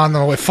driver. I'm on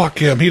the way. Fuck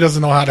him. He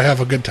doesn't know how to have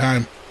a good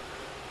time.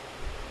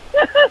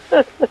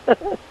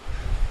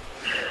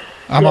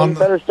 You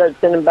better start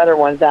sending better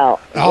ones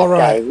out. All This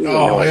right. guy, you know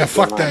Oh, yeah, what's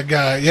fuck going on. that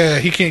guy. Yeah,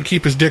 he can't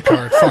keep his dick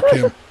hard. Fuck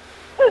him.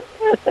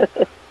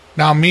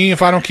 Now, me,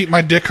 if I don't keep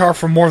my dick hard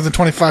for more than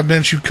 25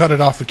 minutes, you cut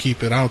it off and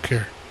keep it. I don't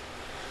care.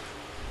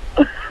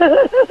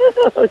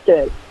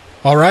 Okay.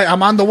 All right,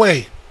 I'm on the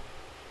way.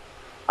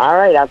 All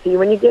right, I'll see you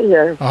when you get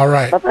here. All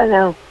right. Bye-bye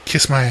now.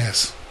 Kiss my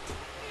ass.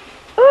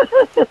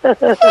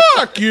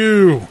 Fuck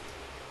you.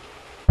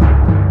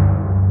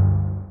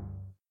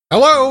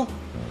 Hello.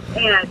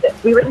 And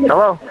we were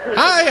hello.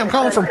 Hi, I'm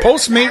calling from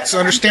Postmates. I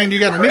understand you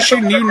got an issue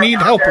and you need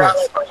help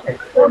with.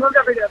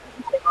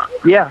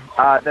 Yeah,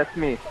 that's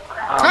me.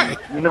 Hi.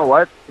 You know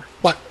what?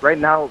 What? Right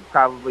now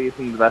probably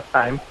isn't the best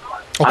time.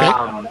 Okay.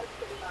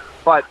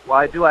 But while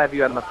I do have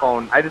you on the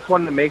phone, I just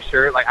wanted to make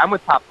sure, like, I'm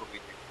with Papa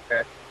Luigi,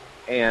 okay?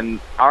 And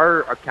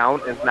our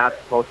account is not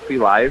supposed to be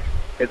live.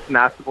 It's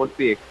not supposed to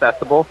be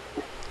accessible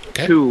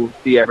to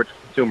the average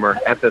consumer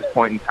at this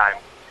point in time.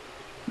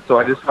 So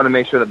I just want to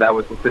make sure that that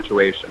was the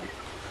situation.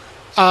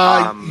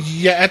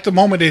 Yeah, at the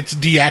moment it's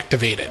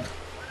deactivated.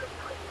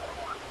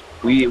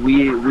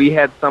 We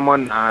had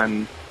someone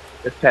on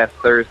this past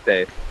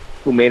Thursday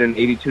who made an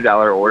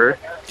 $82 order.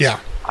 Yeah.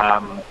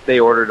 They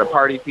ordered a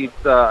party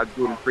pizza, a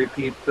gluten-free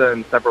pizza,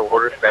 and several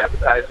orders of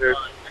appetizers.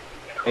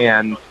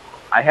 And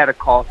I had a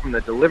call from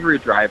the delivery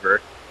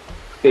driver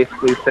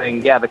basically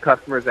saying, yeah, the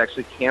customers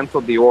actually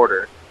canceled the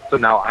order, so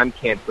now I'm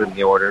canceling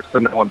the order, so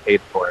no one paid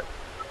for it.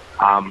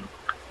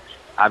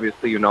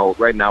 Obviously, you know,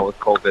 right now with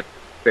COVID,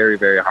 very,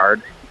 very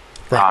hard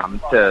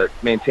to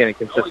maintain a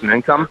consistent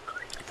income.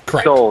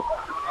 Correct. So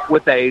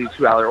with that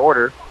 $82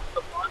 order,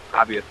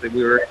 obviously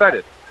we were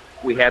excited.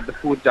 We had the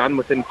food done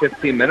within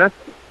 15 minutes.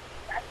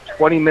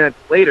 20 minutes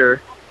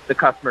later, the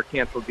customer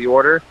canceled the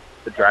order.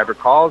 The driver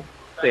calls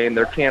saying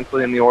they're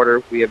canceling the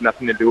order. We have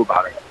nothing to do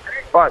about it.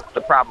 But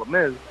the problem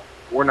is,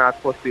 we're not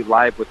supposed to be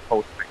live with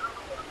Postmates.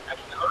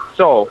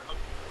 So,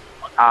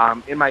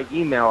 in my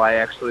email, I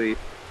actually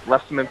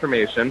left some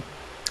information.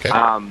 Okay.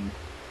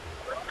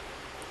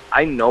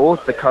 I know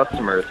the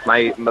customers.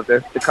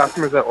 The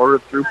customers that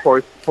ordered through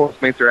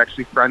Postmates are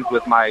actually friends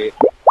with my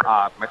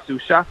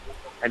sous chef,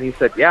 and he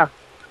said, yeah.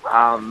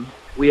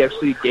 We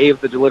actually gave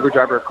the delivery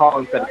driver a call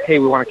and said, hey,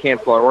 we want to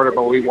cancel our order,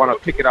 but we want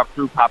to pick it up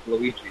through Papa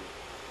Luigi.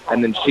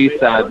 And then she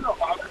said,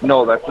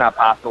 no, that's not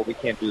possible. We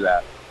can't do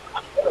that.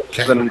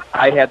 Okay. So then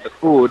I had the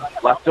food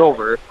left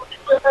over.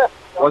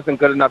 Wasn't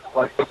good enough to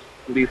like the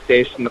police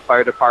station, the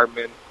fire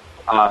department,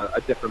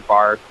 a different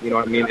bar. You know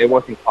what I mean? It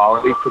wasn't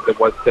quality because it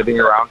was sitting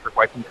around for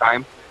quite some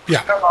time.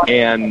 Yeah.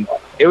 And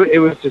it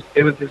was just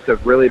a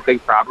really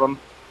big problem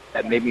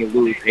that made me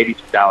lose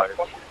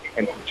 $82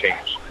 and some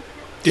change.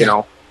 You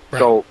know? Right.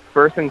 So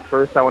first things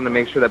first, I want to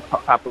make sure that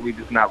Papa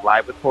Luigi is not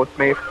live with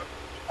Postmates.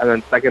 And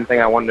then second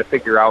thing, I wanted to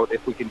figure out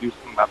if we can do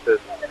something about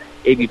this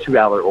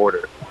 $82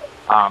 order.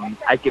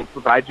 I can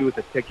provide you with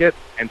a ticket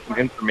and some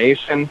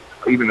information,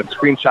 or even a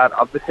screenshot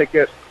of the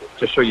ticket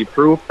to show you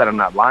proof that I'm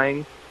not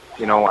lying.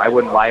 You know, I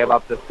wouldn't lie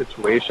about this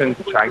situation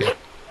to try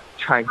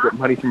and get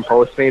money from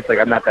Postmates. Like,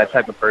 I'm not that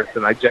type of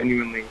person. I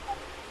genuinely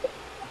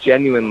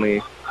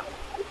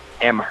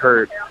am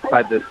hurt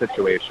by this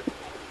situation.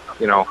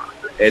 You know,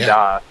 it's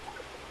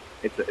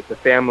a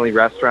family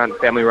restaurant,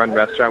 family-run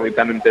restaurant. We've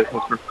been in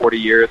business for 40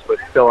 years, but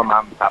still a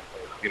mom-and-pop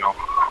place, you know.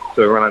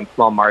 So we run on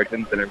small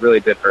margins, and it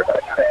really did hurt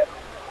that guy.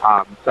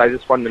 So I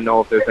just wanted to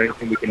know if there's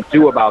anything we can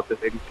do about this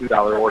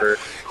 $82 order.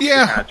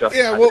 Yeah,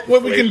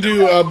 what we can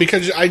do,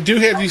 because I do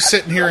have you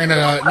sitting here in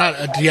a, not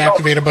a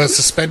deactivated, but a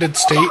suspended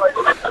state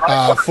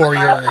for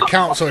your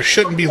account, so it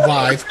shouldn't be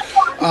live.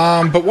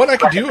 But what I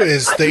can do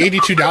is the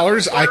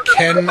 $82,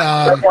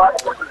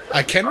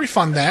 I can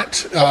refund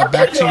that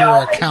back to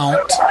your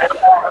account.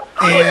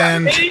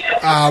 And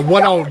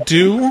what I'll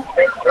do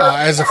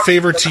as a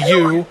favor to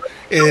you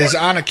is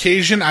on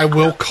occasion I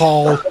will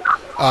call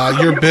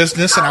your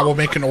business and I will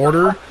make an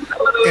order,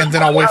 and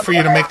then I'll wait for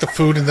you to make the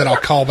food, and then I'll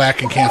call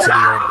back and cancel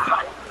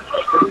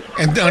the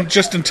order. And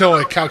just until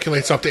it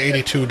calculates up to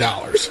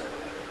 $82.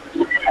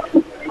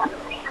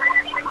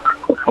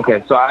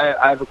 Okay, so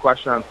I have a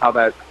question on how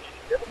that...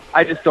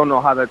 I just don't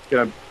know how that's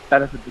going to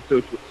benefit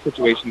the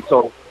situation.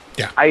 So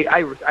yeah,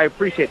 I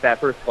appreciate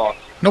that, first of all.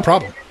 No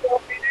problem.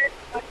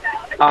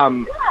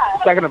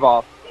 Second of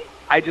all,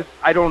 I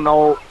don't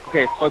know.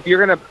 Okay, so if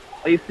you're going to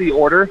place the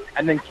order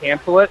and then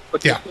cancel it,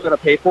 but you're still going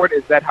to pay for it,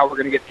 is that how we're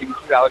going to get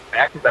 $82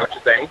 back? Is that what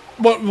you're saying?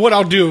 What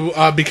I'll do,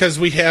 because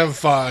we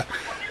have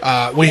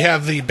We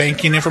have the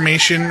banking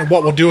information.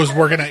 What we'll do is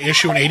we're going to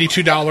issue an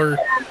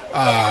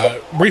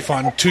 $82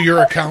 refund to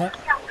your account.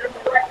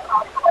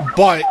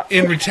 But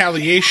in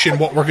retaliation,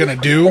 what we're going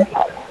to do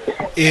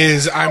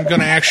is I'm going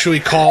to actually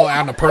call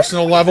on a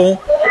personal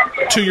level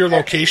to your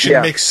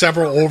location, make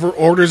several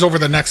orders over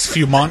the next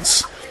few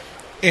months.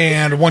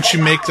 And once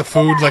you make the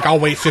food, like I'll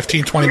wait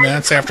 15, 20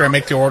 minutes after I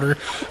make the order.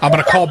 I'm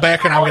going to call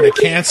back and I'm going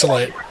to cancel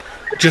it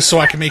just so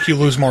I can make you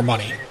lose more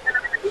money.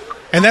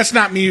 And that's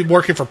not me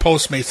working for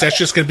Postmates. That's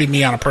just going to be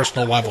me on a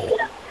personal level.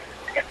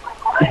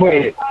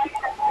 Wait,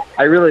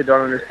 I really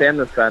don't understand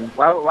this then.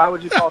 Why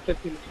would you call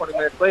 15 to 20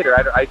 minutes later?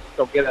 I just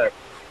don't get it.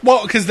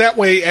 Well, because that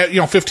way,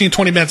 15,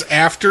 20 minutes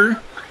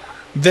after,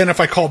 then if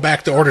I call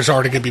back, the order's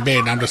already going to be made.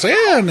 And I'm just like,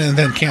 and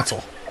then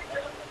cancel.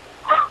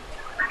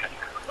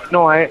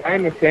 No, I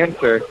understand,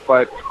 sir,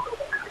 but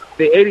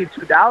the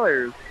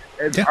 $82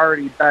 has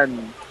already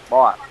been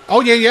bought. Oh,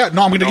 yeah.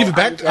 No, I'm going to give it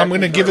back. I'm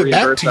going to give it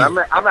back to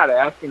you. I'm not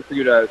asking for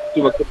you to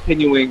do a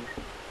continuing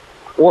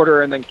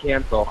order and then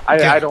cancel.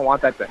 I don't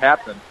want that to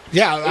happen.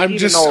 Yeah, I'm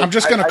just going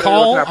to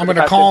call. I'm going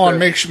to call and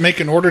make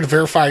an order to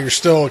verify you're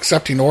still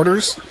accepting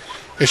orders.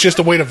 It's just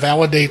a way to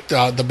validate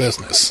the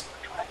business.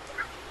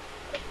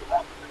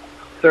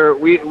 Sir,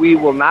 we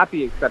will not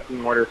be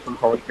accepting orders from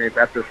Postmates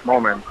at this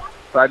moment.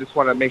 So I just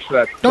want to make sure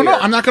that's clear. No,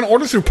 I'm not going to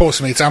order through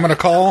Postmates. I'm going to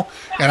call,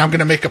 and I'm going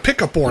to make a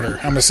pickup order.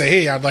 I'm going to say,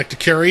 hey, I'd like to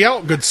carry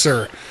out, good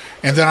sir.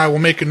 And then I will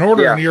make an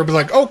order, and you'll be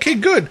like, okay,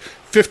 good.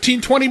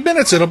 15, 20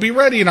 minutes, it'll be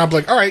ready. And I'll be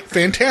like, all right,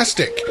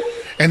 fantastic.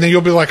 And then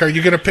you'll be like, are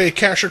you going to pay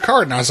cash or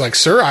card? And I was like,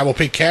 sir, I will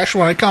pay cash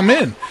when I come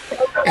in.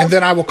 And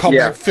then I will call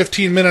back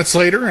 15 minutes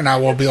later, and I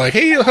will be like,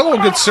 hey, hello,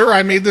 good sir,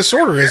 I made this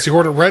order. Is the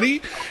order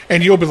ready?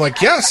 And you'll be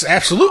like, yes,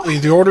 absolutely,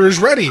 the order is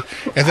ready.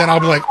 And then I'll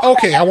be like,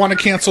 okay, I want to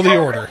cancel the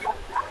order.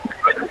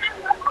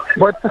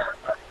 What?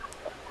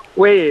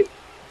 Wait,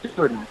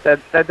 dude,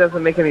 that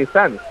doesn't make any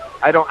sense.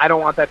 I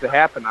don't want that to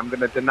happen. I'm going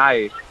to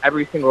deny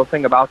every single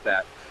thing about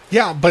that.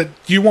 Yeah, but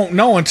you won't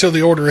know until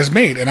the order is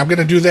made, and I'm going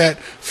to do that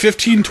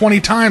 15, 20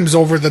 times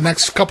over the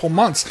next couple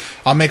months.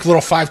 I'll make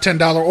little $5,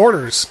 $10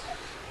 orders,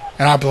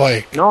 and I'll be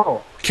like,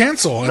 no,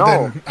 cancel,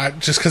 and then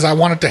just because I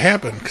want it to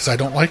happen, because I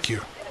don't like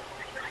you.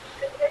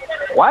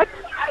 What?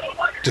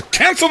 Just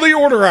cancel the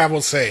order, I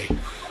will say.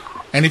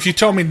 And if you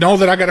tell me no,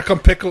 that I got to come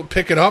pick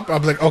it up, I'll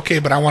be like, okay,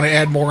 but I want to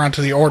add more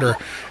onto the order.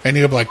 And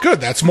you'll be like, good,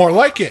 that's more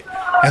like it.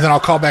 And then I'll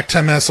call back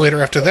 10 minutes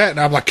later after that, and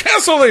I'll be like,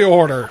 cancel the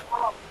order.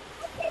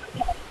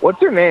 What's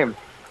your name?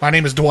 My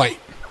name is Dwight.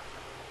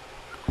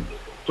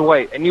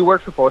 Dwight, and you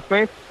work for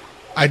Postmates?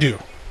 I do.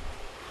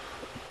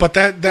 But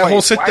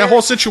that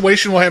whole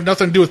situation will have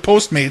nothing to do with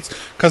Postmates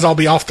because I'll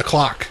be off the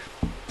clock.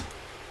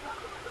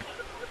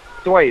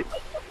 Dwight,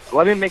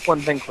 let me make one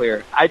thing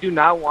clear. I do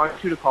not want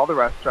you to call the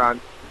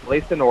restaurant,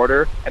 place an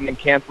order, and then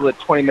cancel it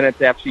 20 minutes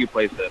after you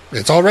place it.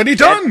 It's already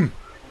done.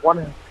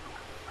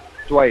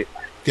 Dwight.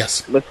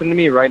 Yes. Listen to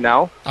me right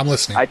now. I'm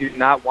listening. I do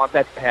not want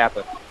that to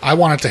happen. I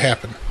want it to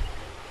happen.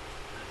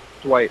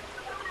 Dwight,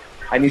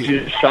 I need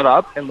you to shut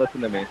up and listen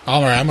to me.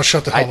 All right, I'm going to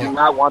shut the hell up. I do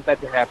not want that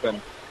to happen.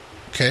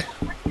 Okay.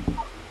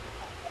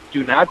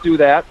 Do not do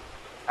that.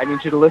 I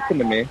need you to listen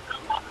to me.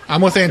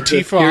 I'm with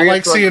Antifa. I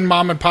like seeing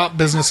mom and pop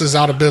businesses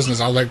out of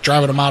business. I like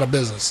driving them out of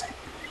business.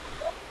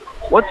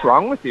 What's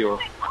wrong with you?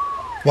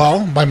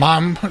 Well, my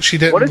mom, she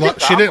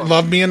didn't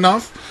love me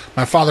enough.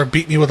 My father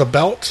beat me with a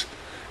belt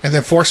and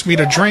then forced me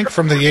to drink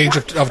from the age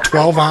of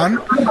 12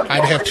 on.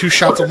 I'd have 2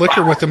 shots of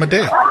liquor with him a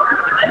day.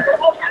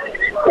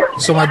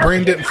 So my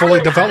brain didn't fully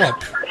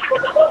develop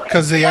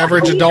because the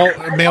average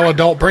male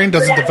adult brain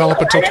doesn't develop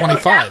until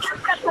 25.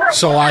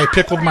 So I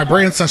pickled my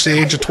brain since the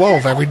age of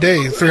 12 every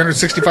day,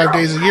 365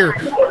 days a year,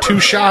 2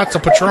 shots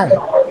of Patron.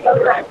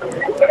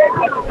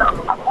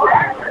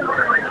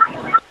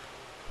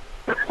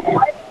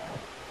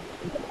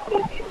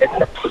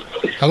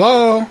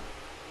 Hello?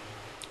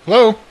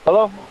 Hello?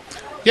 Hello?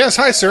 Yes,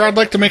 hi, sir. I'd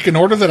like to make an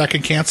order that I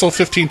can cancel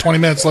 15, 20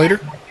 minutes later.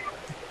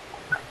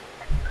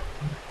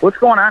 What's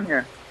going on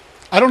here?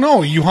 I don't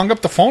know. You hung up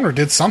the phone or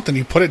did something.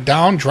 You put it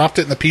down, dropped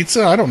it in the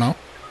pizza. I don't know.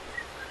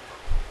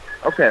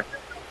 Okay.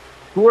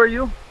 Who are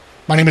you?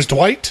 My name is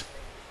Dwight.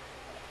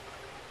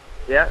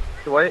 Yeah,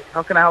 Dwight.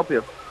 How can I help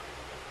you?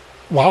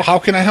 Well, how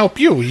can I help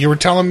you? You were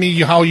telling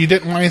me how you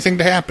didn't want anything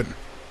to happen.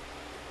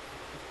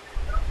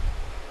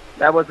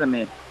 That wasn't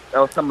me. That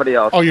was somebody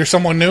else. Oh, you're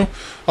someone new?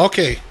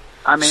 Okay.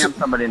 I am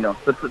somebody new.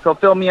 So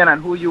fill me in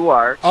on who you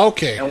are.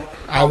 Okay.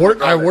 I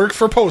work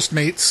for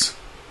Postmates.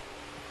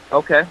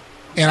 Okay.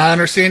 And I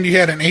understand you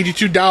had an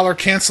 $82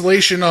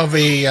 cancellation of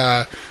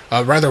a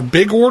rather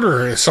big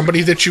order.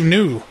 Somebody that you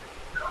knew.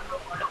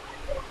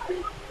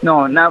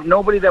 No,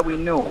 nobody that we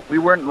knew. We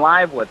weren't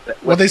live with it.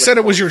 Well, they said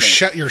it was your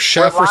chef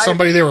or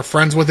somebody they were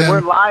friends with him.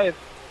 We're live.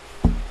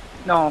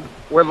 No,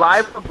 we're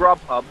live with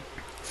Grubhub.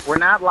 We're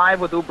not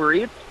live with Uber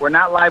Eats. We're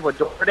not live with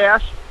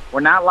DoorDash. We're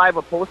not live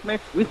with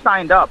Postmates. We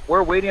signed up.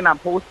 We're waiting on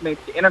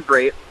Postmates to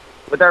integrate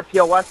with our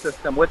POS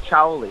system with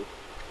Chowley.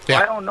 So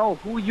I don't know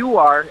who you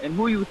are and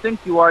who you think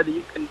you are that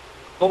you can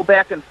go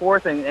back and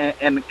forth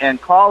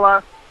and call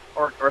us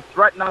or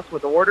threaten us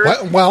with orders.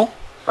 Well,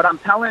 But I'm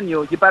telling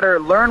you, you better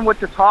learn what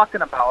you're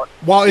talking about.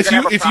 Well, You're gonna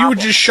have a if you would problem,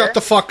 just shut okay?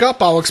 the fuck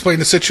up, I'll explain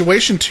the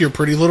situation to your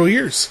pretty little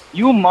ears.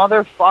 You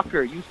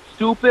motherfucker. You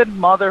stupid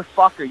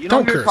motherfucker. You know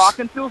Don't who you're curse.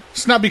 talking to?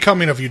 It's not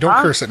becoming of you. Don't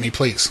Huh? curse at me,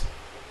 please.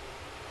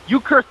 You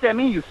cursed at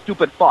me, you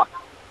stupid fuck.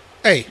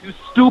 Hey. You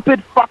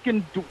stupid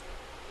fucking...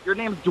 Your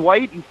name's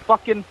Dwight, you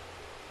fucking...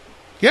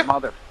 Yeah.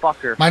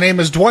 Motherfucker. My name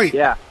is Dwight.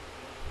 Yeah.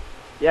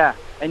 Yeah,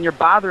 and you're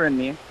bothering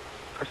me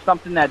for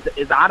something that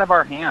is out of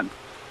our hands.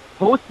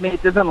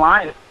 Postmates isn't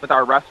live with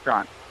our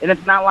restaurant, and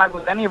it's not live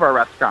with any of our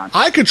restaurants.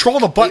 I control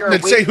the button They are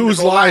that say waiting to who's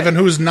go live live. and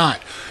who's not.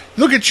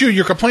 Look at you.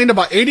 You're complaining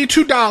about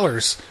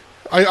 $82.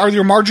 Are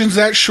your margins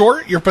that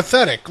short? You're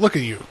pathetic. Look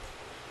at you.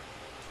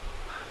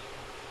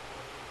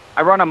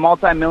 I run a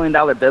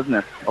multi-million-dollar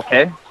business,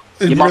 okay?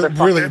 You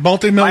motherfucker. Really,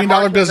 multi-million My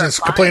dollar margins business.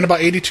 are fine. Complain about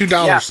 $82.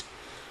 Yeah.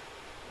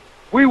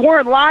 We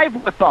weren't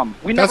live with them.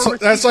 We never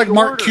That's received like the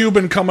Mark order.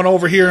 Cuban coming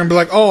over here and be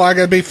like, "Oh, I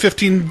got to pay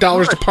 $15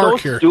 to park so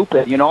here."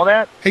 Stupid, you know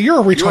that? Hey, you're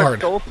a You are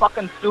retard. so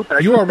fucking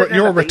stupid. You are sitting in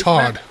you're a the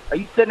basement? retard. Are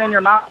you sitting in your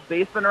mom's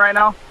basement right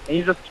now and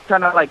you're just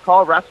trying to like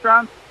call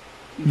restaurants?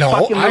 You No,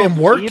 fucking I am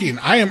little working.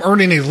 I am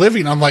earning a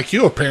living, unlike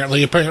you.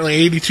 Apparently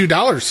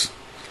 $82.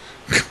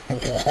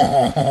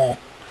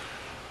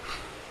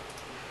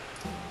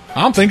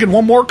 I'm thinking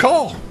one more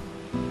call.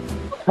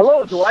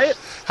 Hello, Dwight.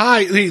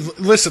 Hi, hey,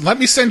 listen. Let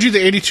me send you the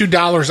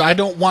 $82. I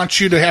don't want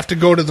you to have to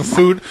go to the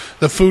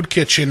food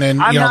kitchen,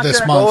 and I'm not this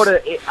gonna month. go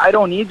to. I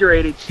don't need your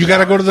 82. You got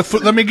to go to the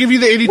food. Let me give you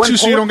the 82,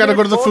 so you don't got to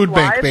go to the food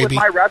bank, With baby.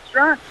 my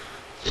restaurant,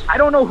 I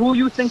don't know who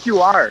you think you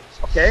are,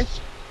 okay?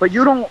 But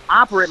you don't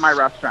operate my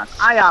restaurant.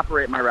 I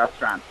operate my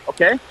restaurant,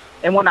 okay?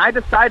 And when I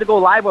decide to go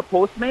live with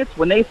Postmates,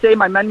 when they say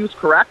my menu's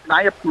correct and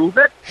I approve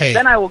it, Hey,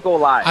 then I will go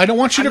live. I don't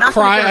want you I'm to not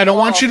gonna cry. get I don't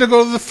want involved. you to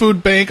go to the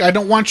food bank. I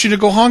don't want you to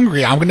go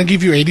hungry. I'm going to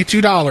give you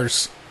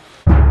 $82.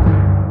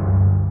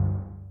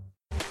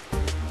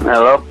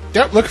 Hello?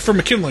 Yep, looking for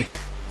McKinley.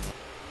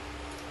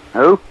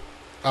 Who?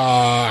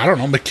 I don't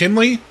know,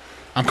 McKinley?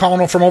 I'm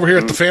calling from over here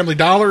at the Family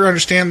Dollar. I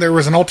understand there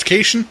was an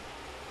altercation.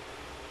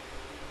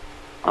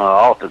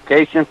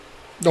 Altercation?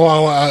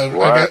 Well,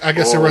 I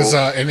guess there was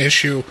Whoa. an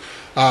issue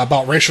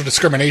about racial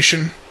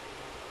discrimination.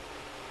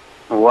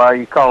 Why are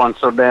you calling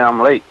so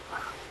damn late?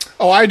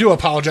 Oh, I do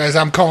apologize.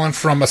 I'm calling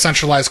from a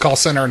centralized call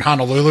center in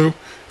Honolulu,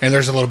 and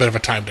there's a little bit of a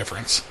time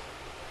difference.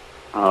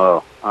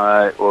 Oh,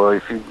 alright. Well,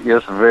 if you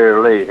it's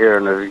very late here,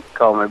 and if you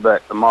call me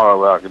back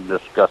tomorrow, I can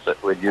discuss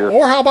it with you.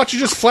 Or how about you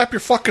just flap your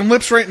fucking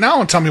lips right now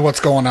and tell me what's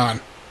going on?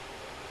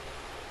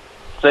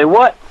 Say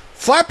what?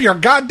 Flap your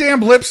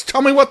goddamn lips,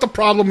 tell me what the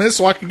problem is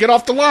so I can get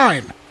off the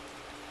line.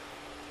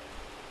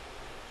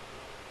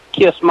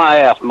 Kiss my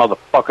ass,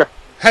 motherfucker.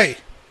 Hey,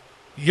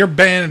 you're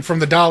banned from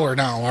the dollar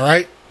now,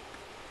 alright?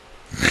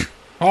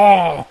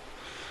 Oh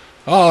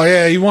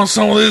yeah, you want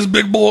some of this,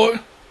 big boy?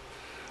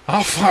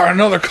 I'll fire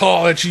another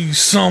call at you, you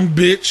some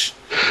bitch.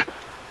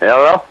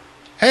 Hello?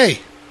 Hey,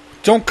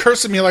 don't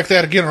curse at me like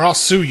that again or I'll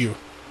sue you.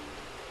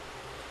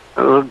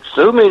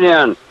 Sue me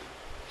then.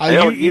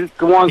 Hell, you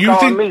the one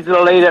calling me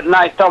so late at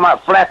night talking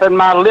about flapping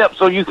my lips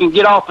so you can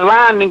get off the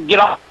line and get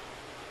off.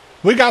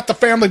 We got the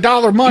Family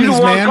Dollar monies, You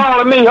the one man.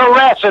 calling me,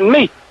 harassing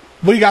me.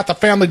 We got the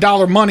Family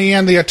Dollar money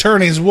and the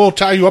attorneys. We'll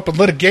tie you up in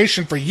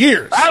litigation for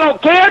years. I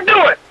don't care,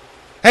 do it.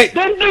 Hey,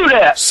 then do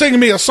that. Sing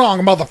me a song,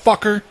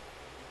 motherfucker.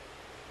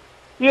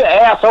 You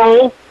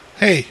asshole.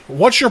 Hey,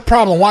 what's your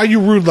problem? Why are you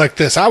rude like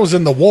this? I was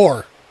in the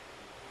war.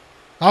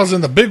 I was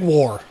in the big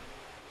war.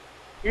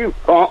 You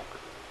punk.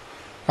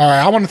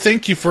 Alright, I want to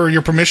thank you for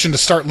your permission to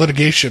start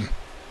litigation.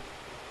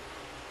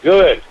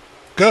 Good.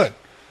 Good.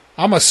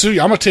 I'm going to sue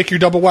you. I'm going to take your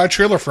double wide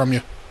trailer from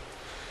you.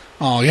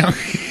 Oh, yeah.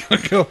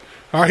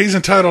 Alright, he's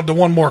entitled to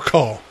one more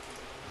call.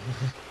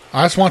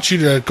 I just want you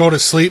to go to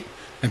sleep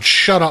and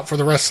shut up for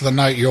the rest of the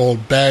night, you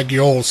old bag, you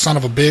old son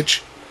of a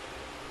bitch.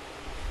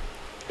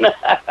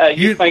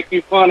 you think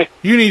you funny?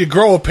 You need to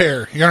grow a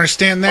pair. You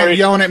understand that?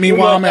 Yelling at me You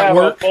while I'm must at have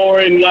work. A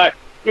boring life.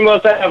 You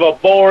must have a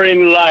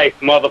boring life,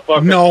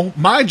 motherfucker. No,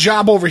 my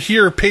job over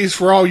here pays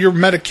for all your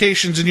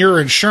medications and your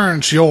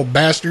insurance, you old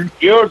bastard.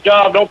 Your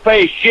job don't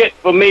pay shit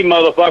for me,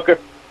 motherfucker.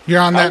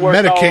 You're on that I worked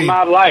Medicaid. all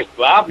my life.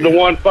 I'm the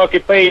one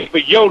fucking paying for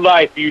your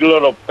life, you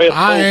little piss.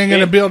 I ain't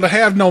going to be able to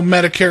have no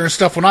Medicare and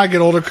stuff when I get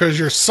older because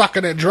you're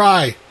sucking it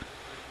dry.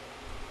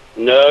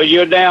 No,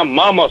 your damn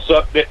mama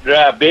sucked it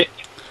dry, bitch.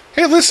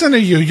 Hey, listen to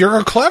you. You're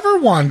a clever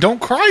one. Don't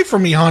cry for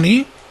me,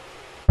 honey.